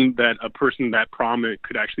seeing that a person that prominent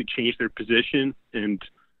could actually change their position, and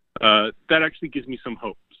that actually gives me some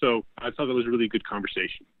hope. So I thought that was a really good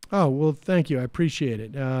conversation. Oh, well, thank you. I appreciate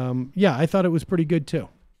it. Yeah, I thought it was pretty good, too.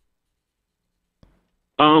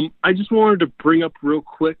 I just wanted to bring up real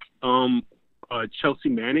quick Chelsea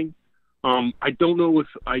Manning. I don't know if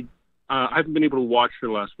I haven't been able to watch her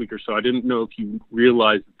last week or so. I didn't know if you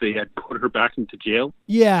realized that they had put her back into jail.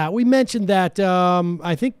 Yeah, we mentioned that.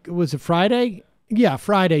 I think it was a Friday. Yeah,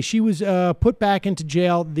 Friday. She was put back into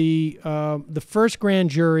jail. The first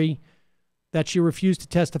grand jury that she refused to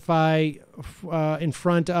testify in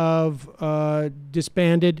front of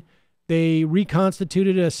disbanded. They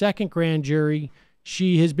reconstituted a second grand jury.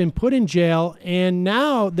 She has been put in jail, and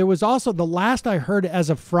now there was also, the last I heard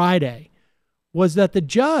as of Friday, was that the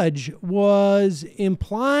judge was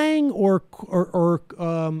implying or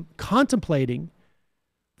contemplating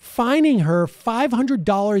fining her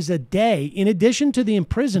 $500 a day in addition to the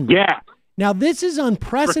imprisonment. Yeah. Now, this is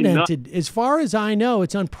unprecedented. As far as I know,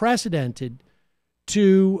 it's unprecedented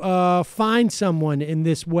to fine someone in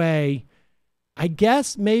this way I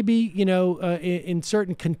guess maybe, in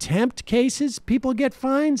certain contempt cases, people get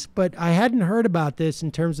fines, but I hadn't heard about this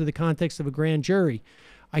in terms of the context of a grand jury.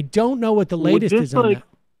 I don't know what the latest is on that.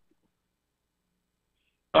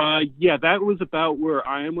 Yeah, that was about where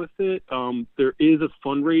I am with it. There is a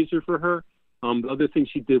fundraiser for her. The other thing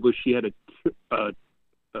she did was she had a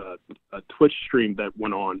Twitch stream that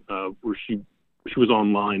went on where she was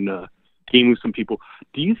online gaming some people.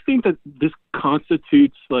 Do you think that this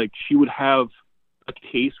constitutes like she would have a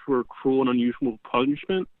case for cruel and unusual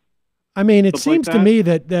punishment? I mean, it seems to me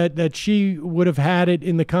that she would have had it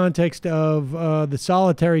in the context of the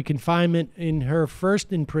solitary confinement in her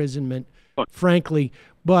first imprisonment, frankly.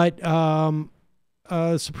 But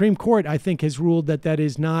Supreme Court, I think, has ruled that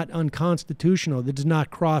is not unconstitutional. That does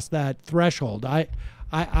not cross that threshold. I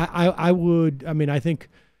think,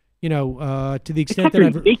 to the extent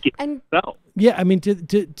that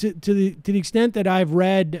to the extent that I've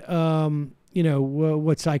read,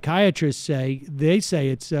 what psychiatrists say, they say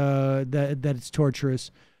it's that it's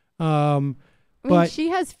torturous. But she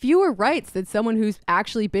has fewer rights than someone who's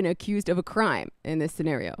actually been accused of a crime in this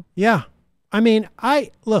scenario. Yeah. I mean,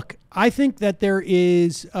 I think that there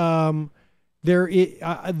is the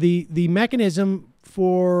mechanism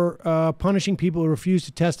for punishing people who refuse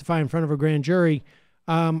to testify in front of a grand jury.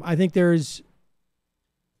 I think there's.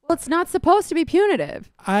 Well, it's not supposed to be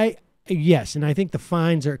punitive. Yes, and I think the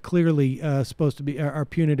fines are clearly supposed to be are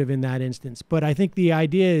punitive in that instance. But I think the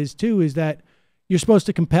idea is that you're supposed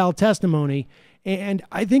to compel testimony, and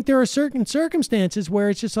I think there are certain circumstances where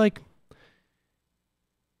it's just like.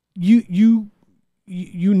 You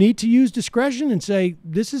need to use discretion and say,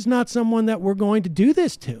 this is not someone that we're going to do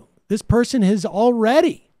this to. This person has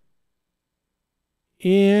already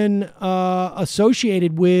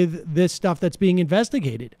associated with this stuff that's being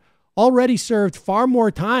investigated, already served far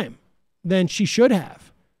more time than she should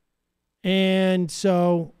have. And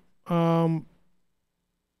so, I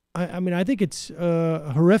think it's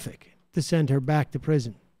horrific to send her back to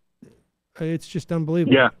prison. It's just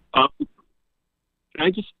unbelievable. Yeah. Can I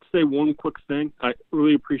just say one quick thing? I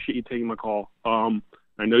really appreciate you taking my call. I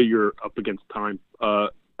know you're up against time. I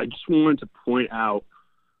just wanted to point out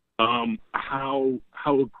how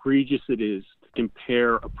egregious it is to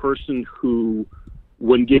compare a person who,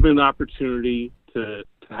 when given the opportunity to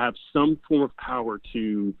have some form of power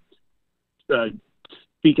to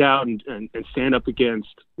speak out and stand up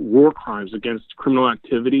against war crimes, against criminal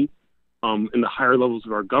activity in the higher levels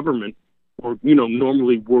of our government, or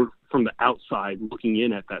normally we're from the outside looking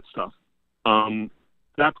in at that stuff.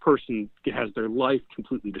 That person has their life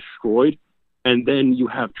completely destroyed. And then you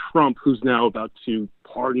have Trump, who's now about to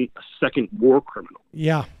pardon a second war criminal.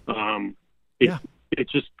 Yeah.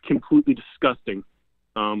 It's just completely disgusting.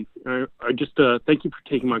 I just thank you for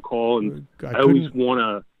taking my call. And I always want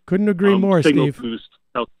to couldn't agree more, Steve. Boost.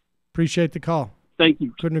 Appreciate the call. Thank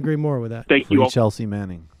you. Couldn't agree more with that. Thank you all. Chelsea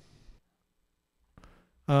Manning.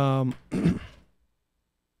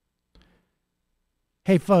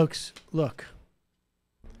 Hey, folks, look,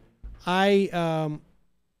 I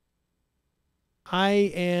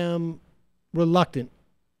am reluctant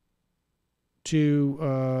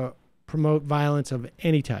to promote violence of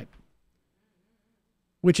any type,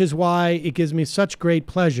 which is why it gives me such great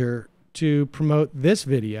pleasure to promote this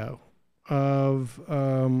video of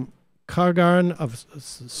Sargon.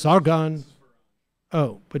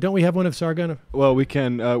 Oh, but don't we have one of Sargon? Well, we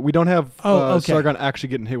can. We don't have Sargon actually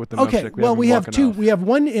getting hit with the milkshake. Well, we have two. We have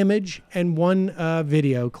one image and one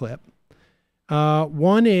video clip.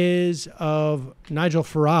 One is of Nigel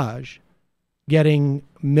Farage getting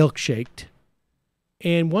milkshaked,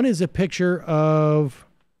 and one is a picture of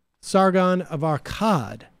Sargon of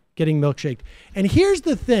Akkad getting milkshaked. And here's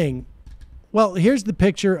the thing. Well, here's the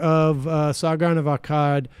picture of Sargon of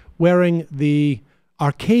Akkad wearing the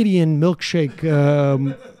Arcadian milkshake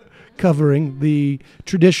covering, the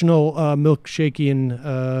traditional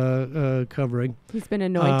milkshakian covering. He's been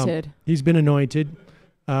anointed. He's wearing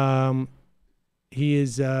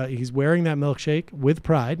that milkshake with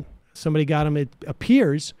pride. Somebody got him, it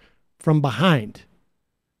appears, from behind,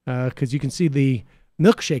 because you can see the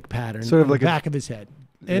milkshake pattern sort of on like the back of his head.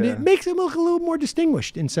 And it makes him look a little more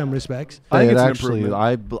distinguished in some respects. I think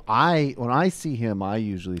when I see him, I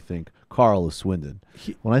usually think Carl is Swindon.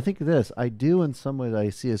 When I think of this, I do in some ways I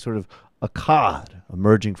see a sort of a cod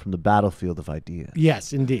emerging from the battlefield of ideas.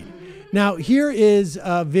 Yes, indeed. Now, here is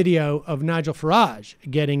a video of Nigel Farage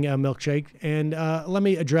getting a milkshake, and let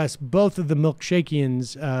me address both of the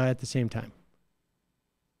milkshakians at the same time.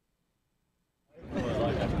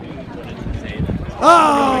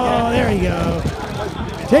 Oh, there you go.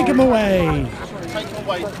 Take him away.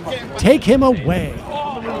 Take him away.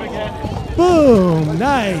 Boom.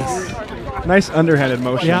 Nice. Nice underhanded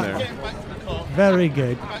motion Yeah. there. Very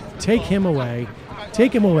good. Take him away.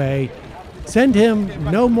 Take him away. Send him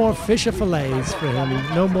no more fisher fillets for him.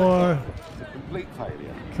 No more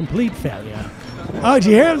complete failure. Oh, did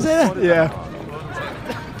you hear him say that? Yeah.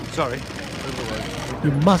 Sorry.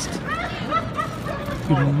 You must.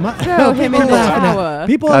 Throw him in the tower.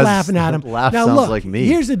 People are laughing at him. Laugh Now sounds look, like me.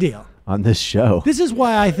 here's the deal. On this show. This is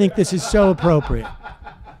why I think this is so appropriate.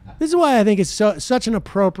 This is why I think it's such an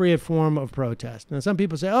appropriate form of protest. Now, some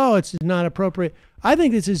people say, oh, it's not appropriate. I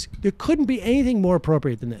think there couldn't be anything more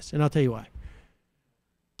appropriate than this, and I'll tell you why.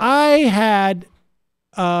 I've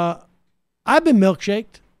been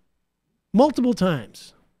milkshaked multiple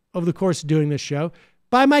times over the course of doing this show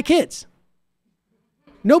by my kids.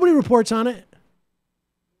 Nobody reports on it.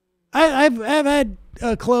 I've had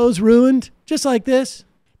clothes ruined just like this.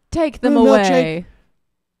 Take them away.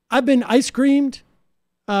 I've been ice creamed.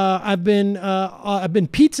 I've been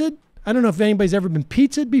pizzaed. I don't know if anybody's ever been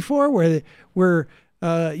pizzaed before, where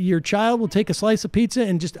your child will take a slice of pizza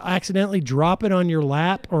and just accidentally drop it on your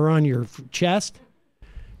lap or on your chest.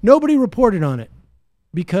 Nobody reported on it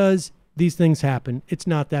because these things happen. It's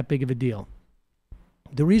not that big of a deal.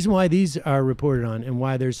 The reason why these are reported on and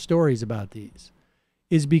why there's stories about these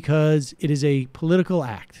is because it is a political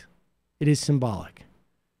act. It is symbolic.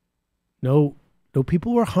 No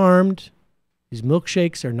people were harmed. These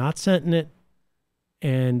milkshakes are not sentient.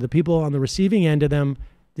 And the people on the receiving end of them,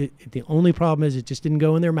 the only problem is it just didn't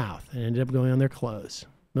go in their mouth and ended up going on their clothes.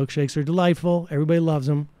 Milkshakes are delightful. Everybody loves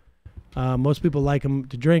them. Most people like them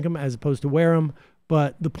to drink them as opposed to wear them.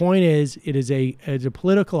 But the point is, it's a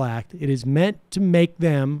political act. It is meant to make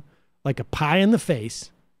them like a pie in the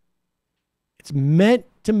face. It's meant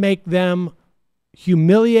to make them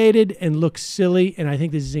humiliated and look silly. And I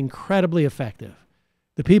think this is incredibly effective.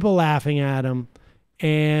 The people laughing at them.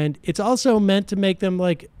 And it's also meant to make them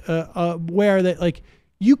like aware that like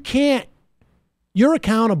you're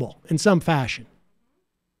accountable in some fashion.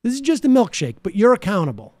 This is just a milkshake, but you're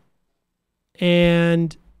accountable.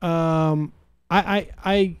 And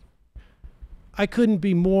I couldn't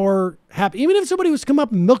be more happy. Even if somebody was to come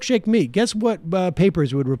up and milkshake me, guess what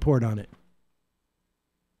papers would report on it?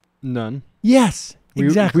 None. Yes,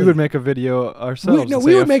 exactly. We would make a video ourselves.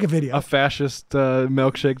 We would make a video. A fascist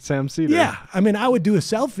milkshake Sam Seder. Yeah. I mean, I would do a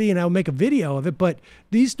selfie and I would make a video of it, but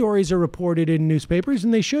these stories are reported in newspapers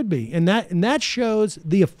and they should be. And that shows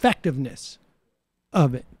the effectiveness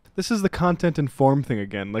of it. This is the content informed thing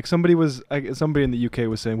again. Like somebody in the UK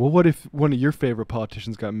was saying, well, what if one of your favorite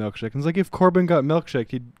politicians got milkshake? And it's like, if Corbyn got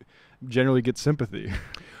milkshake, he'd generally get sympathy.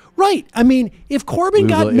 Right. I mean, if Corbyn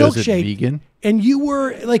got milkshake vegan? And you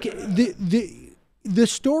were like, the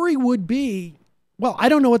story would be, well, I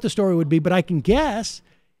don't know what the story would be, but I can guess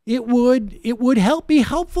it would be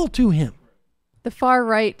helpful to him. The far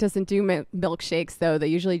right doesn't do milkshakes, though. They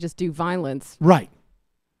usually just do violence. Right.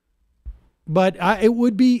 But it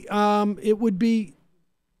would be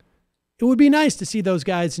nice to see those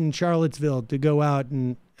guys in Charlottesville to go out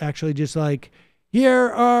and actually just like, here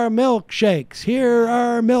are milkshakes. Here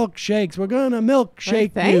are milkshakes. We're gonna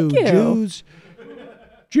milkshake you, Jews.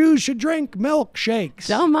 Jews should drink milkshakes.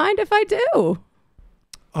 Don't mind if I do.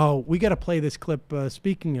 Oh, we got to play this clip.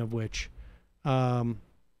 Speaking of which, I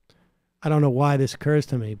don't know why this occurs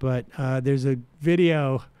to me, but there's a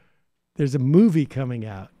movie coming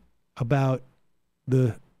out about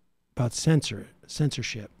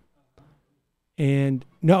censorship. And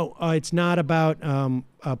no, it's not about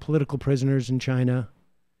political prisoners in China.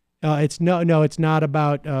 It's not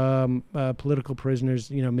about political prisoners,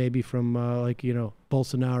 maybe from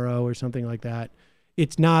Bolsonaro or something like that.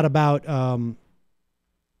 It's not about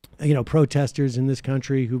protesters in this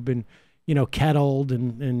country who've been kettled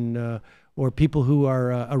and or people who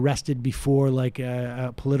are arrested before like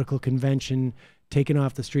a political convention, taken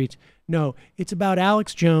off the streets. No, it's about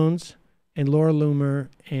Alex Jones and Laura Loomer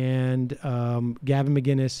and Gavin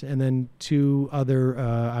McInnes and then two other,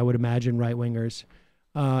 I would imagine, right-wingers,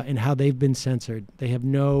 and how they've been censored. They've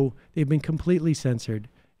been completely censored,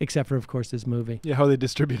 except for, of course, this movie. Yeah, how they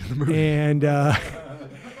distributed the movie. And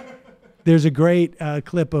there's a great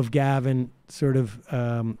clip of Gavin sort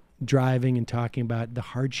of driving and talking about the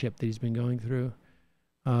hardship that he's been going through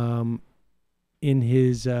in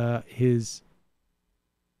his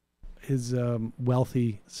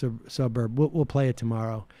wealthy suburb. We'll play it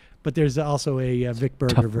tomorrow. But there's also a Vic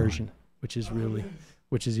Berger version, which is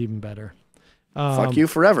even better. Fuck you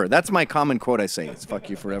forever. That's my common quote I say. It's fuck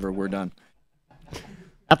you forever, we're done.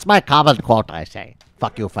 That's my common quote I say.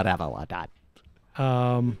 Fuck you forever, we're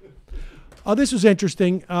done. This was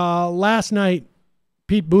interesting. Last night,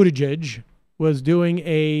 Pete Buttigieg was doing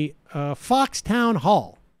a Fox Town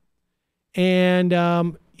Hall.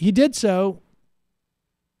 And he did so.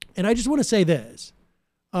 And I just want to say this.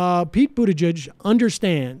 Pete Buttigieg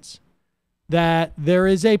understands that there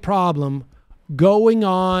is a problem going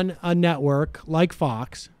on a network like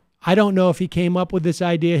Fox. I don't know if he came up with this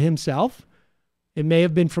idea himself. It may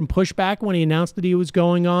have been from pushback when he announced that he was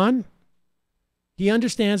going on. He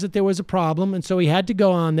understands that there was a problem, and so he had to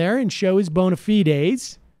go on there and show his bona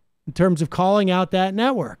fides in terms of calling out that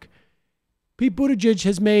network. Pete Buttigieg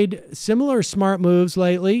has made similar smart moves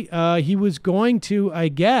lately. He was going to, I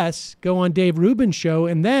guess, go on Dave Rubin's show,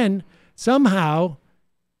 and then somehow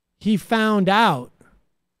he found out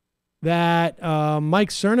that Mike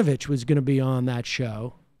Cernovich was going to be on that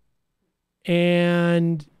show.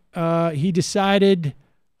 And he decided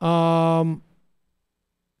not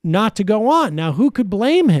to go on. Now, who could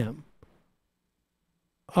blame him?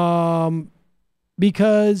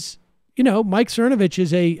 Because, you know, Mike Cernovich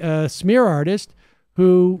is a smear artist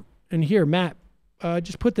who, and here, Matt,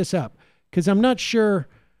 just put this up, because I'm not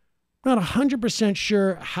 100%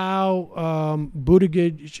 sure how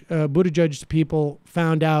Buttigieg's people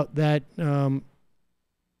found out that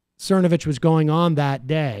Cernovich was going on that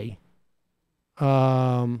day.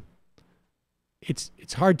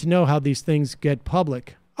 It's hard to know how these things get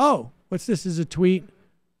public. Oh, what's this? Is a tweet?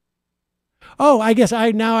 Oh, I guess I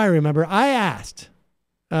remember. I asked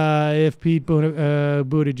if Pete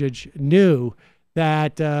Buttigieg knew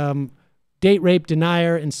that date rape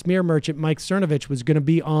denier and smear merchant Mike Cernovich was going to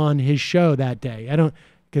be on his show that day. I don't,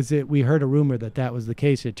 because we heard a rumor that was the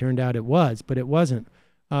case. It turned out it was, but it wasn't.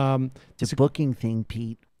 It's a booking thing,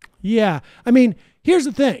 Pete. Yeah. I mean, here's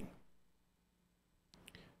the thing.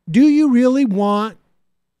 Do you really want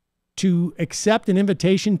to accept an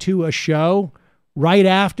invitation to a show right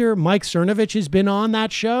after Mike Cernovich has been on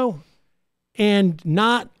that show, and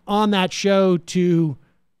not on that show to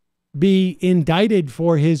be indicted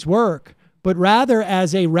for his work, but rather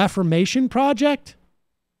as a reformation project?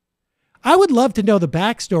 I would love to know the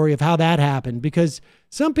backstory of how that happened, because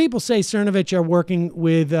some people say Cernovich are working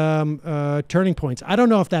with Turning Points. I don't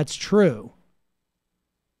know if that's true.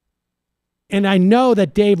 And I know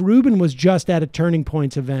that Dave Rubin was just at a Turning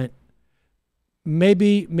Points event.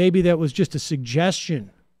 Maybe that was just a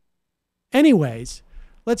suggestion. Anyways,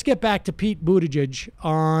 let's get back to Pete Buttigieg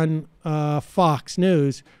on Fox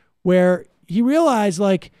News, where he realized,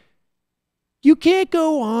 like, you can't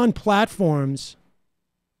go on platforms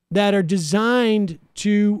that are designed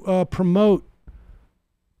to promote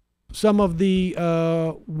some of the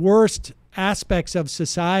worst aspects of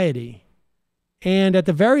society and at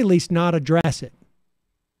the very least not address it.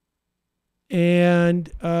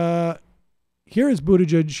 And here is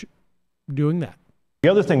Buttigieg doing that. The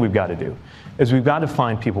other thing we've got to do is we've got to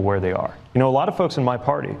find people where they are. You know, a lot of folks in my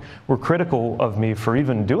party were critical of me for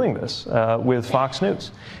even doing this with Fox News.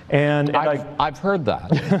 And I've heard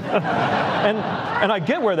that. and I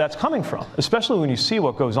get where that's coming from, especially when you see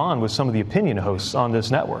what goes on with some of the opinion hosts on this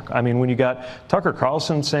network. I mean, when you got Tucker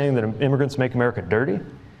Carlson saying that immigrants make America dirty,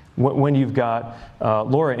 when you've got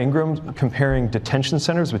Laura Ingraham comparing detention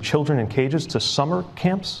centers with children in cages to summer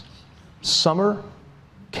camps,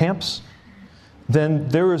 then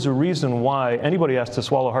there is a reason why anybody has to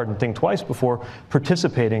swallow hard and think twice before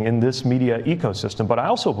participating in this media ecosystem. But I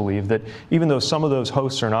also believe that even though some of those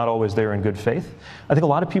hosts are not always there in good faith, I think a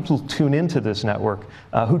lot of people tune into this network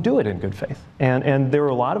who do it in good faith. And there are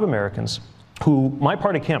a lot of Americans who my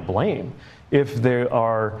party can't blame if they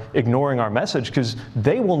are ignoring our message, because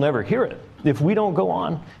they will never hear it if we don't go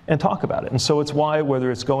on and talk about it. And so it's why,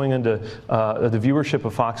 whether it's going into the viewership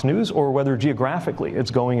of Fox News or whether geographically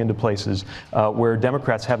it's going into places where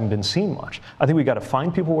Democrats haven't been seen much, I think we've got to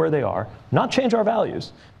find people where they are, not change our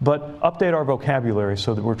values, but update our vocabulary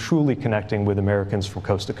so that we're truly connecting with Americans from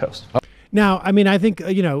coast to coast. Now, I mean, I think,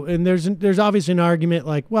 you know, and there's obviously an argument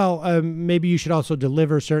like, well, maybe you should also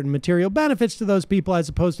deliver certain material benefits to those people as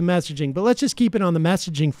opposed to messaging. But let's just keep it on the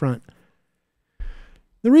messaging front.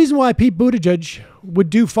 The reason why Pete Buttigieg would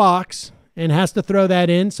do Fox and has to throw that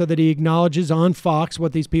in so that he acknowledges on Fox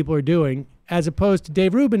what these people are doing, as opposed to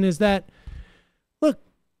Dave Rubin, is that, look,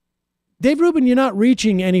 Dave Rubin, you're not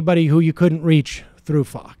reaching anybody who you couldn't reach through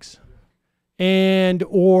Fox and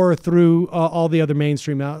or through all the other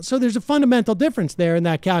mainstream outlets. So there's a fundamental difference there in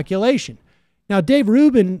that calculation. Now, Dave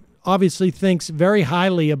Rubin obviously thinks very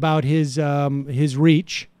highly about his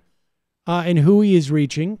reach and who he is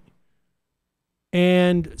reaching.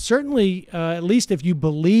 And certainly, at least if you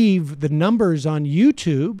believe the numbers on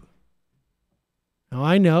YouTube, now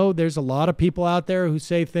I know there's a lot of people out there who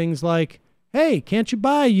say things like, hey, can't you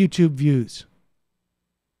buy YouTube views?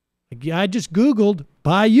 I just Googled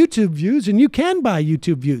buy YouTube views, and you can buy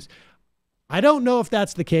YouTube views. I don't know if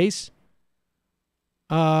that's the case,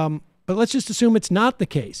 but let's just assume it's not the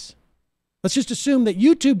case. Let's just assume that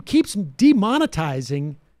YouTube keeps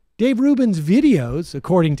demonetizing Dave Rubin's videos,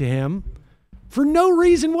 according to him, for no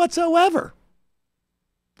reason whatsoever.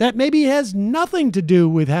 That maybe has nothing to do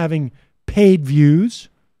with having paid views,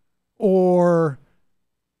 or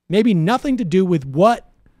maybe nothing to do with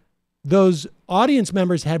what those audience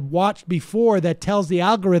members had watched before that tells the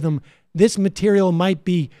algorithm this material might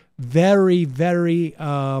be very, very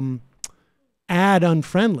ad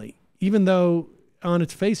unfriendly, even though on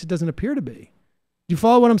its face it doesn't appear to be. Do you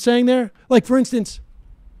follow what I'm saying there? Like, for instance,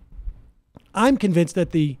 I'm convinced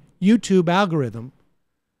that the YouTube algorithm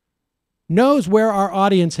knows where our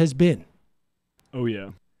audience has been. Oh,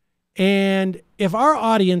 yeah. And if our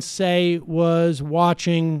audience, say, was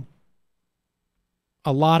watching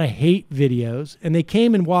a lot of hate videos, and they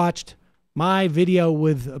came and watched my video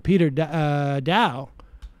with Peter Daou,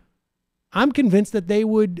 I'm convinced that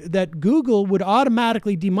that Google would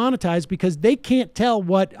automatically demonetize, because they can't tell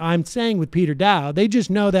what I'm saying with Peter Daou. They just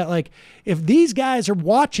know that, like, if these guys are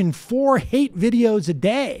watching 4 hate videos a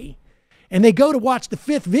day and they go to watch the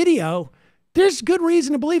 5th video, there's good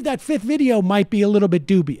reason to believe that 5th video might be a little bit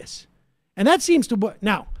dubious. And that seems to,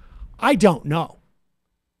 now, I don't know.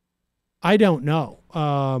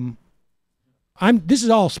 This is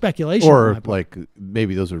all speculation. Or like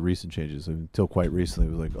maybe those are recent changes. Until quite recently,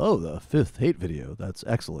 it was like, oh, the 5th hate video, that's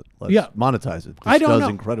excellent. Let's monetize it. This does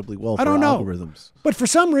incredibly well for algorithms. But for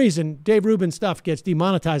some reason, Dave Rubin's stuff gets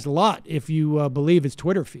demonetized a lot if you believe his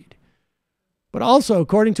Twitter feed. But also,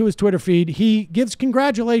 according to his Twitter feed, he gives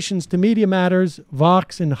congratulations to Media Matters,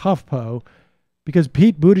 Vox, and HuffPo because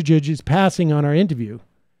Pete Buttigieg is passing on our interview.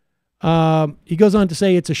 He goes on to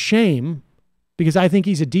say it's a shame because I think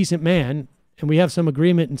he's a decent man and we have some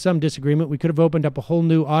agreement and some disagreement. We could have opened up a whole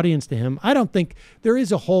new audience to him. I don't think there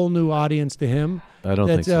is a whole new audience to him. I don't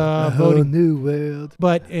think so. A whole new world.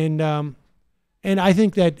 But, and I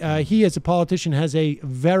think that he, as a politician, has a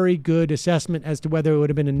very good assessment as to whether it would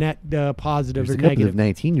have been a net positive There's or a couple negative. of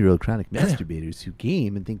 19-year-old chronic masturbators who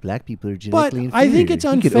game and think black people are genetically But I think it's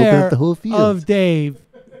inferior. He could open unfair up the whole field. of Dave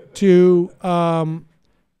to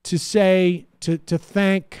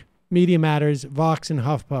thank Media Matters, Vox, and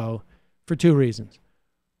HuffPo for 2 reasons.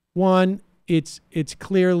 One, it's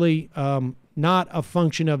clearly not a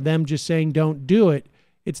function of them just saying don't do it.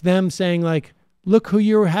 It's them saying, like, look who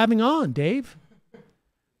you're having on, Dave.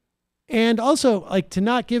 And also, like, to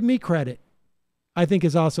not give me credit, I think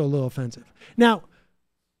is also a little offensive. Now,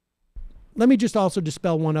 let me just also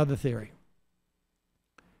dispel one other theory.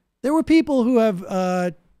 There were people who have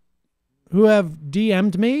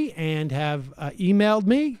DM'd me and have emailed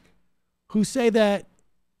me who say that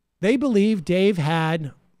they believe Dave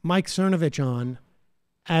had Mike Cernovich on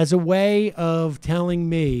as a way of telling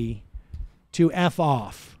me to F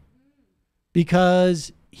off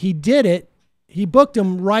because he did it. He booked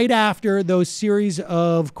him right after those series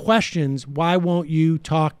of questions, why won't you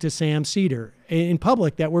talk to Sam Seder, in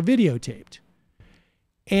public that were videotaped.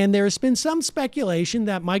 And there's been some speculation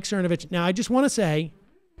that Mike Cernovich, now I just want to say,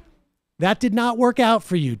 that did not work out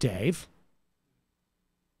for you, Dave.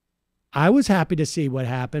 I was happy to see what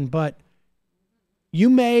happened, but you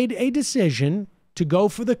made a decision to go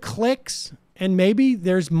for the clicks, and maybe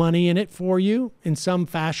there's money in it for you in some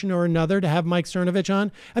fashion or another to have Mike Cernovich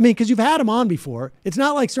on. I mean, because you've had him on before. It's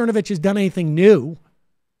not like Cernovich has done anything new.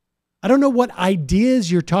 I don't know what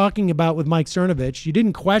ideas you're talking about with Mike Cernovich. You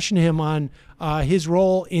didn't question him on his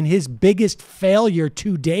role in his biggest failure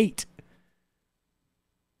to date,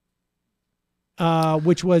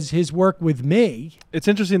 which was his work with me. It's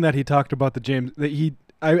interesting that he talked about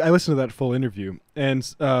I listened to that full interview,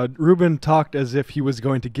 and Rubin talked as if he was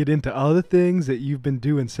going to get into all the things that you've been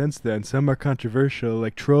doing since then. Some are controversial,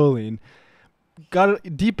 like trolling.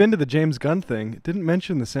 Got deep into the James Gunn thing. Didn't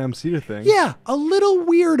mention the Sam Seder thing. Yeah, a little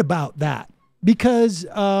weird about that because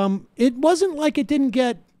it wasn't like it didn't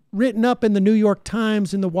get written up in the New York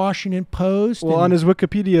Times and the Washington Post. Well, on his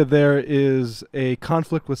Wikipedia, there is a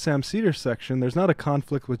conflict with Sam Seder section. There's not a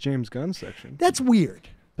conflict with James Gunn section. That's weird.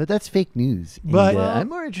 But that's fake news. But and, I'm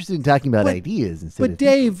more interested in talking about ideas instead But of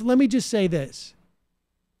Dave, let me just say this.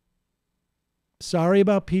 Sorry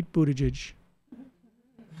about Pete Buttigieg.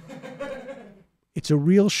 It's a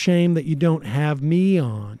real shame that you don't have me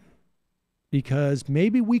on because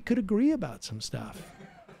maybe we could agree about some stuff.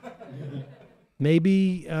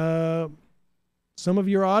 Maybe some of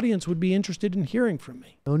your audience would be interested in hearing from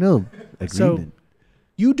me. Oh, no. Agreement. So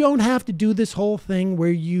you don't have to do this whole thing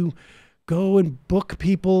where you go and book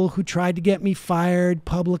people who tried to get me fired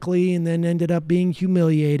publicly and then ended up being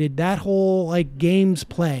humiliated. That whole like games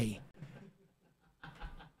play.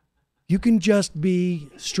 You can just be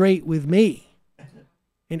straight with me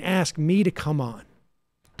and ask me to come on.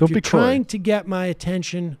 Don't If you're be coy. trying to get my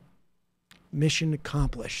attention. Mission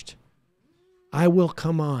accomplished. I will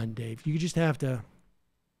come on, Dave. You just have to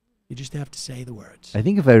say the words. I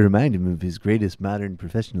think if I remind him of his greatest modern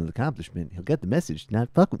professional accomplishment, he'll get the message to not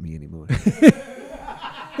fuck with me anymore.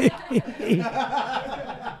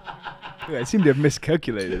 I seem to have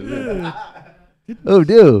miscalculated. Oh,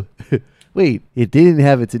 no. Wait, it didn't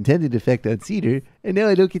have its intended effect on Seder, and now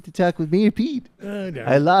I don't get to talk with Mayor Pete. No.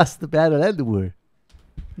 I lost the battle and the war.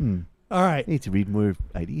 All right. I need to read more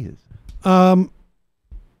ideas.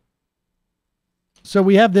 So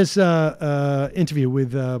we have this interview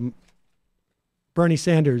with Bernie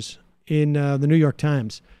Sanders in the New York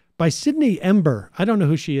Times by Sydney Ember. I don't know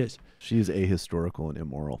who she is. She is ahistorical and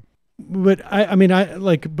immoral. But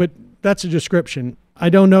but that's a description. I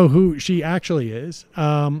don't know who she actually is.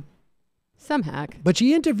 Some hack. But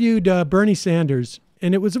she interviewed Bernie Sanders,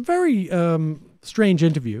 and it was a very strange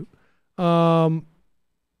interview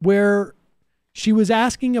where she was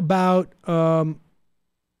asking about,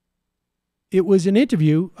 it was an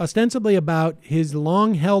interview ostensibly about his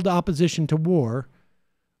long-held opposition to war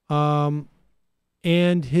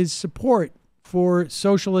and his support for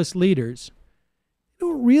socialist leaders. They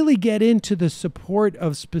don't really get into the support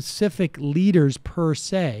of specific leaders per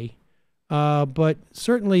se, but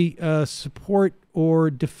certainly support or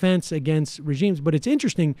defense against regimes. But it's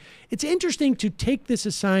interesting. It's interesting to take this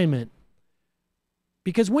assignment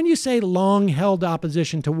because when you say long-held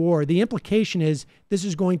opposition to war, the implication is this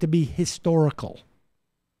is going to be historical,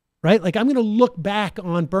 right? Like I'm going to look back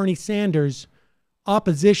on Bernie Sanders'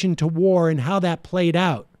 opposition to war and how that played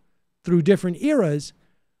out through different eras.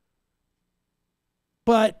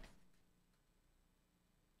 But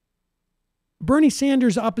Bernie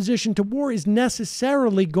Sanders' opposition to war is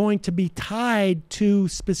necessarily going to be tied to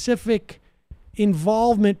specific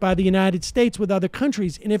involvement by the United States with other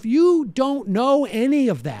countries. And if you don't know any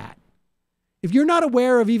of that, if you're not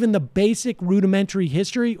aware of even the basic rudimentary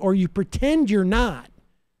history, or you pretend you're not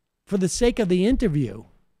for the sake of the interview,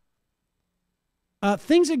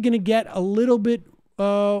 things are going to get a little bit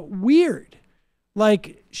weird.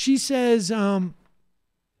 Like she says,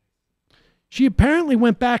 she apparently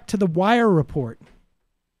went back to the Wire report.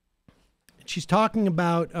 She's talking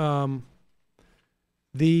about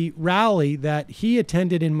the rally that he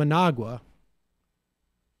attended in Managua.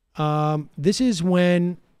 This is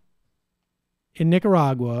when, in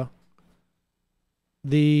Nicaragua,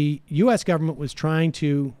 the U.S. government was trying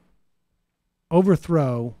to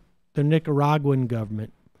overthrow the Nicaraguan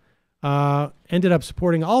government. Ended up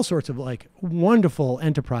supporting all sorts of like wonderful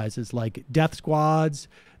enterprises like death squads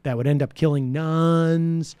that would end up killing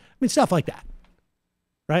nuns. I mean, stuff like that,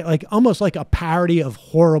 right? Like almost like a parody of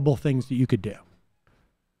horrible things that you could do.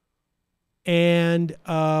 And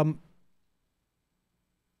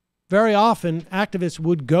very often activists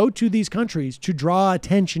would go to these countries to draw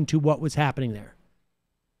attention to what was happening there.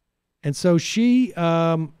 And so she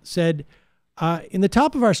said, in the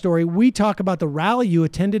top of our story, we talk about the rally you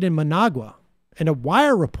attended in Managua, and a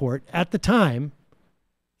Wire report at the time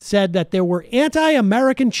said that there were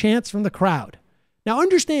anti-American chants from the crowd. Now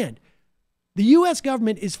understand, the U.S.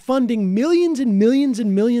 government is funding millions and millions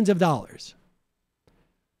and millions of dollars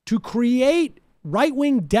to create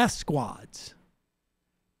right-wing death squads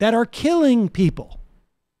that are killing people.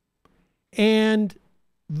 And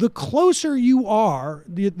the closer you are,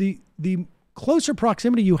 the closer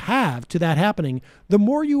proximity you have to that happening, the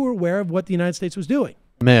more you are aware of what the United States was doing.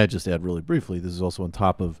 May I just add really briefly, this is also on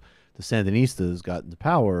top of the Sandinistas got into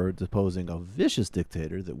power, deposing a vicious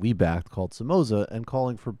dictator that we backed called Somoza and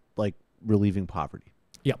calling for like relieving poverty.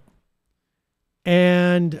 Yep.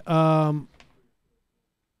 And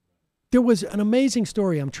there was an amazing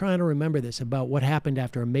story, I'm trying to remember this, about what happened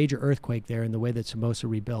after a major earthquake there and the way that Somoza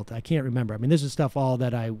rebuilt. I can't remember. I mean, this is stuff all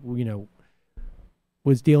that I,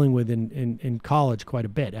 was dealing with in college quite a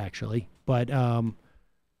bit, actually. But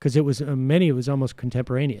because it was, it was almost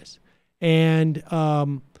contemporaneous. And,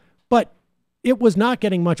 but it was not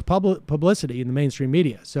getting much publicity in the mainstream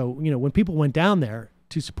media. So, when people went down there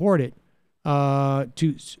to support it,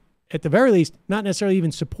 to, at the very least, not necessarily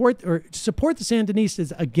even support the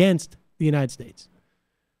Sandinistas against the United States.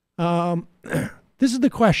 This is the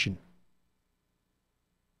question.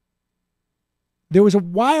 There was a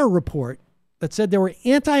Wire report that said there were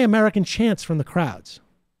anti-American chants from the crowds.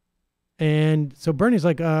 And so Bernie's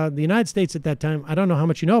like, the United States at that time, I don't know how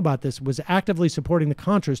much you know about this, was actively supporting the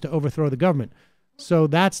Contras to overthrow the government. So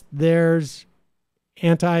there's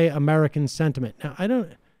anti-American sentiment. Now,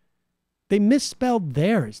 they misspelled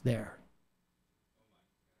theirs there.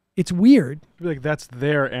 It's weird. I feel like that's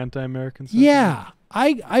their anti-American sentiment. Yeah.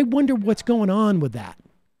 I wonder what's going on with that.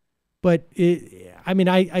 But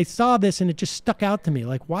I saw this and it just stuck out to me.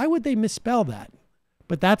 Like, why would they misspell that?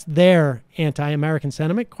 But that's their anti-American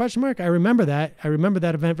sentiment, ? I remember that. I remember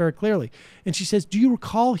that event very clearly. And she says, do you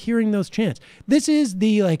recall hearing those chants? This is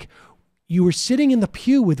you were sitting in the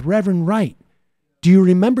pew with Reverend Wright. Do you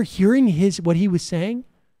remember hearing what he was saying?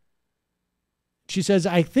 She says,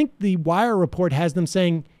 I think the Wire report has them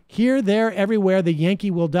saying, here, there, everywhere, the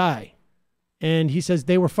Yankee will die. And he says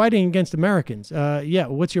they were fighting against Americans. Yeah,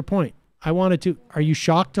 what's your point? Are you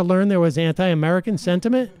shocked to learn there was anti-American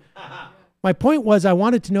sentiment? My point was I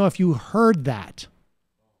wanted to know if you heard that.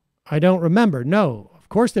 I don't remember. No, of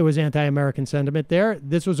course there was anti-American sentiment there.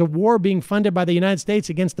 This was a war being funded by the United States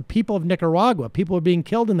against the people of Nicaragua. People were being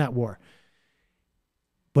killed in that war.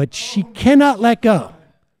 But she cannot let go.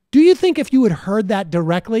 Do you think if you had heard that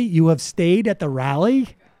directly, you have stayed at the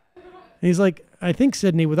rally? And he's like, I think,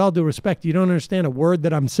 Sydney, with all due respect, you don't understand a word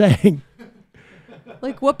that I'm saying.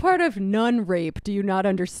 Like, what part of nun rape do you not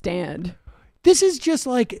understand? This is just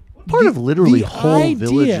like part of literally whole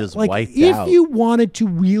villages wiped out. If you wanted to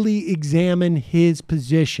really examine his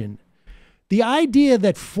position, the idea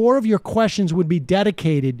that 4 of your questions would be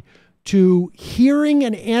dedicated to hearing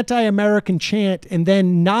an anti-American chant and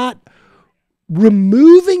then not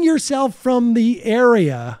removing yourself from the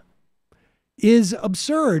area is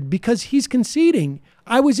absurd, because he's conceding,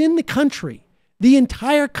 I was in the country. The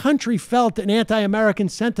entire country felt an anti-American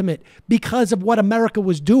sentiment because of what America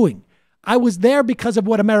was doing. I was there because of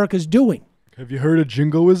what America's doing. Have you heard of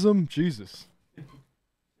jingoism? Jesus.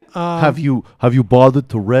 Have you bothered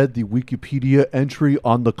to read the Wikipedia entry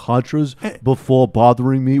on the Contras before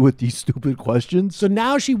bothering me with these stupid questions? So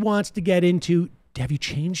now she wants to get into, have you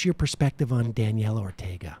changed your perspective on Daniela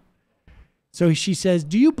Ortega? So she says,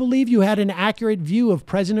 do you believe you had an accurate view of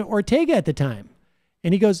President Ortega at the time?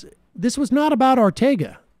 And he goes, this was not about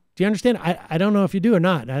Ortega. Do you understand? I don't know if you do or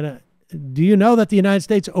not. Do you know that the United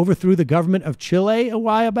States overthrew the government of Chile a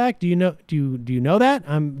while back? Do you know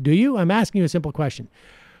that? Do you? I'm asking you a simple question.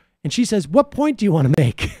 And she says, what point do you want to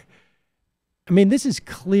make? I mean, this is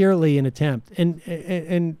clearly an attempt.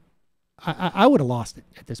 And I would have lost it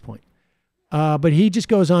at this point. But he just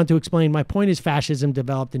goes on to explain, my point is fascism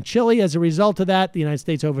developed in Chile. As a result of that, the United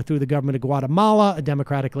States overthrew the government of Guatemala, a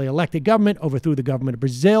democratically elected government, overthrew the government of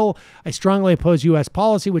Brazil. I strongly oppose U.S.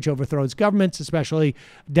 policy, which overthrows governments, especially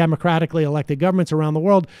democratically elected governments around the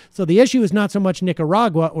world. So the issue is not so much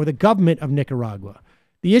Nicaragua or the government of Nicaragua.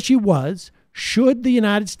 The issue was, should the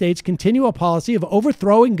United States continue a policy of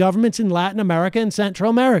overthrowing governments in Latin America and Central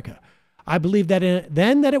America? I believe that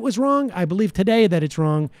then that it was wrong. I believe today that it's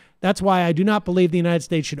wrong. That's why I do not believe the United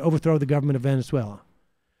States should overthrow the government of Venezuela.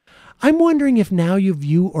 I'm wondering if now you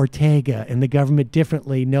view Ortega and the government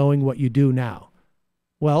differently, knowing what you do now.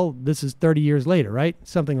 Well, this is 30 years later, right?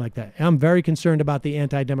 Something like that. I'm very concerned about the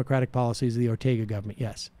anti-democratic policies of the Ortega government.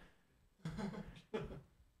 Yes.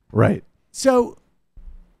 Right. So,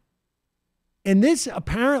 and this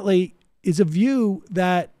apparently is a view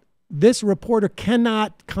that this reporter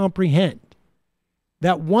cannot comprehend,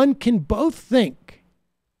 that one can both think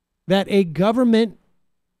that a government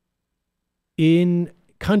in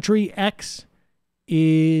country X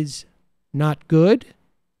is not good,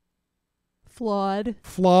 flawed,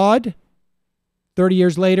 30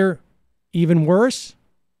 years later, even worse,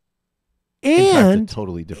 and in fact, a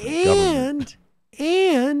totally different government.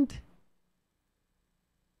 And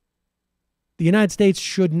the United States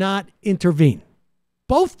should not intervene.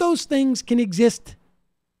 Both those things can exist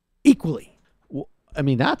equally. Well, I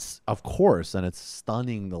mean, that's, of course, and it's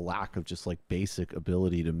stunning the lack of just like basic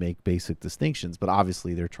ability to make basic distinctions. But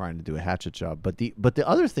obviously they're trying to do a hatchet job. But the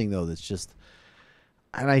other thing, though, that's just,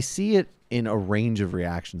 and I see it in a range of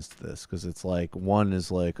reactions to this, because it's like, one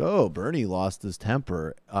is like, oh, Bernie lost his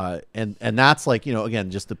temper. And that's like, you know,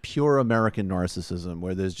 again, just the pure American narcissism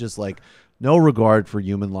where there's just like no regard for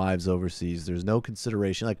human lives overseas. There's no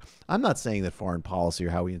consideration. Like, I'm not saying that foreign policy or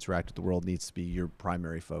how we interact with the world needs to be your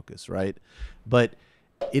primary focus, right? But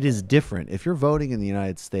it is different. If you're voting in the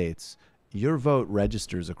United States, your vote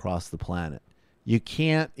registers across the planet. You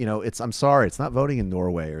can't, you know, I'm sorry, it's not voting in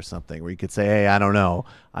Norway or something where you could say, hey, I don't know,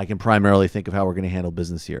 I can primarily think of how we're going to handle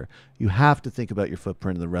business here. You have to think about your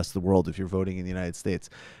footprint in the rest of the world if you're voting in the United States.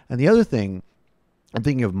 And the other thing I'm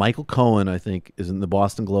thinking of Michael Cohen, I think, is in the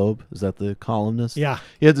Boston Globe. Is that the columnist? Yeah.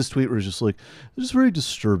 He had this tweet where it's just like, it's just very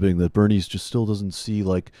disturbing that Bernie's just still doesn't see,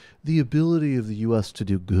 like, the ability of the U.S. to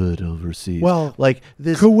do good overseas. Well, like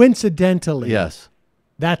this. Coincidentally. Yes.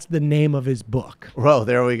 That's the name of his book. Oh,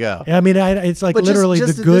 there we go. I mean, it's like But literally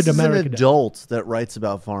just the good this American. is an adult that writes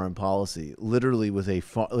about foreign policy, literally with a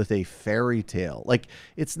fairy tale. Like,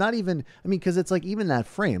 it's not even. I mean, because it's like even that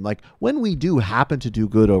frame. Like, when we do happen to do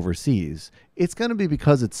good overseas, it's going to be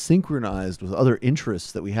because it's synchronized with other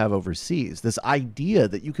interests that we have overseas. This idea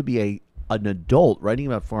that you could be an adult writing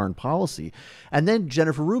about foreign policy, and then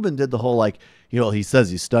Jennifer Rubin did the whole like, he says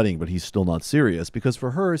he's studying, but he's still not serious, because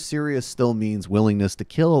for her, serious still means willingness to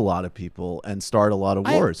kill a lot of people and start a lot of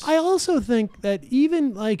wars. I also think that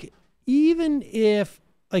even if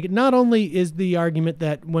not only is the argument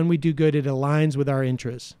that when we do good, it aligns with our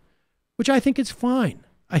interests, which I think is fine.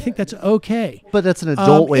 I think that's okay. But that's an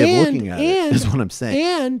adult way of looking at it, is what I'm saying.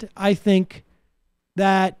 And I think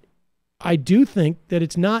that I do think that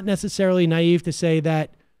it's not necessarily naive to say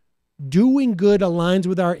that doing good aligns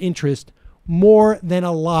with our interest more than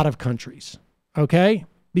a lot of countries, okay?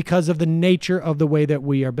 Because of the nature of the way that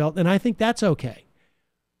we are built. And I think that's okay.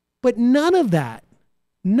 But none of that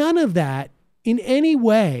in any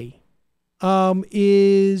way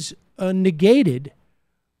is negated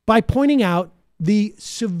by pointing out the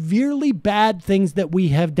severely bad things that we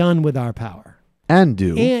have done with our power. And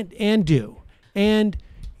do. And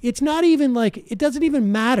it's not even like, it doesn't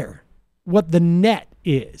even matter what the net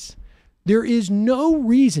is. There is no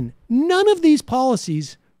reason. None of these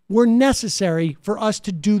policies were necessary for us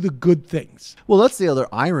to do the good things. Well, that's the other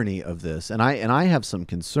irony of this, and I have some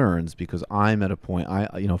concerns because I'm at a point.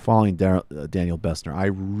 Following Daniel Bessner, I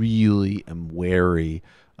really am wary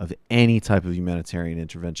of any type of humanitarian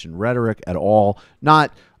intervention rhetoric at all.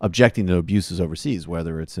 Not objecting to abuses overseas,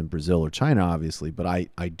 whether it's in Brazil or China, obviously, but I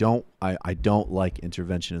don't like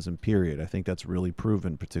interventionism. Period. I think that's really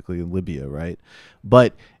proven, particularly in Libya, right?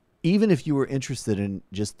 But even if you were interested in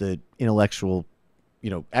just the intellectual,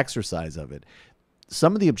 exercise of it,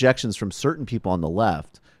 some of the objections from certain people on the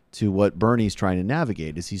left to what Bernie's trying to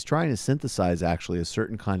navigate is he's trying to synthesize actually a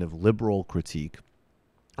certain kind of liberal critique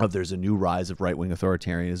of there's a new rise of right-wing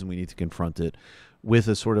authoritarianism, we need to confront it, with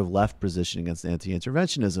a sort of left position against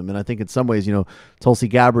anti-interventionism. And I think in some ways, Tulsi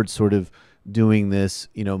Gabbard's sort of doing this,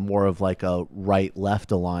 more of like a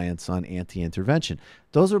right-left alliance on anti-intervention.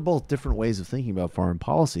 Those are both different ways of thinking about foreign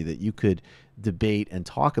policy that you could debate and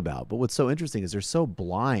talk about. But what's so interesting is they're so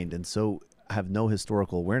blind and so have no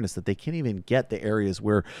historical awareness that they can't even get the areas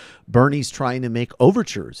where Bernie's trying to make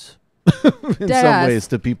overtures in some ways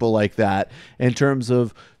to people like that, in terms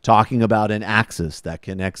of talking about an axis that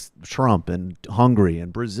connects Trump and Hungary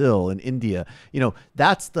and Brazil and India.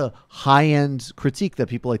 That's the high-end critique that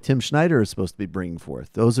people like Tim Schneider are supposed to be bringing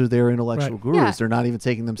forth. Those are their intellectual gurus. Yeah. They're not even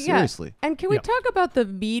taking them seriously. And can we talk about the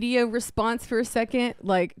media response for a second?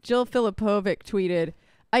 Like Jill Filipovic tweeted,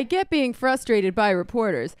 "I get being frustrated by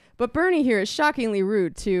reporters, but Bernie here is shockingly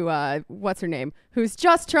rude to, what's her name, who's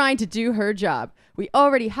just trying to do her job. We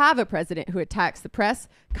already have a president who attacks the press,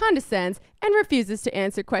 condescends, and refuses to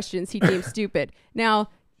answer questions he deems stupid." Now,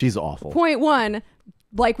 she's awful. Point one,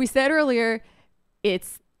 like we said earlier,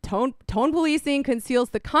 it's tone policing conceals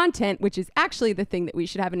the content, which is actually the thing that we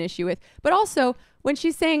should have an issue with. But also, when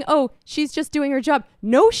she's saying, oh, she's just doing her job.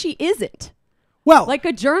 No, she isn't. Well, like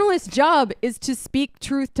a journalist's job is to speak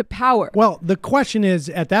truth to power. Well, the question is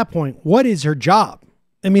at that point, what is her job?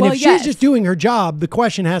 I mean, if she's just doing her job, the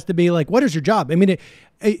question has to be like, what is her job? I mean,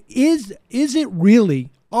 is it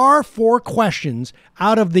really, are 4 questions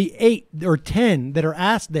out of the 8 or 10 that are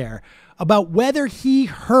asked there about whether he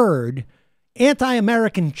heard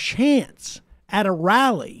anti-American chants at a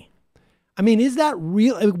rally? I mean, is that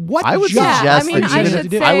real? What I would job? suggest. I should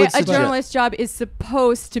say a journalist's job is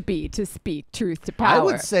supposed to be to speak truth to power. I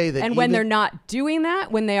would say that, and when they're not doing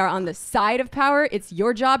that, when they are on the side of power, it's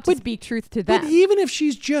your job to speak truth to them. But even if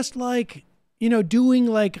she's just like, doing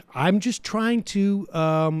like, I'm just trying to,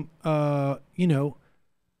 to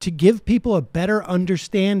give people a better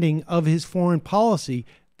understanding of his foreign policy,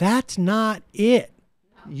 that's not it.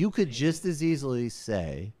 You could just as easily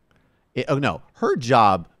say, her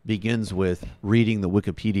job begins with reading the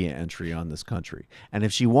Wikipedia entry on this country. And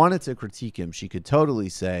if she wanted to critique him, she could totally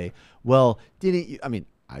say, well, didn't you,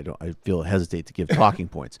 I feel hesitate to give talking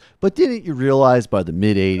points, but didn't you realize by the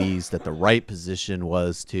mid-'80s that the right position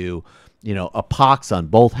was to a pox on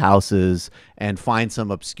both houses and find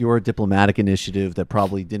some obscure diplomatic initiative that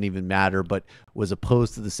probably didn't even matter, but was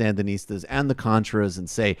opposed to the Sandinistas and the Contras, and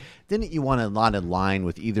say, didn't you want to not align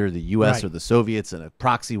with either the U.S. Right. or the Soviets in a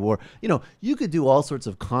proxy war? You could do all sorts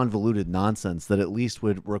of convoluted nonsense that at least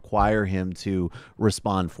would require him to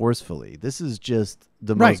respond forcefully. This is just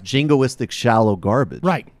the most jingoistic, shallow garbage.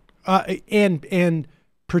 Right. And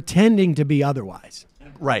pretending to be otherwise.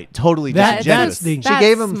 Right, totally disingenuous. She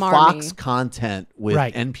gave him Fox content with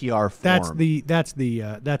NPR form. That's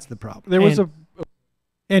the problem. There was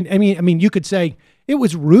and I mean, you could say it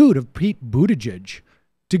was rude of Pete Buttigieg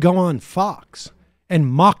to go on Fox and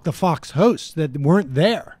mock the Fox hosts that weren't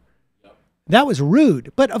there. That was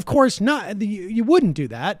rude, but of course not. You wouldn't do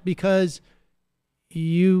that because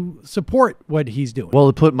you support what he's doing. Well,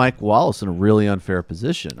 it put Mike Wallace in a really unfair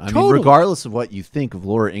position. I mean, regardless of what you think of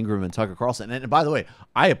Laura Ingraham and Tucker Carlson, and by the way,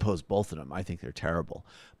 I oppose both of them. I think they're terrible.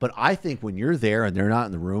 But I think when you're there and they're not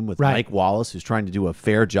in the room with Mike Wallace, who's trying to do a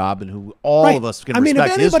fair job and who all of us can respect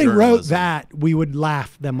if anybody his wrote that, we would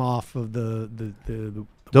laugh them off of the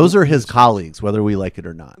those are his colleagues, whether we like it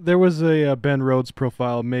or not. There was a Ben Rhodes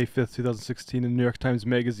profile, May 5th, 2016, in the New York Times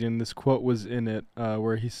Magazine. This quote was in it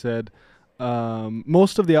where he said,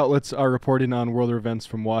 most of the outlets are reporting on world events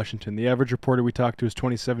from Washington. The average reporter we talk to is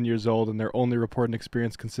 27 years old, and their only reporting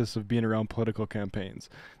experience consists of being around political campaigns.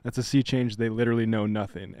 That's a sea change. They literally know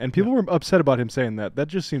nothing. And people were upset about him saying that. That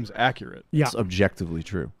just seems accurate. Yeah. It's objectively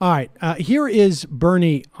true. All right. Here is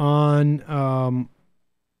Bernie on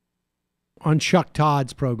Chuck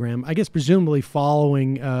Todd's program, I guess presumably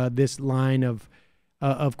following this line of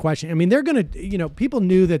questioning. I mean, they're going to, people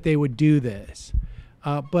knew that they would do this.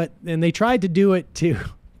 And they tried to do it to,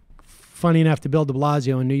 funny enough, to Bill de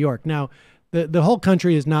Blasio in New York. Now, the whole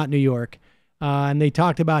country is not New York, and they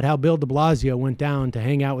talked about how Bill de Blasio went down to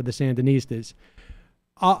hang out with the Sandinistas.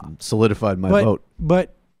 Solidified my vote.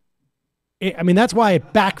 But, that's why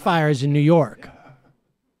it backfires in New York.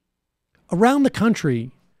 Around the country,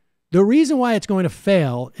 the reason why it's going to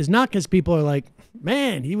fail is not because people are like,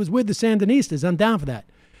 man, he was with the Sandinistas, I'm down for that.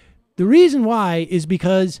 The reason why is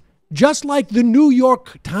because just like the New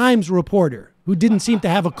York Times reporter who didn't seem to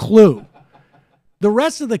have a clue, the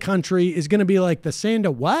rest of the country is going to be like,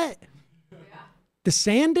 the what? The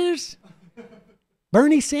Sanders?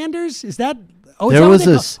 Bernie Sanders? Is that? Oh, there was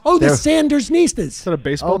the Sanders-nistas. Is that a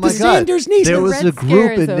baseball? Oh my God. Sanders-nistas. There was a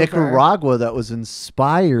group in over. Nicaragua that was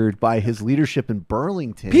inspired by his leadership in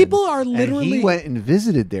Burlington. People are literally. And he went and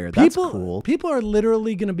visited there. That's cool. People are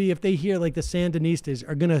literally going to be, if they hear like the Sandinistas,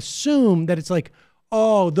 are going to assume that it's like,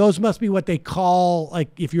 oh, those must be what they call, like,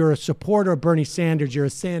 if you're a supporter of Bernie Sanders, you're a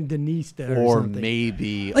Sandinista or something.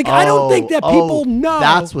 Maybe. Like, I don't think that people know.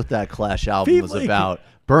 That's what that Clash album was about.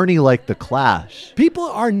 Bernie liked the Clash. People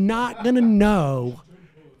are not going to know.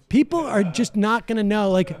 People are just not going to know.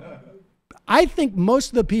 Like, I think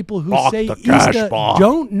most of the people who say Easter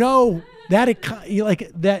don't know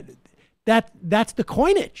that that's the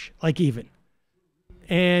coinage, like, even.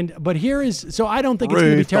 But here is, so I don't think it's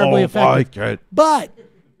going to be terribly effective. But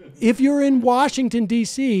if you're in Washington,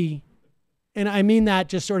 D.C., and I mean that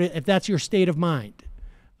just sort of, if that's your state of mind,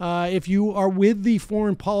 if you are with the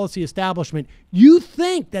foreign policy establishment, you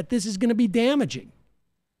think that this is going to be damaging.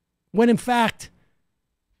 When in fact,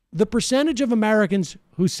 the percentage of Americans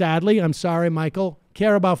who sadly, I'm sorry, Michael,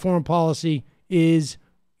 care about foreign policy is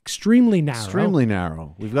extremely narrow. Extremely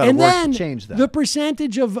narrow. We've got to work to change that. The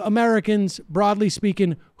percentage of Americans, broadly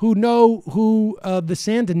speaking, who know who the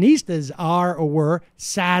Sandinistas are or were,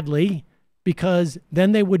 sadly, because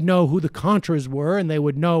then they would know who the Contras were and they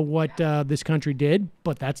would know what this country did,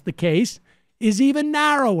 but that's the case, is even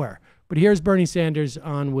narrower. But here's Bernie Sanders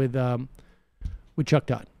on with Chuck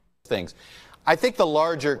Todd. Things. I think the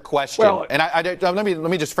larger question, let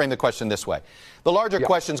me just frame the question this way. The larger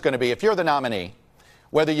question is going to be, if you're the nominee,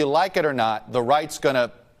 whether you like it or not, the right's going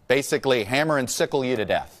to basically hammer and sickle you to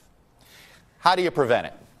death. How do you prevent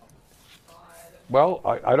it? Well,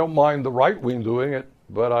 I don't mind the right wing doing it,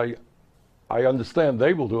 but I understand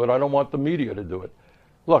they will do it. I don't want the media to do it.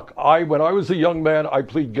 Look, when I was a young man, I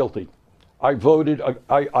plead guilty. I voted,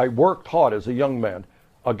 I worked hard as a young man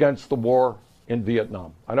against the war in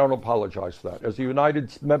Vietnam. I don't apologize for that. As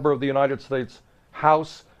a member of the United States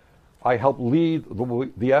House, I helped lead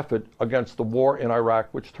the effort against the war in Iraq,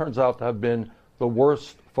 which turns out to have been the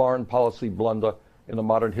worst foreign policy blunder in the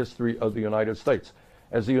modern history of the United States.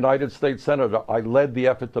 As a United States Senator, I led the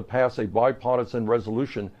effort to pass a bipartisan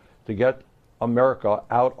resolution to get America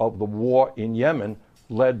out of the war in Yemen,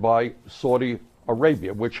 led by Saudi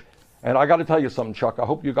Arabia, and I got to tell you something, Chuck, I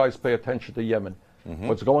hope you guys pay attention to Yemen.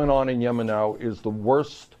 What's going on in Yemen now is the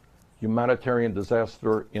worst humanitarian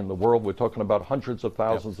disaster in the world. We're talking about hundreds of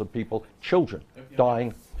thousands of people, children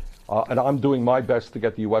dying. And I'm doing my best to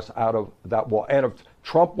get the U.S. out of that war. And if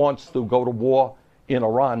Trump wants to go to war in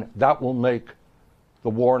Iran, that will make the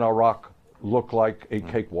war in Iraq look like a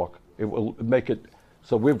cakewalk. It will make it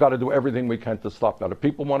so we've got to do everything we can to stop that. If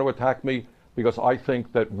people want to attack me because I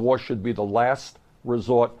think that war should be the last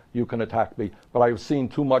resort, you can attack me. But I have seen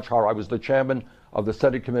too much horror. I was the chairman of the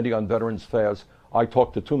Senate Committee on Veterans Affairs. I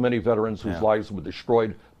talked to too many veterans whose lives were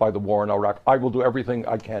destroyed by the war in Iraq. I will do everything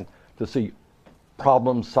I can to see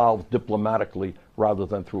problems solved diplomatically rather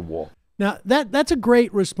than through war. Now, that's a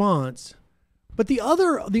great response. But the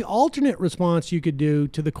alternate response you could do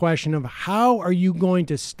to the question of how are you going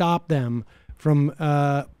to stop them from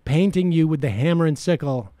painting you with the hammer and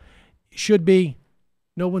sickle should be,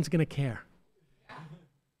 no one's going to care.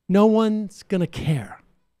 No one's going to care.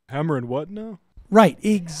 Hammer and what now? Right,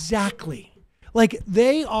 exactly. Like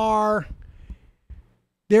there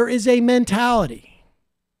is a mentality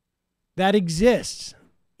that exists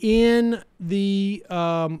in the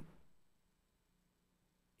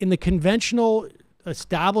conventional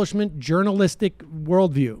establishment journalistic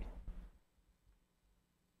worldview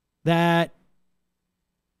that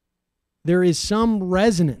there is some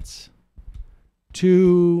resonance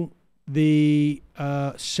to the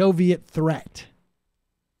Soviet threat.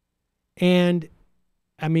 And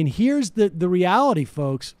I mean, here's the reality,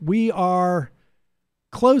 folks. We are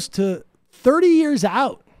close to 30 years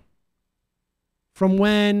out from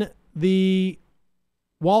when the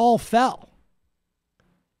wall fell.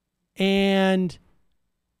 And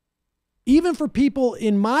even for people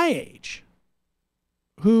in my age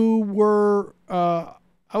who were,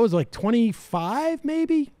 I was like 25,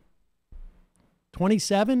 maybe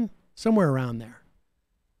 27, somewhere around there.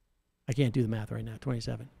 I can't do the math right now,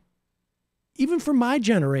 27. Even for my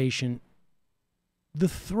generation, the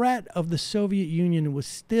threat of the Soviet Union was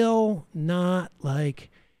still not like,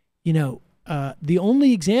 the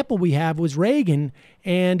only example we have was Reagan.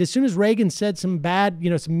 And as soon as Reagan said some bad,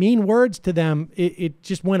 some mean words to them, it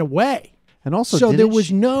just went away. And also, so there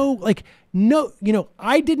was I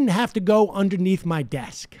didn't have to go underneath my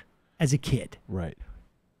desk as a kid. Right.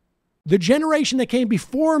 The generation that came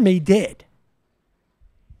before me did.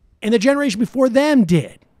 And the generation before them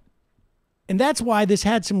did. And that's why this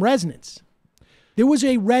had some resonance. There was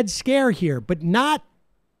a Red Scare here, but that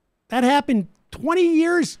happened 10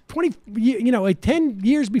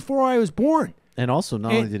 years before I was born. And also,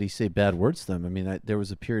 not only did he say bad words to them, I mean, there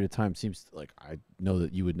was a period of time, seems like, I know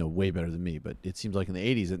that you would know way better than me, but it seems like in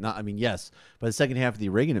the 80s, yes, by the second half of the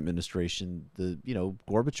Reagan administration,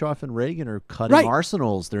 Gorbachev and Reagan are cutting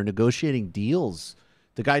arsenals. They're negotiating deals.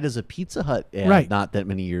 The guy does a Pizza Hut ad not that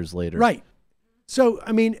many years later. Right. So,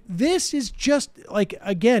 I mean, this is just like,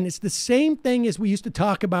 again, it's the same thing as we used to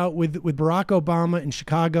talk about with Barack Obama and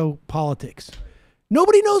Chicago politics.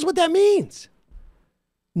 Nobody knows what that means.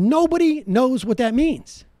 Nobody knows what that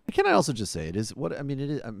means. Can I also just say it is what I mean? It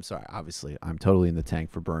is. I'm sorry. Obviously, I'm totally in the tank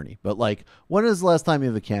for Bernie. But like, when is the last time you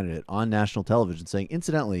have a candidate on national television saying,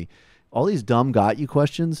 incidentally, all these dumb got you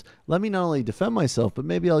questions, let me not only defend myself, but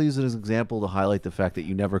maybe I'll use it as an example to highlight the fact that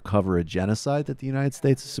you never cover a genocide that the United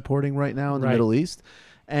States is supporting right now in the Middle East.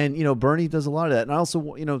 And, Bernie does a lot of that. And I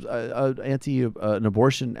also, an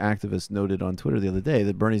abortion activist noted on Twitter the other day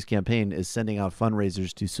that Bernie's campaign is sending out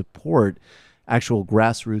fundraisers to support actual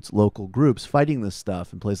grassroots local groups fighting this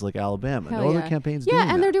stuff in places like Alabama. Hell no other campaigns doing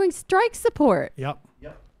that. And they're doing strike support. Yep.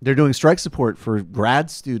 They're doing strike support for grad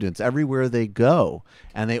students everywhere they go.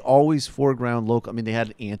 And they always foreground local. I mean, they had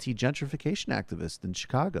an anti-gentrification activist in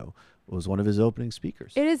Chicago. It was one of his opening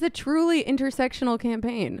speakers. It is a truly intersectional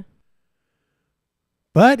campaign.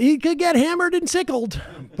 But he could get hammered and sickled.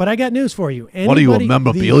 But I got news for you. What are you, a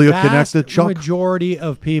memorabilia connected, Chuck? The majority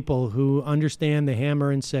of people who understand the hammer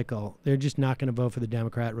and sickle, they're just not going to vote for the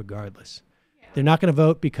Democrat regardless. They're not going to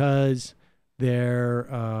vote because they're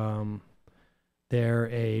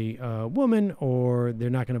a woman, or they're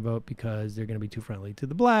not going to vote because they're going to be too friendly to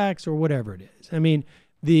the blacks, or whatever it is. I mean,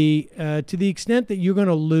 to the extent that you're going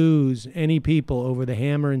to lose any people over the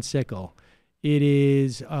hammer and sickle, it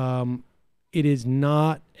is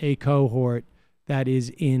not a cohort that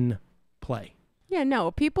is in play. Yeah,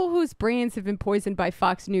 no. People whose brains have been poisoned by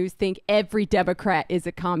Fox News think every Democrat is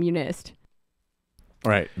a communist.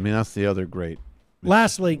 Right. I mean, that's the other great.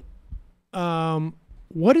 Lastly,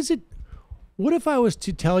 what is it? What if I was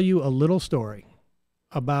to tell you a little story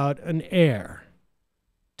about an heir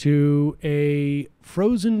to a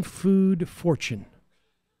frozen food fortune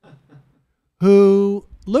who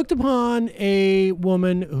looked upon a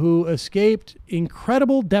woman who escaped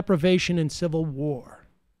incredible deprivation and civil war,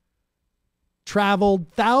 traveled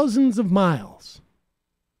thousands of miles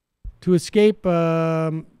to escape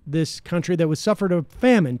this country that was suffered a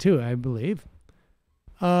famine too, I believe.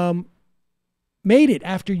 Made it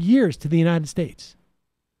after years to the United States.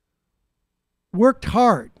 Worked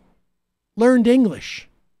hard, learned English,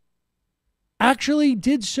 actually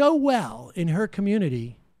did so well in her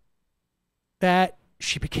community that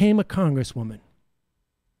she became a congresswoman.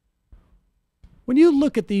 When you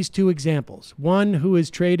look at these two examples, one who is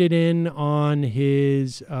traded in on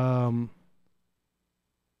his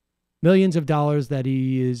millions of dollars that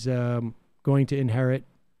he is going to inherit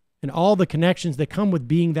and all the connections that come with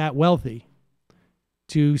being that wealthy,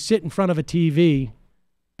 to sit in front of a TV,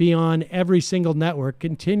 be on every single network,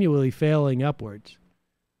 continually failing upwards.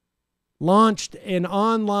 Launched an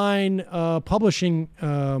online publishing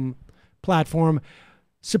platform,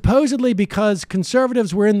 supposedly because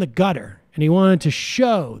conservatives were in the gutter, and he wanted to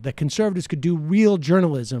show that conservatives could do real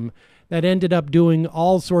journalism that ended up doing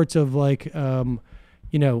all sorts of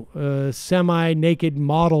semi-naked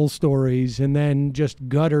model stories and then just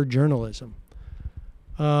gutter journalism.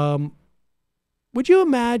 Would you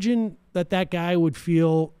imagine that guy would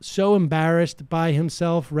feel so embarrassed by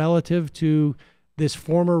himself relative to this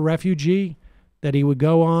former refugee that he would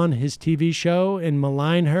go on his TV show and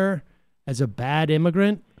malign her as a bad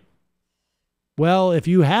immigrant? Well, if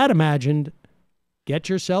you had imagined, get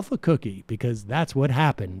yourself a cookie, because that's what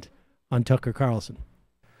happened on Tucker Carlson.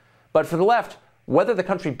 But for the left, whether the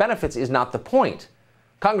country benefits is not the point.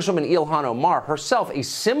 Congresswoman Ilhan Omar, herself a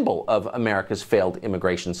symbol of America's failed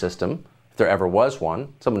immigration system, if there ever was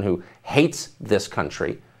one, someone who hates this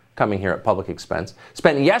country, coming here at public expense,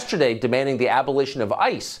 spent yesterday demanding the abolition of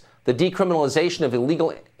ICE, the decriminalization of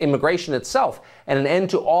illegal immigration itself, and an end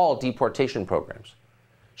to all deportation programs.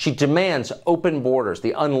 She demands open borders,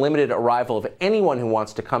 the unlimited arrival of anyone who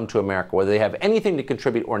wants to come to America, whether they have anything to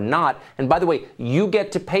contribute or not. And by the way, you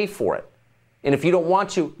get to pay for it. And if you don't want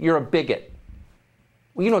to, you're a bigot.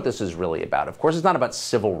 Well, you know what this is really about. Of course, it's not about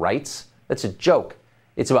civil rights. That's a joke.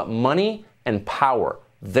 It's about money and power.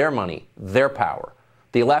 Their money, their power.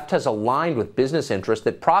 The left has aligned with business interests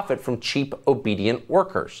that profit from cheap, obedient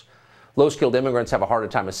workers. Low-skilled immigrants have a harder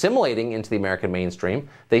time assimilating into the American mainstream.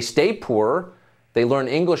 They stay poorer. They learn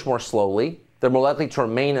English more slowly. They're more likely to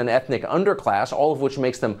remain an ethnic underclass, all of which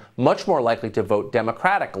makes them much more likely to vote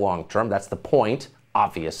Democratic long-term. That's the point,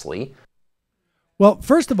 obviously. Well,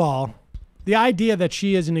 first of all, the idea that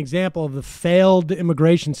she is an example of the failed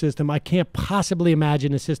immigration system, I can't possibly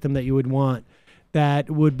imagine a system that you would want that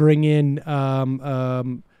would bring in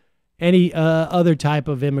any other type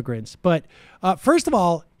of immigrants. But first of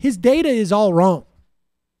all, his data is all wrong.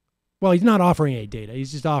 Well, he's not offering any data.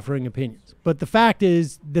 He's just offering opinions. But the fact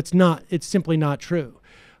is it's simply not true.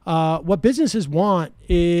 What businesses want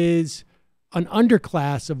is an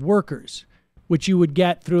underclass of workers, which you would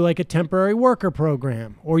get through like a temporary worker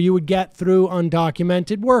program, or you would get through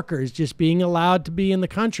undocumented workers just being allowed to be in the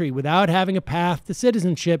country without having a path to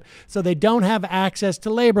citizenship, so they don't have access to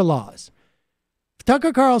labor laws. If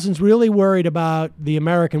Tucker Carlson's really worried about the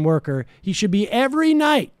American worker, he should be every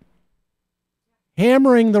night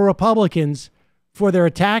hammering the Republicans for their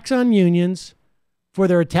attacks on unions, for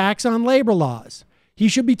their attacks on labor laws. He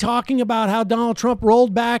should be talking about how Donald Trump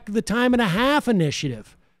rolled back the time and a half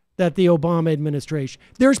initiative that the Obama administration.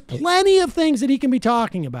 There's plenty of things that he can be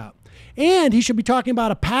talking about. And he should be talking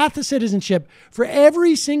about a path to citizenship for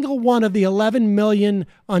every single one of the 11 million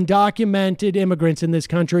undocumented immigrants in this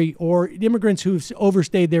country, or immigrants who've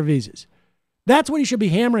overstayed their visas. That's what he should be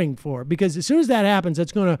hammering for, because as soon as that happens,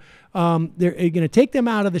 that's going to they're going to take them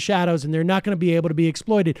out of the shadows, and they're not going to be able to be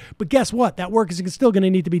exploited. But guess what? That work is still going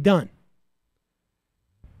to need to be done.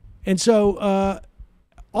 And so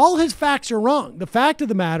all his facts are wrong. The fact of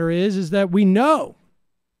the matter is that we know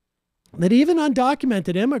that even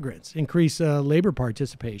undocumented immigrants increase labor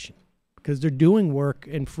participation because they're doing work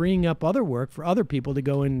and freeing up other work for other people to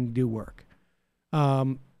go in and do work.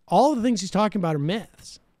 All of the things he's talking about are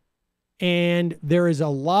myths. And there is a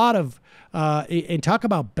lot of, and talk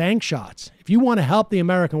about bank shots. If you want to help the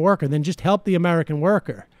American worker, then just help the American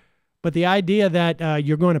worker. But the idea that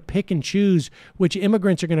you're going to pick and choose which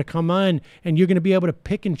immigrants are going to come in, and you're going to be able to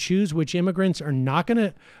pick and choose which immigrants are not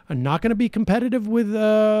going to be competitive with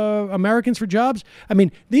Americans for jobs. I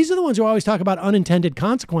mean, these are the ones who always talk about unintended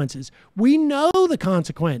consequences. We know the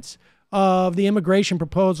consequence of the immigration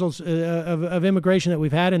proposals of immigration that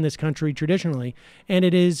we've had in this country traditionally, and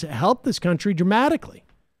it has helped this country dramatically.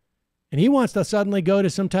 And he wants to suddenly go to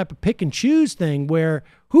some type of pick and choose thing where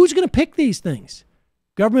who's going to pick these things?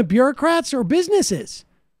 Government bureaucrats or businesses,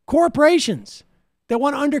 corporations that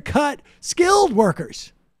want to undercut skilled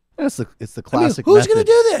workers? It's the classic. Who's going to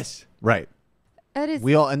do this? Right. That is.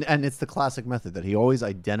 We all and it's the classic method that he always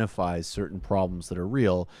identifies certain problems that are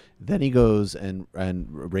real. Then he goes and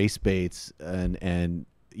race baits and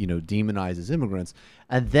demonizes immigrants.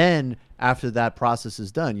 And then after that process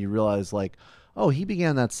is done, you realize like, oh, he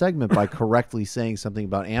began that segment by correctly saying something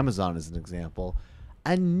about Amazon as an example.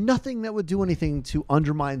 And nothing that would do anything to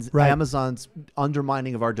undermine Amazon's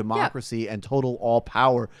undermining of our democracy and total all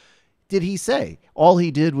power did he say. All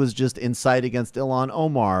he did was just incite against Ilhan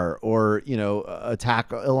Omar or, attack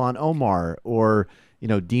Ilhan Omar or,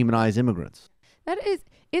 demonize immigrants.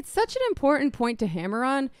 It's such an important point to hammer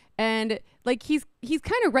on. And like, he's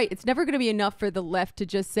kind of right. It's never going to be enough for the left to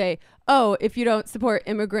just say, oh, if you don't support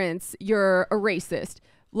immigrants, you're a racist.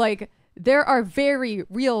 Like, there are very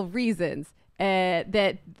real reasons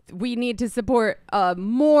that we need to support a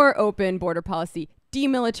more open border policy,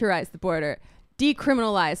 demilitarize the border,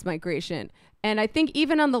 decriminalize migration. And I think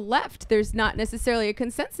even on the left, there's not necessarily a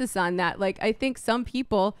consensus on that. Like, I think some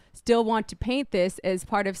people still want to paint this as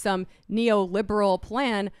part of some neoliberal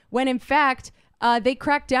plan, when in fact, they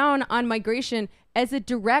cracked down on migration as a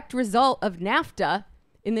direct result of NAFTA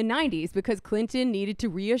in the 90s, because Clinton needed to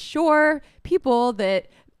reassure people that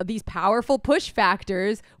these powerful push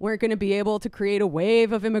factors weren't going to be able to create a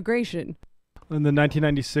wave of immigration. And the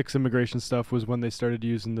 1996 immigration stuff was when they started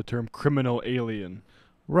using the term criminal alien.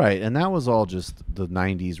 Right, and that was all just the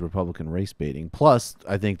 90s Republican race baiting. Plus,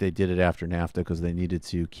 I think they did it after NAFTA because they needed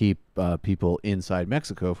to keep people inside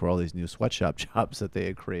Mexico for all these new sweatshop jobs that they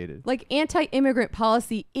had created. Like, anti-immigrant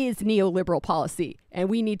policy is neoliberal policy, and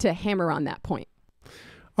we need to hammer on that point.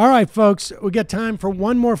 All right, folks, we got time for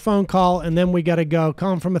one more phone call, and then we got to go.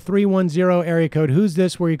 Calling from a 310 area code. Who's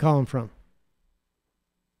this? Where are you calling from?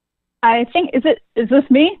 I think, is this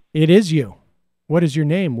me? It is you. What is your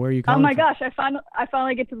name? Where are you calling Oh my from? gosh, I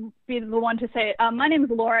finally get to be the one to say it. My name is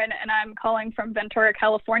Lauren, and I'm calling from Ventura,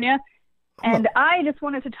 California. And I just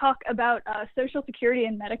wanted to talk about Social Security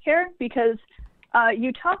and Medicare, because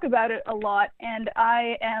you talk about it a lot, and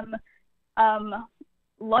I am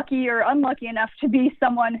lucky or unlucky enough to be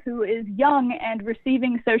someone who is young and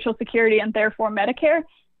receiving Social Security and therefore Medicare.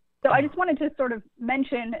 So I just wanted to sort of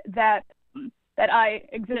mention that I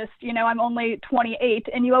exist. I'm only 28,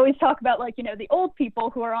 and you always talk about the old people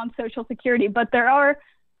who are on Social Security, but there are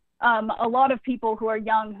a lot of people who are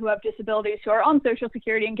young who have disabilities who are on Social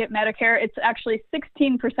Security and get Medicare. It's actually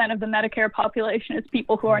 16% of the Medicare population is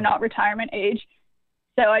people who are not retirement age.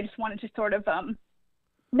 So I just wanted to sort of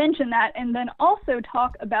mention that, and then also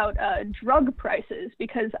talk about drug prices,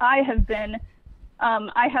 because I have a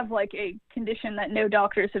condition that no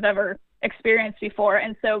doctors have ever experienced before,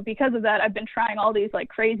 and so because of that, I've been trying all these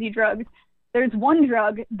crazy drugs. There's one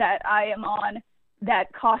drug that I am on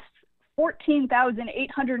that costs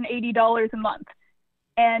 $14,880 a month,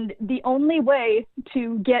 and the only way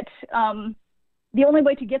to get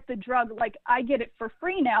the drug, I get it for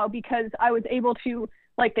free now because I was able to,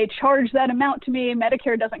 they charge that amount to me.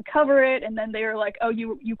 Medicare doesn't cover it, and then they're like, oh,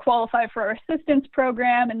 you qualify for our assistance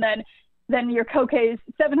program, and then your copay is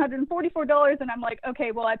 $744, and I'm like,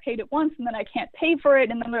 okay, well, I paid it once, and then I can't pay for it,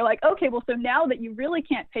 and then they're like, okay, well, so now that you really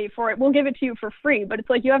can't pay for it, we'll give it to you for free. But it's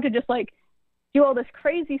like you have to just do all this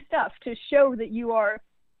crazy stuff to show that you are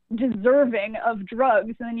deserving of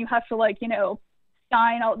drugs, and then you have to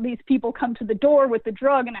sign all these people come to the door with the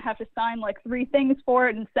drug, and I have to sign 3 things for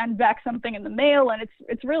it and send back something in the mail, and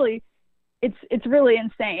it's really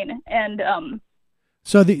insane. And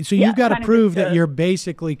So you've got to prove that you're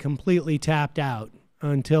basically completely tapped out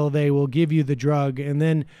until they will give you the drug. And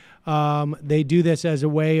then they do this as a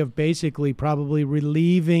way of basically probably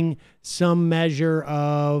relieving some measure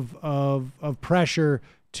of pressure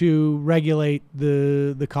to regulate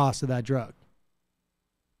the cost of that drug.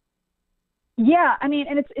 Yeah, I mean,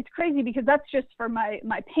 and it's crazy because that's just for my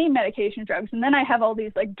pain medication drugs. And then I have all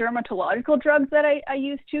these dermatological drugs that I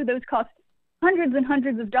use too. Those cost hundreds and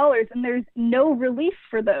hundreds of dollars, and there's no relief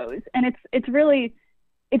for those. And it's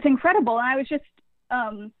incredible. And I was just,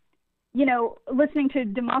 listening to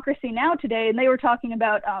Democracy Now! Today, and they were talking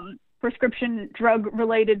about prescription drug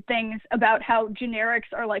related things, about how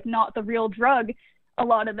generics are not the real drug a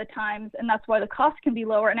lot of the times, and that's why the cost can be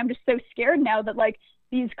lower. And I'm just so scared now that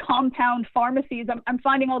these compound pharmacies, I'm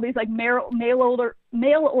finding all these mail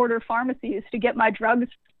order pharmacies to get my drugs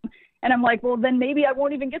from. And I'm like, well, then maybe I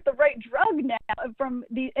won't even get the right drug now from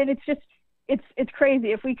the, and it's just, it's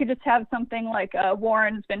crazy. If we could just have something like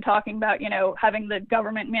Warren's been talking about, having the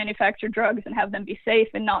government manufacture drugs and have them be safe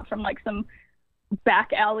and not from some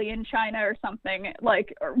back alley in China or something,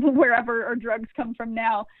 or wherever our drugs come from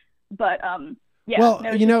now. But yeah, well,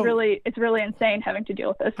 it's really insane having to deal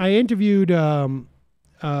with this. I've interviewed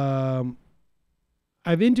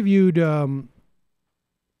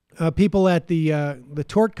people at the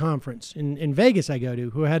Tort conference in Vegas I go to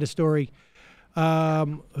who had a story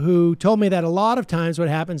who told me that a lot of times what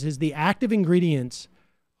happens is the active ingredients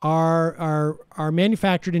are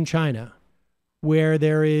manufactured in China, where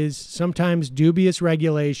there is sometimes dubious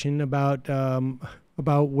regulation about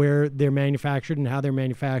where they're manufactured and how they're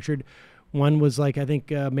manufactured. One was like, I think,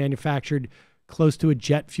 manufactured close to a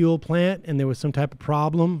jet fuel plant, and there was some type of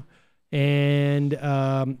problem, and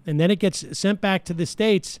then it gets sent back to the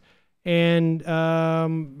States, and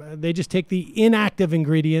they just take the inactive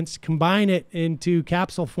ingredients, combine it into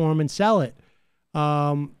capsule form, and sell it.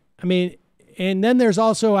 I mean, and then there's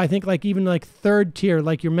also, I think, like even like third tier,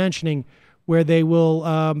 like you're mentioning, where they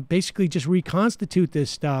will basically just reconstitute this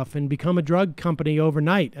stuff and become a drug company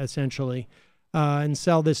overnight, essentially, and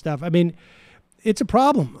sell this stuff. I mean, it's a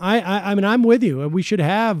problem. I mean, I'm with you. We should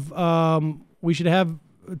have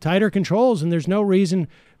tighter controls, and there's no reason.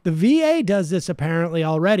 The VA does this apparently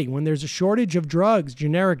already. When there's a shortage of drugs,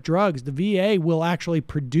 generic drugs, the VA will actually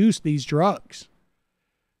produce these drugs.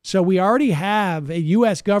 So we already have a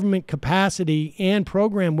U.S. government capacity and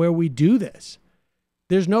program where we do this.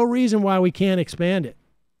 There's no reason why we can't expand it.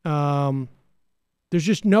 There's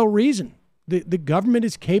just no reason. The government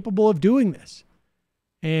is capable of doing this.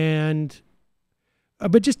 And,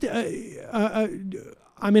 but just, I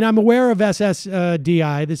mean, I'm aware of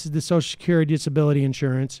SSDI. This is the Social Security Disability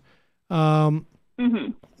Insurance.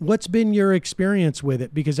 What's been your experience with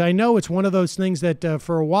it? Because I know it's one of those things that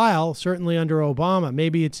for a while, certainly under Obama,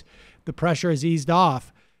 maybe it's the pressure has eased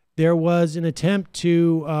off. There was an attempt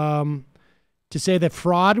to say that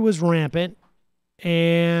fraud was rampant,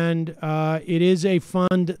 and it is a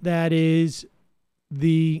fund that is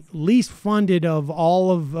the least funded of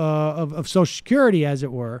all of Social Security, as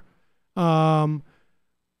it were.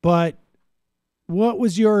 But what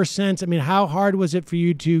was your sense? I mean, how hard was it for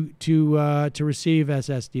you to receive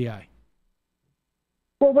SSDI?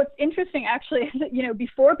 Well, what's interesting actually is that, you know,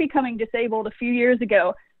 before becoming disabled a few years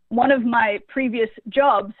ago, one of my previous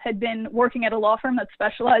jobs had been working at a law firm that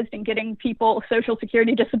specialized in getting people Social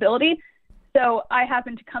Security disability. So I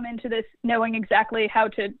happened to come into this knowing exactly how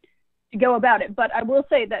to go about it. But I will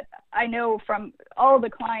say that I know from all the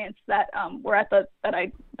clients that were at that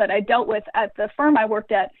I dealt with at the firm I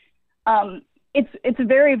worked at, it's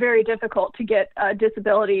very, very difficult to get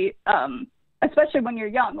disability, especially when you're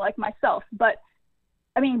young, like myself. But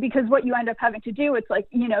I mean, because what you end up having to do, it's like,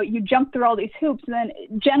 you know, you jump through all these hoops, and then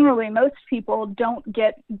generally most people don't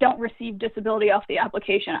receive disability off the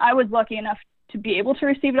application. I was lucky enough to be able to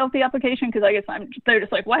receive it off the application because I guess they're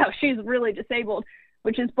just like, wow, she's really disabled,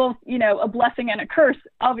 which is both, you know, a blessing and a curse,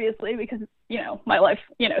 obviously, because, you know, my life,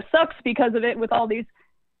 you know, sucks because of it with all these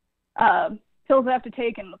pills I have to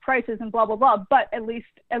take and the prices and blah, blah, blah. But at least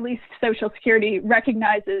Social Security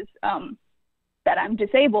recognizes that I'm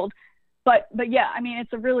disabled. But yeah, I mean,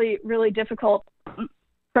 it's a really, really difficult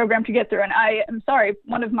program to get through. And I am sorry,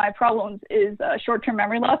 one of my problems is short-term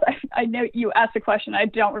memory loss. I know you asked a question. I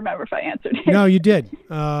don't remember if I answered it. No, you did.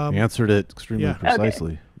 You answered it extremely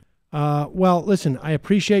precisely. Okay. Well, listen, I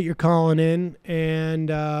appreciate your calling in, and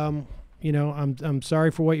you know, I'm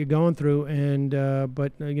sorry for what you're going through, and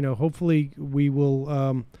but you know, hopefully we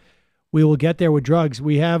will get there with drugs.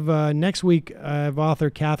 We have next week. I have author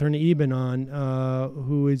Catherine Eben on,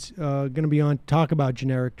 who is going to be on to talk about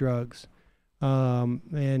generic drugs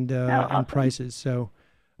and prices. So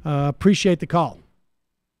appreciate the call.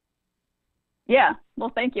 Yeah.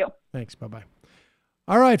 Well, thank you. Thanks. Bye-bye.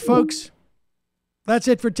 All right, folks. That's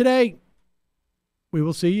it for today. We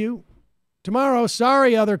will see you tomorrow.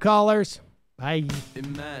 Sorry, other callers. Bye. It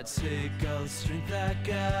might take all the strength I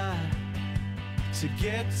got to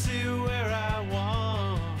get to where I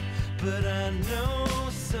want, but I know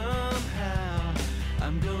somehow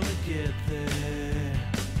I'm gonna get there.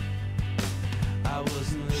 I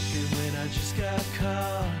wasn't looking when I just got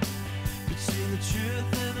caught between the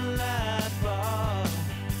truth and the light bar.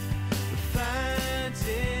 But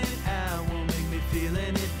finding out won't make me feel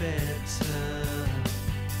any better.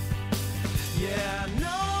 Yeah, I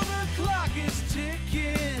know the clock is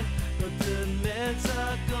ticking, but the meds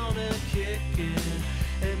are gonna kick in,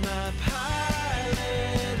 and my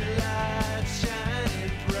pilot light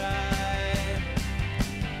shining bright.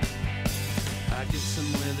 I get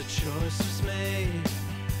somewhere the choice was made,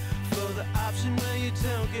 for the option where you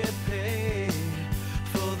don't get paid,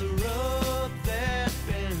 for the road that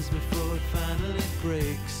bends before it finally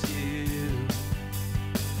breaks you.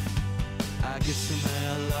 I guess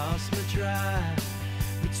somehow I lost my drive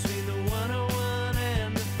between the 101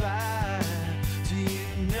 and the 5. Do you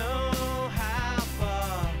know how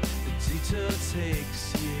far the detour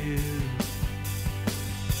takes you?